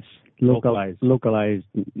intense, localized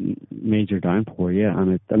major downpour. Yeah,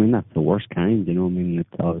 and that's the worst kind. It's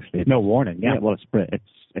obviously no warning. Yeah. Well,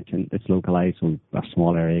 it's localized, so a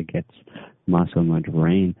small area gets massive amount of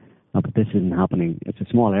rain. But this isn't happening. It's a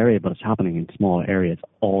small area, but it's happening in small areas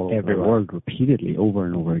all over the world repeatedly, over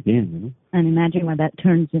and over again. And imagine when that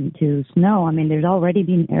turns into snow. I mean, there's already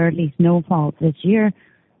been early snowfalls this year.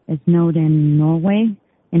 It snowed in Norway,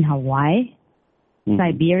 in Hawaii. Mm-hmm.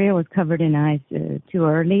 Siberia was covered in ice too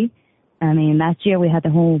early. I mean, last year we had the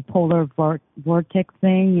whole polar vortex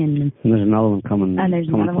thing. And there's another one coming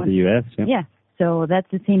for the U.S. Yeah. So that's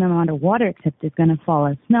the same amount of water, except it's going to fall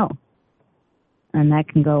as snow. And that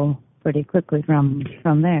can go pretty quickly from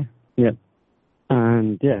there. Yeah.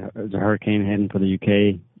 And there's a hurricane heading for the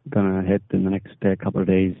UK, going to hit in the next couple of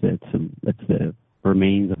days. It's the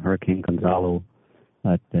remains of Hurricane Gonzalo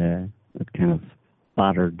that kind of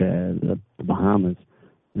battered the Bahamas.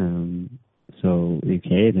 So the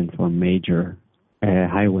UK is in for major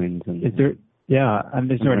high winds. And is there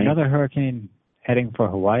another hurricane heading for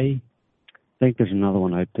Hawaii? I think there's another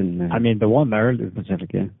one out in. the one there, the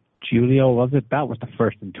Pacific. Yeah. Julio, was it? That was the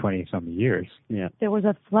first in 20-some years. Yeah. There was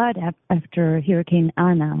a flood after Hurricane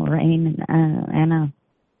Anna Anna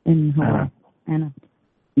in Hawaii. Anna.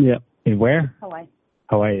 Yeah. In where?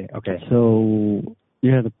 Hawaii. Okay. So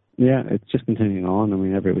it's just continuing on. I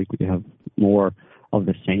mean, every week we have more of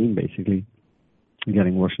the same, basically,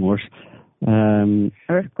 getting worse and worse.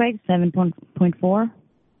 Earthquake 7.4.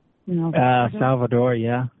 Salvador.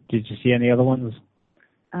 Yeah. Did you see any other ones?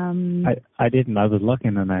 I didn't. I was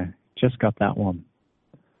looking and I just got that one.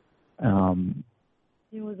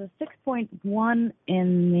 There was a 6.1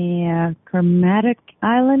 in the Kermadec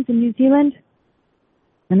Islands in New Zealand,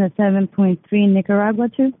 and a 7.3 in Nicaragua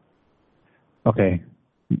too. Okay,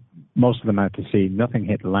 most of them out to sea. Nothing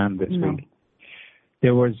hit land this week.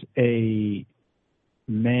 There was a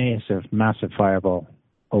massive fireball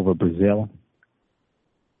over Brazil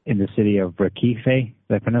in the city of Recife.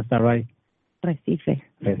 Did I pronounce that right? Recife.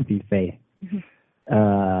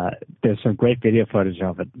 There's some great video footage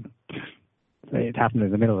of it. It happened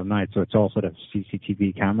in the middle of the night, so it's all sort of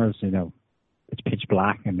CCTV cameras. It's pitch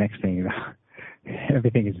black, and next thing you know,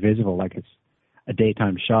 everything is visible like it's a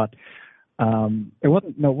daytime shot. It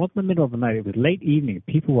wasn't the middle of the night. It was late evening.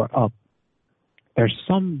 People were up. There's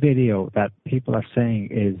some video that people are saying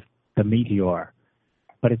is the meteor,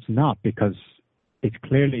 but it's not, because it's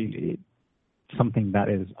clearly something that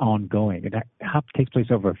is ongoing. It takes place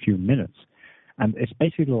over a few minutes, and it's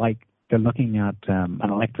basically like they're looking at an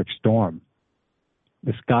electric storm.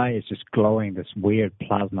 The sky is just glowing this weird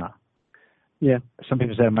plasma. Yeah. Some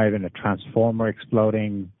people say it might have been a transformer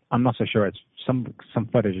exploding. I'm not so sure. It's some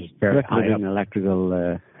footage is very high up. An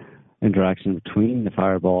electrical interaction between the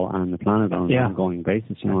fireball and the planet on an ongoing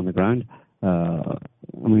basis, on the ground.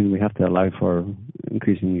 We have to allow for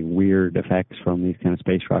increasingly weird effects from these kind of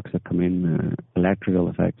space rocks that come in, electrical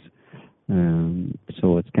effects.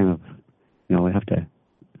 So it's kind of, we have to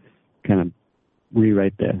kind of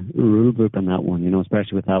rewrite the rule book on that one,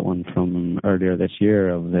 especially with that one from earlier this year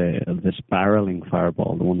of the spiraling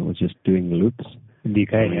fireball, the one that was just doing the loops. In the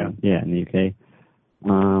UK, Yeah, in the UK.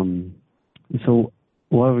 So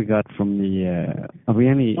what have we got from the, have we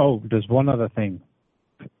any... Oh, there's one other thing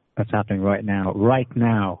that's happening right now,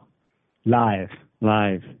 live.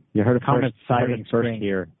 You heard it Comet sighting first spring.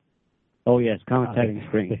 here. Oh, yes, comet sighting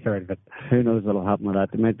spring. Who knows what will happen with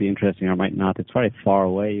that? It might be interesting or might not. It's very far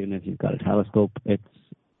away, even if you've got a telescope. It's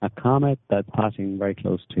a comet that's passing very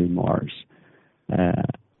close to Mars.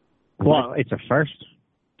 Well, it's a first.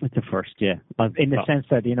 It's a first, yeah. In the sense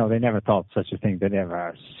that, they never thought such a thing. They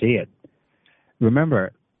never see it.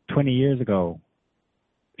 Remember, 20 years ago,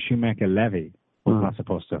 Shoemaker-Levy was not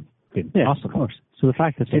supposed to have been possible. Of course. So the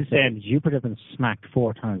fact that since then, Jupiter has been smacked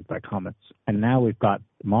 4 times by comets, and now we've got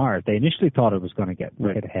Mars. They initially thought it was going to get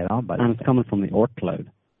hit head on by and it's coming from the Oort cloud.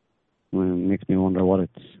 It makes me wonder what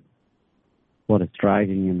it's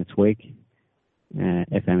dragging in its wake,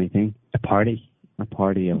 if anything. A party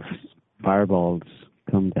of fireballs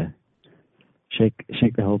come to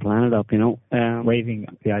shake the whole planet up, waving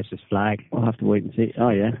the ISIS flag. We'll have to wait and see. Oh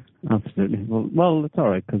yeah, absolutely. Well, it's all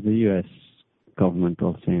right, because the U.S. government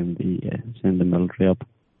will send the military up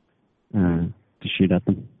to shoot at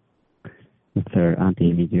them with their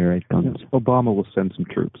anti-meteorite guns. Obama will send some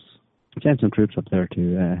troops. Send some troops up there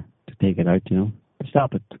to take it out.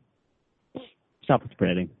 Stop it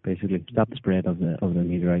spreading. Basically, stop the spread of the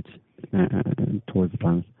meteorites towards the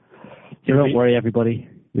planet. So don't worry, everybody.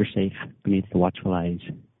 You're safe beneath the watchful eyes.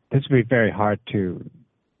 This would be very hard to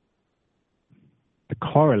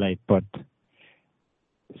correlate, but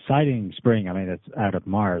sighting spring, it's out of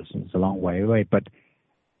Mars. It's a long way away, but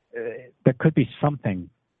there could be something,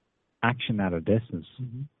 action at a distance.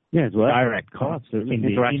 Mm-hmm. Yeah, as well. Direct cause in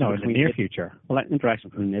the near future. Well, that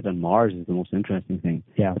interaction between it and Mars is the most interesting thing.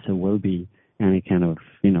 Yeah. So there will be any kind of,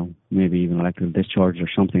 maybe even electrical discharge or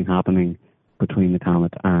something happening between the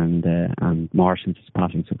comet and Mars, since it's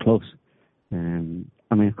passing so close.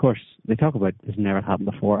 Of course, they talk about this never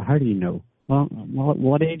happened before. How do you know? Well,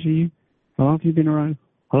 what age are you? How long have you been around?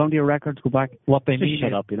 How long do your records go back? What they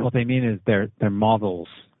mean is their models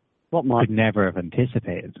could never have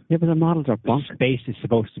anticipated. Yeah, but the models are bunk. Space is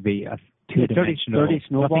supposed to be a two-dimensional.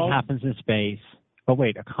 Nothing happens in space. Oh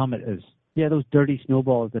wait, a comet is. Yeah, those dirty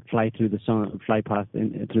snowballs that fly through the sun, fly past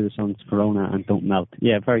through the sun's corona and don't melt.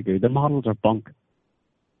 Yeah, very good. The models are bunk.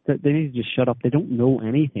 They need to just shut up. They don't know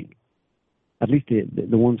anything. At least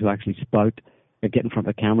the ones who actually get in front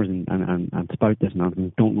of the cameras and spout this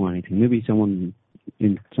nonsense don't know anything. Maybe someone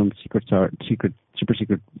in some super secret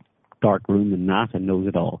dark room in NASA knows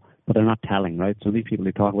it all, but they're not telling, right? So these people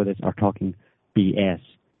who talk about this are talking BS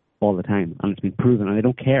all the time, and it's been proven, and they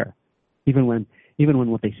don't care. Even when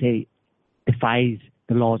what they say defies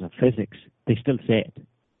the laws of physics, they still say it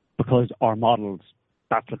because our models.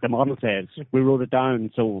 That's what the model says. We wrote it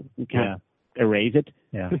down, so we can't erase it.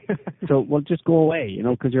 Yeah. So, well, just go away,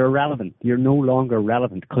 because you're irrelevant. You're no longer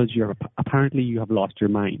relevant because apparently you have lost your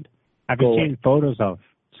mind. Have you seen photos of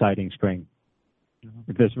Siding Spring?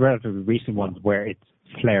 There's relatively recent ones where it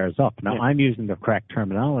flares up. Now, I'm using the correct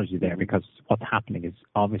terminology there because what's happening is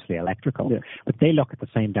obviously electrical. Yeah. But they look at the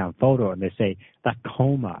same damn photo and they say that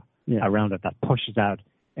coma around it that pushes out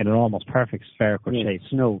in an almost perfect spherical shape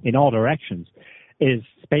snow in all directions is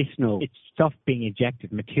space snow. It's stuff being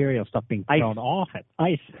ejected, material stuff being thrown off it.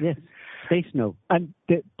 Ice, yes. Space snow. And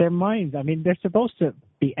their minds, I mean, they're supposed to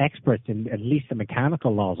be experts in at least the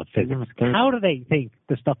mechanical laws of physics. How do they think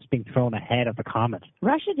the stuff's being thrown ahead of the comet?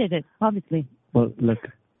 Russia did it, obviously. Well, look,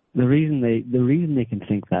 the reason they can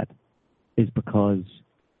think that is because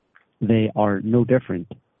they are no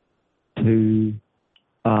different to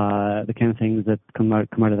the kind of things that come out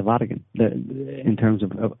of the Vatican in terms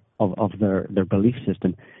of their belief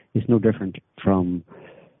system. It's no different from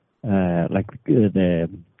like the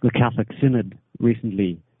Catholic Synod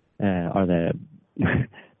recently, or the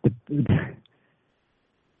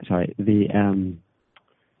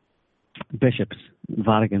bishops,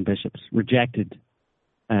 Vatican bishops, rejected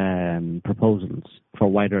proposals for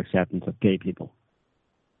wider acceptance of gay people.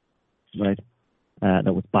 Right,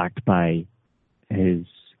 that was backed by His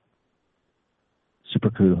super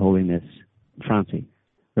cool holiness, Francie.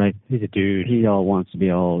 Right, he's a dude. He all wants to be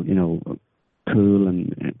all cool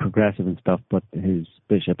and progressive and stuff, but his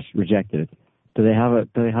bishops rejected it. Do they have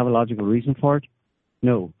a logical reason for it?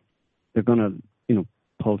 No, they're gonna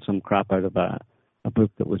pull some crap out of a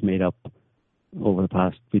book that was made up over the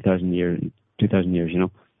past 2,000 years,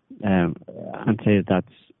 and say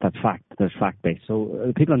that's fact. There's fact based. So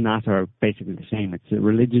the people in NASA are basically the same. It's a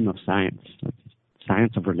religion of science,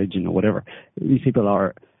 science of religion, or whatever. These people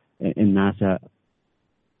are in NASA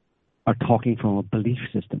are talking from a belief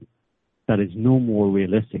system that is no more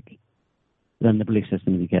realistic than the belief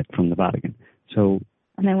system you get from the Vatican. So,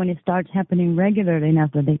 and then when it starts happening regularly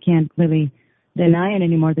enough that they can't really deny it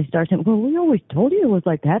anymore, they start saying, well, we always told you it was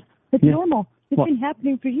like that. It's normal. It's been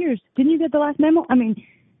happening for years. Didn't you get the last memo? I mean...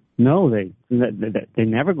 No, they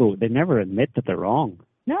never go. They never admit that they're wrong.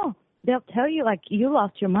 No, they'll tell you, like, you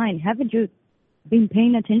lost your mind. Haven't you been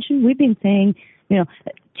paying attention? We've been saying,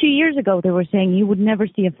 2 years ago they were saying you would never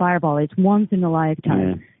see a fireball. It's once in a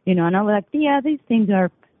lifetime. Yeah. And I was like, these things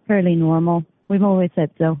are fairly normal. We've always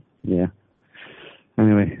said so. Yeah.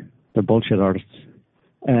 Anyway, they're bullshit artists.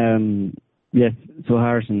 Yes, so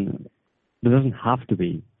Harrison, there doesn't have to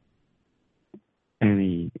be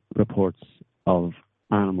any reports of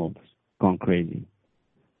animals gone crazy.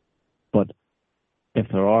 But if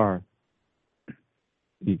there are,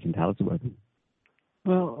 you can tell us about them.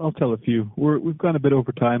 Well, I'll tell a few. We've gone a bit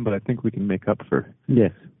over time, but I think we can make up for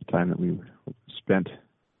the time that we spent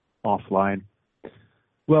offline.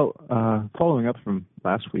 Well, following up from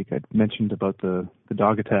last week, I mentioned about the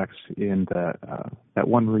dog attacks in that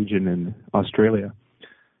one region in Australia.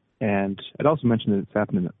 And I'd also mentioned that it's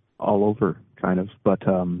happening all over, kind of. But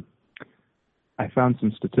I found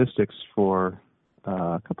some statistics for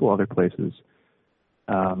a couple other places.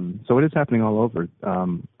 So it is happening all over.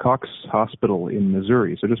 Cox Hospital in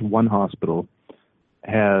Missouri, so just one hospital,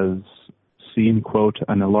 has seen, quote,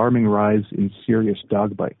 an alarming rise in serious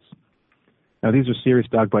dog bites. Now, these are serious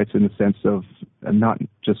dog bites in the sense of not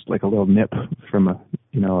just like a little nip from a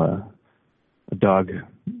dog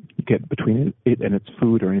get between it and its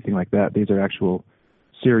food or anything like that. These are actual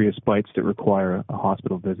serious bites that require a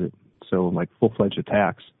hospital visit, so like full-fledged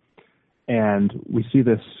attacks. And we see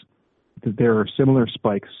this. There are similar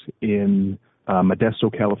spikes in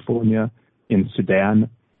Modesto, California, in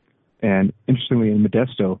Sudan, and interestingly, in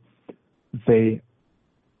Modesto, the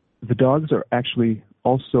dogs are actually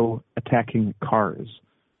also attacking cars.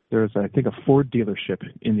 There's, I think, a Ford dealership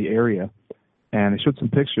in the area, and they showed some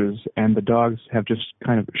pictures, and the dogs have just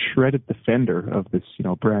kind of shredded the fender of this,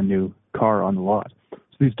 brand new car on the lot.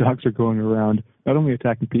 So these dogs are going around not only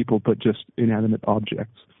attacking people, but just inanimate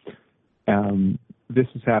objects. This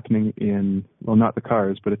is happening in, well, not the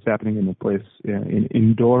cars, but it's happening in a place in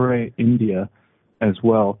Indore, India, as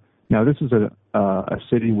well. Now, this is a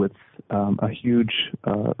city with a huge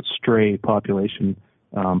stray population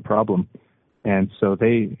problem, and so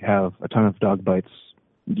they have a ton of dog bites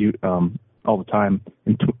all the time.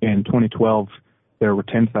 In 2012, there were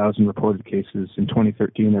 10,000 reported cases. In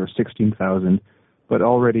 2013, there were 16,000. but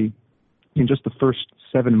already in just the first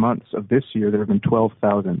 7 months of this year, there have been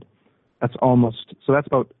 12,000. That's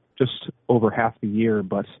about just over half the year,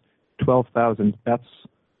 but 12,000, that's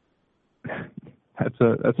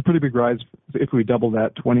a pretty big rise. If we double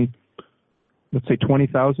that, let's say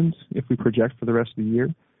 20,000 if we project for the rest of the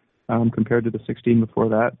year, compared to the 16 before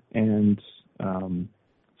that. And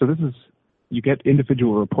so you get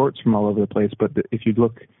individual reports from all over the place, but if you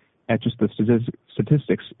look at just the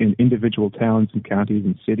statistics in individual towns and counties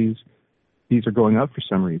and cities, these are going up for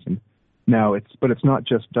some reason. Now, it's not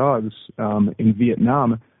just dogs. In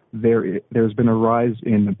Vietnam, there's been a rise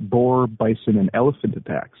in boar, bison, and elephant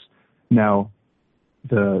attacks. Now,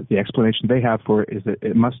 the explanation they have for it is that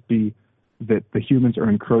it must be that the humans are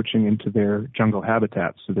encroaching into their jungle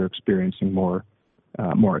habitats, so they're experiencing more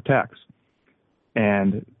attacks.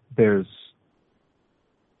 And there's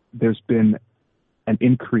been an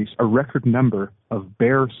increase, a record number of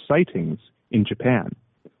bear sightings in Japan.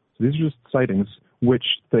 So these are just sightings which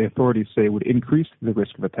the authorities say would increase the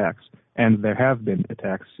risk of attacks. And there have been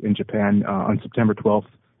attacks in Japan. On September 12th,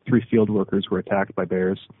 3 field workers were attacked by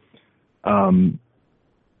bears. And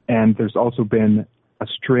there's also been a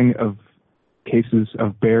string of cases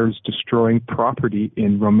of bears destroying property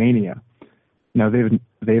in Romania. Now,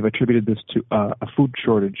 they've attributed this to a food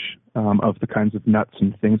shortage of the kinds of nuts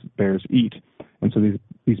and things that bears eat. And so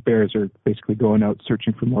these bears are basically going out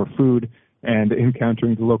searching for more food and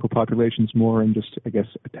encountering the local populations more and just, I guess,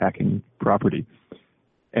 attacking property.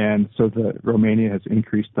 And so Romania has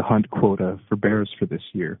increased the hunt quota for bears for this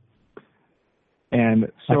year.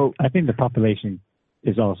 And so I think the population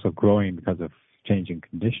is also growing because of changing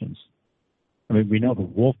conditions. I mean, we know the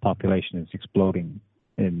wolf population is exploding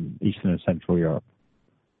in Eastern and Central Europe.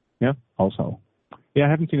 Yeah. Also. Yeah, I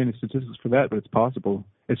haven't seen any statistics for that, but it's possible.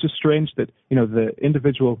 It's just strange that,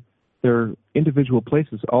 there are individual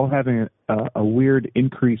places all having a weird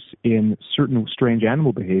increase in certain strange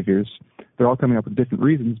animal behaviors. They're all coming up with different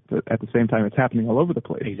reasons, but at the same time, it's happening all over the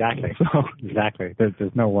place. Exactly. Exactly.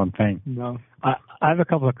 There's no one thing. No. I have a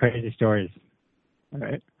couple of crazy stories. All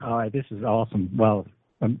right. Oh, this is awesome. Well,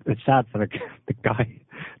 it's sad for the guy,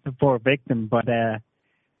 the poor victim, but a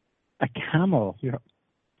camel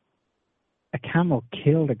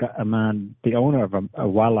killed a man, the owner of a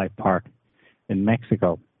wildlife park in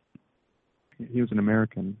Mexico. He was an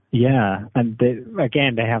American. Yeah, and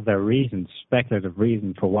they have their reasons, speculative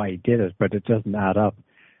reason for why he did it, but it doesn't add up.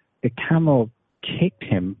 The camel kicked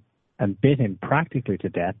him and bit him practically to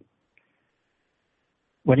death.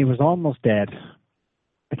 When he was almost dead,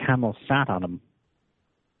 the camel sat on him,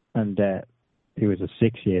 and he was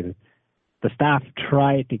asphyxiated. The staff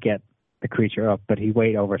tried to get the creature up, but he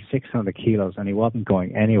weighed over 600 kilos, and he wasn't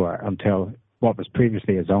going anywhere until what was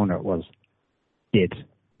previously his owner was dead.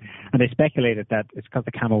 And they speculated that it's because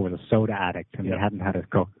the camel was a soda addict and he hadn't had his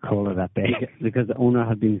Coca-Cola that day. Because the owner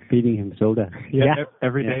had been feeding him soda.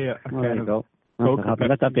 Every day. There you go.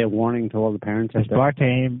 Let that be a warning to all the parents.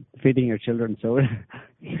 Aspartame, feeding your children soda.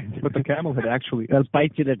 But the camel had actually... They'll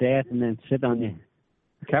bite you to death and then sit on you.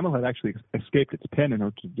 The camel had actually escaped its pen in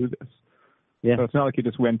order to do this. Yeah. So it's not like he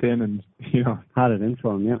just went in and, had it in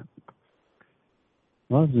for him, yeah.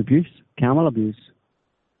 Well, it's abuse. Camel abuse.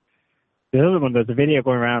 The other one, there's a video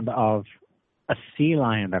going around of a sea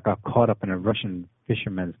lion that got caught up in a Russian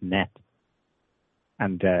fisherman's net.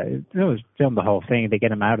 And it was filmed the whole thing. They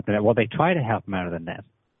get him out of the net. Well, they try to help him out of the net.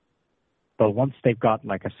 But once they've got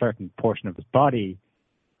like a certain portion of his body,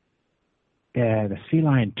 the sea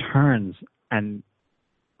lion turns and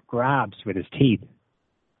grabs with his teeth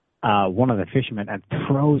one of the fishermen and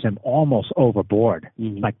throws him almost overboard,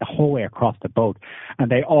 like the whole way across the boat. And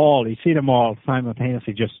you see them all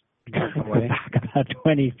simultaneously just go back about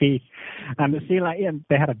 20 feet. And the sea lion,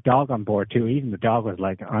 they had a dog on board too. Even the dog was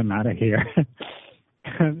like, I'm out of here.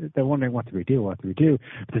 They're wondering, what do we do? But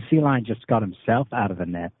the sea lion just got himself out of the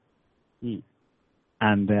net.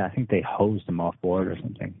 And I think they hosed him off board or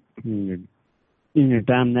something. In your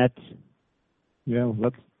damn nets. Yeah,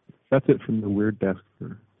 well, that's it from the weird desk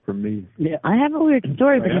from me. Yeah, I have a weird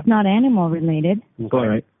story, but it's not animal related. All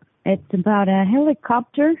right. It's about a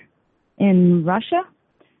helicopter in Russia.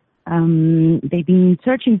 They've been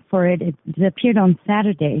searching for it. It disappeared on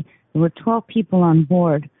Saturday. There were 12 people on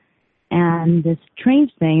board. And the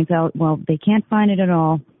strange thing is that, they can't find it at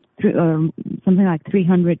all. Something like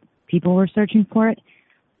 300 people were searching for it.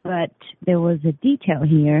 But there was a detail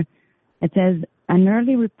here. It says, an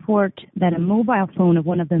early report that a mobile phone of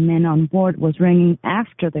one of the men on board was ringing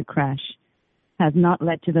after the crash has not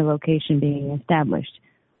led to the location being established.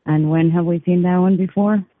 And when have we seen that one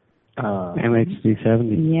before?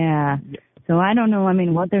 MH370. Yeah. So I don't know,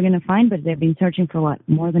 what they're going to find, but they've been searching for,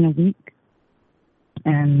 more than a week?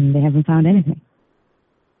 and they haven't found anything.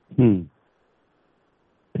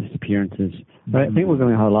 Disappearances. But I think we're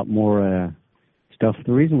going to have a lot more stuff.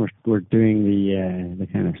 The reason we're doing the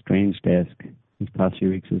kind of strange desk these past few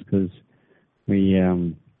weeks is because we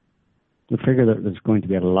figure that there's going to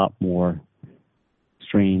be a lot more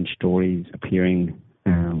strange stories appearing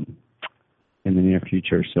in the near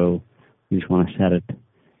future. So we just want to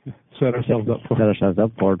set ourselves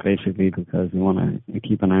up for it, basically, because we want to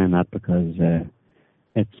keep an eye on that, because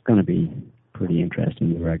it's going to be pretty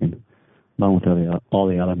interesting, we reckon, along with all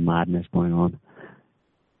the other madness going on.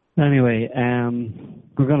 Anyway,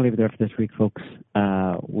 we're going to leave it there for this week, folks.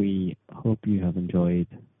 We hope you have enjoyed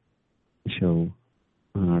the show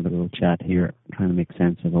on our little chat here, trying to make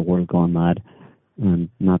sense of a world gone mad and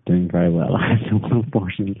not doing very well,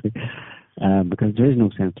 unfortunately, because there is no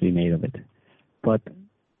sense to be made of it. But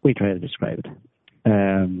we try to describe it.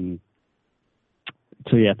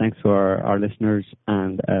 So yeah, thanks to our listeners,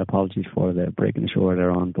 and apologies for the break in the show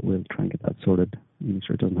earlier on, but we'll try and get that sorted, make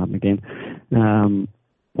sure it doesn't happen again.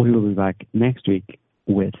 We will be back next week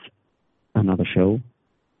with another show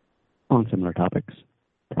on similar topics,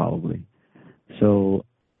 probably. So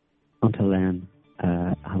until then,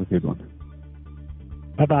 have a good one.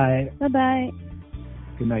 Bye-bye. Bye-bye.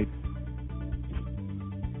 Good night.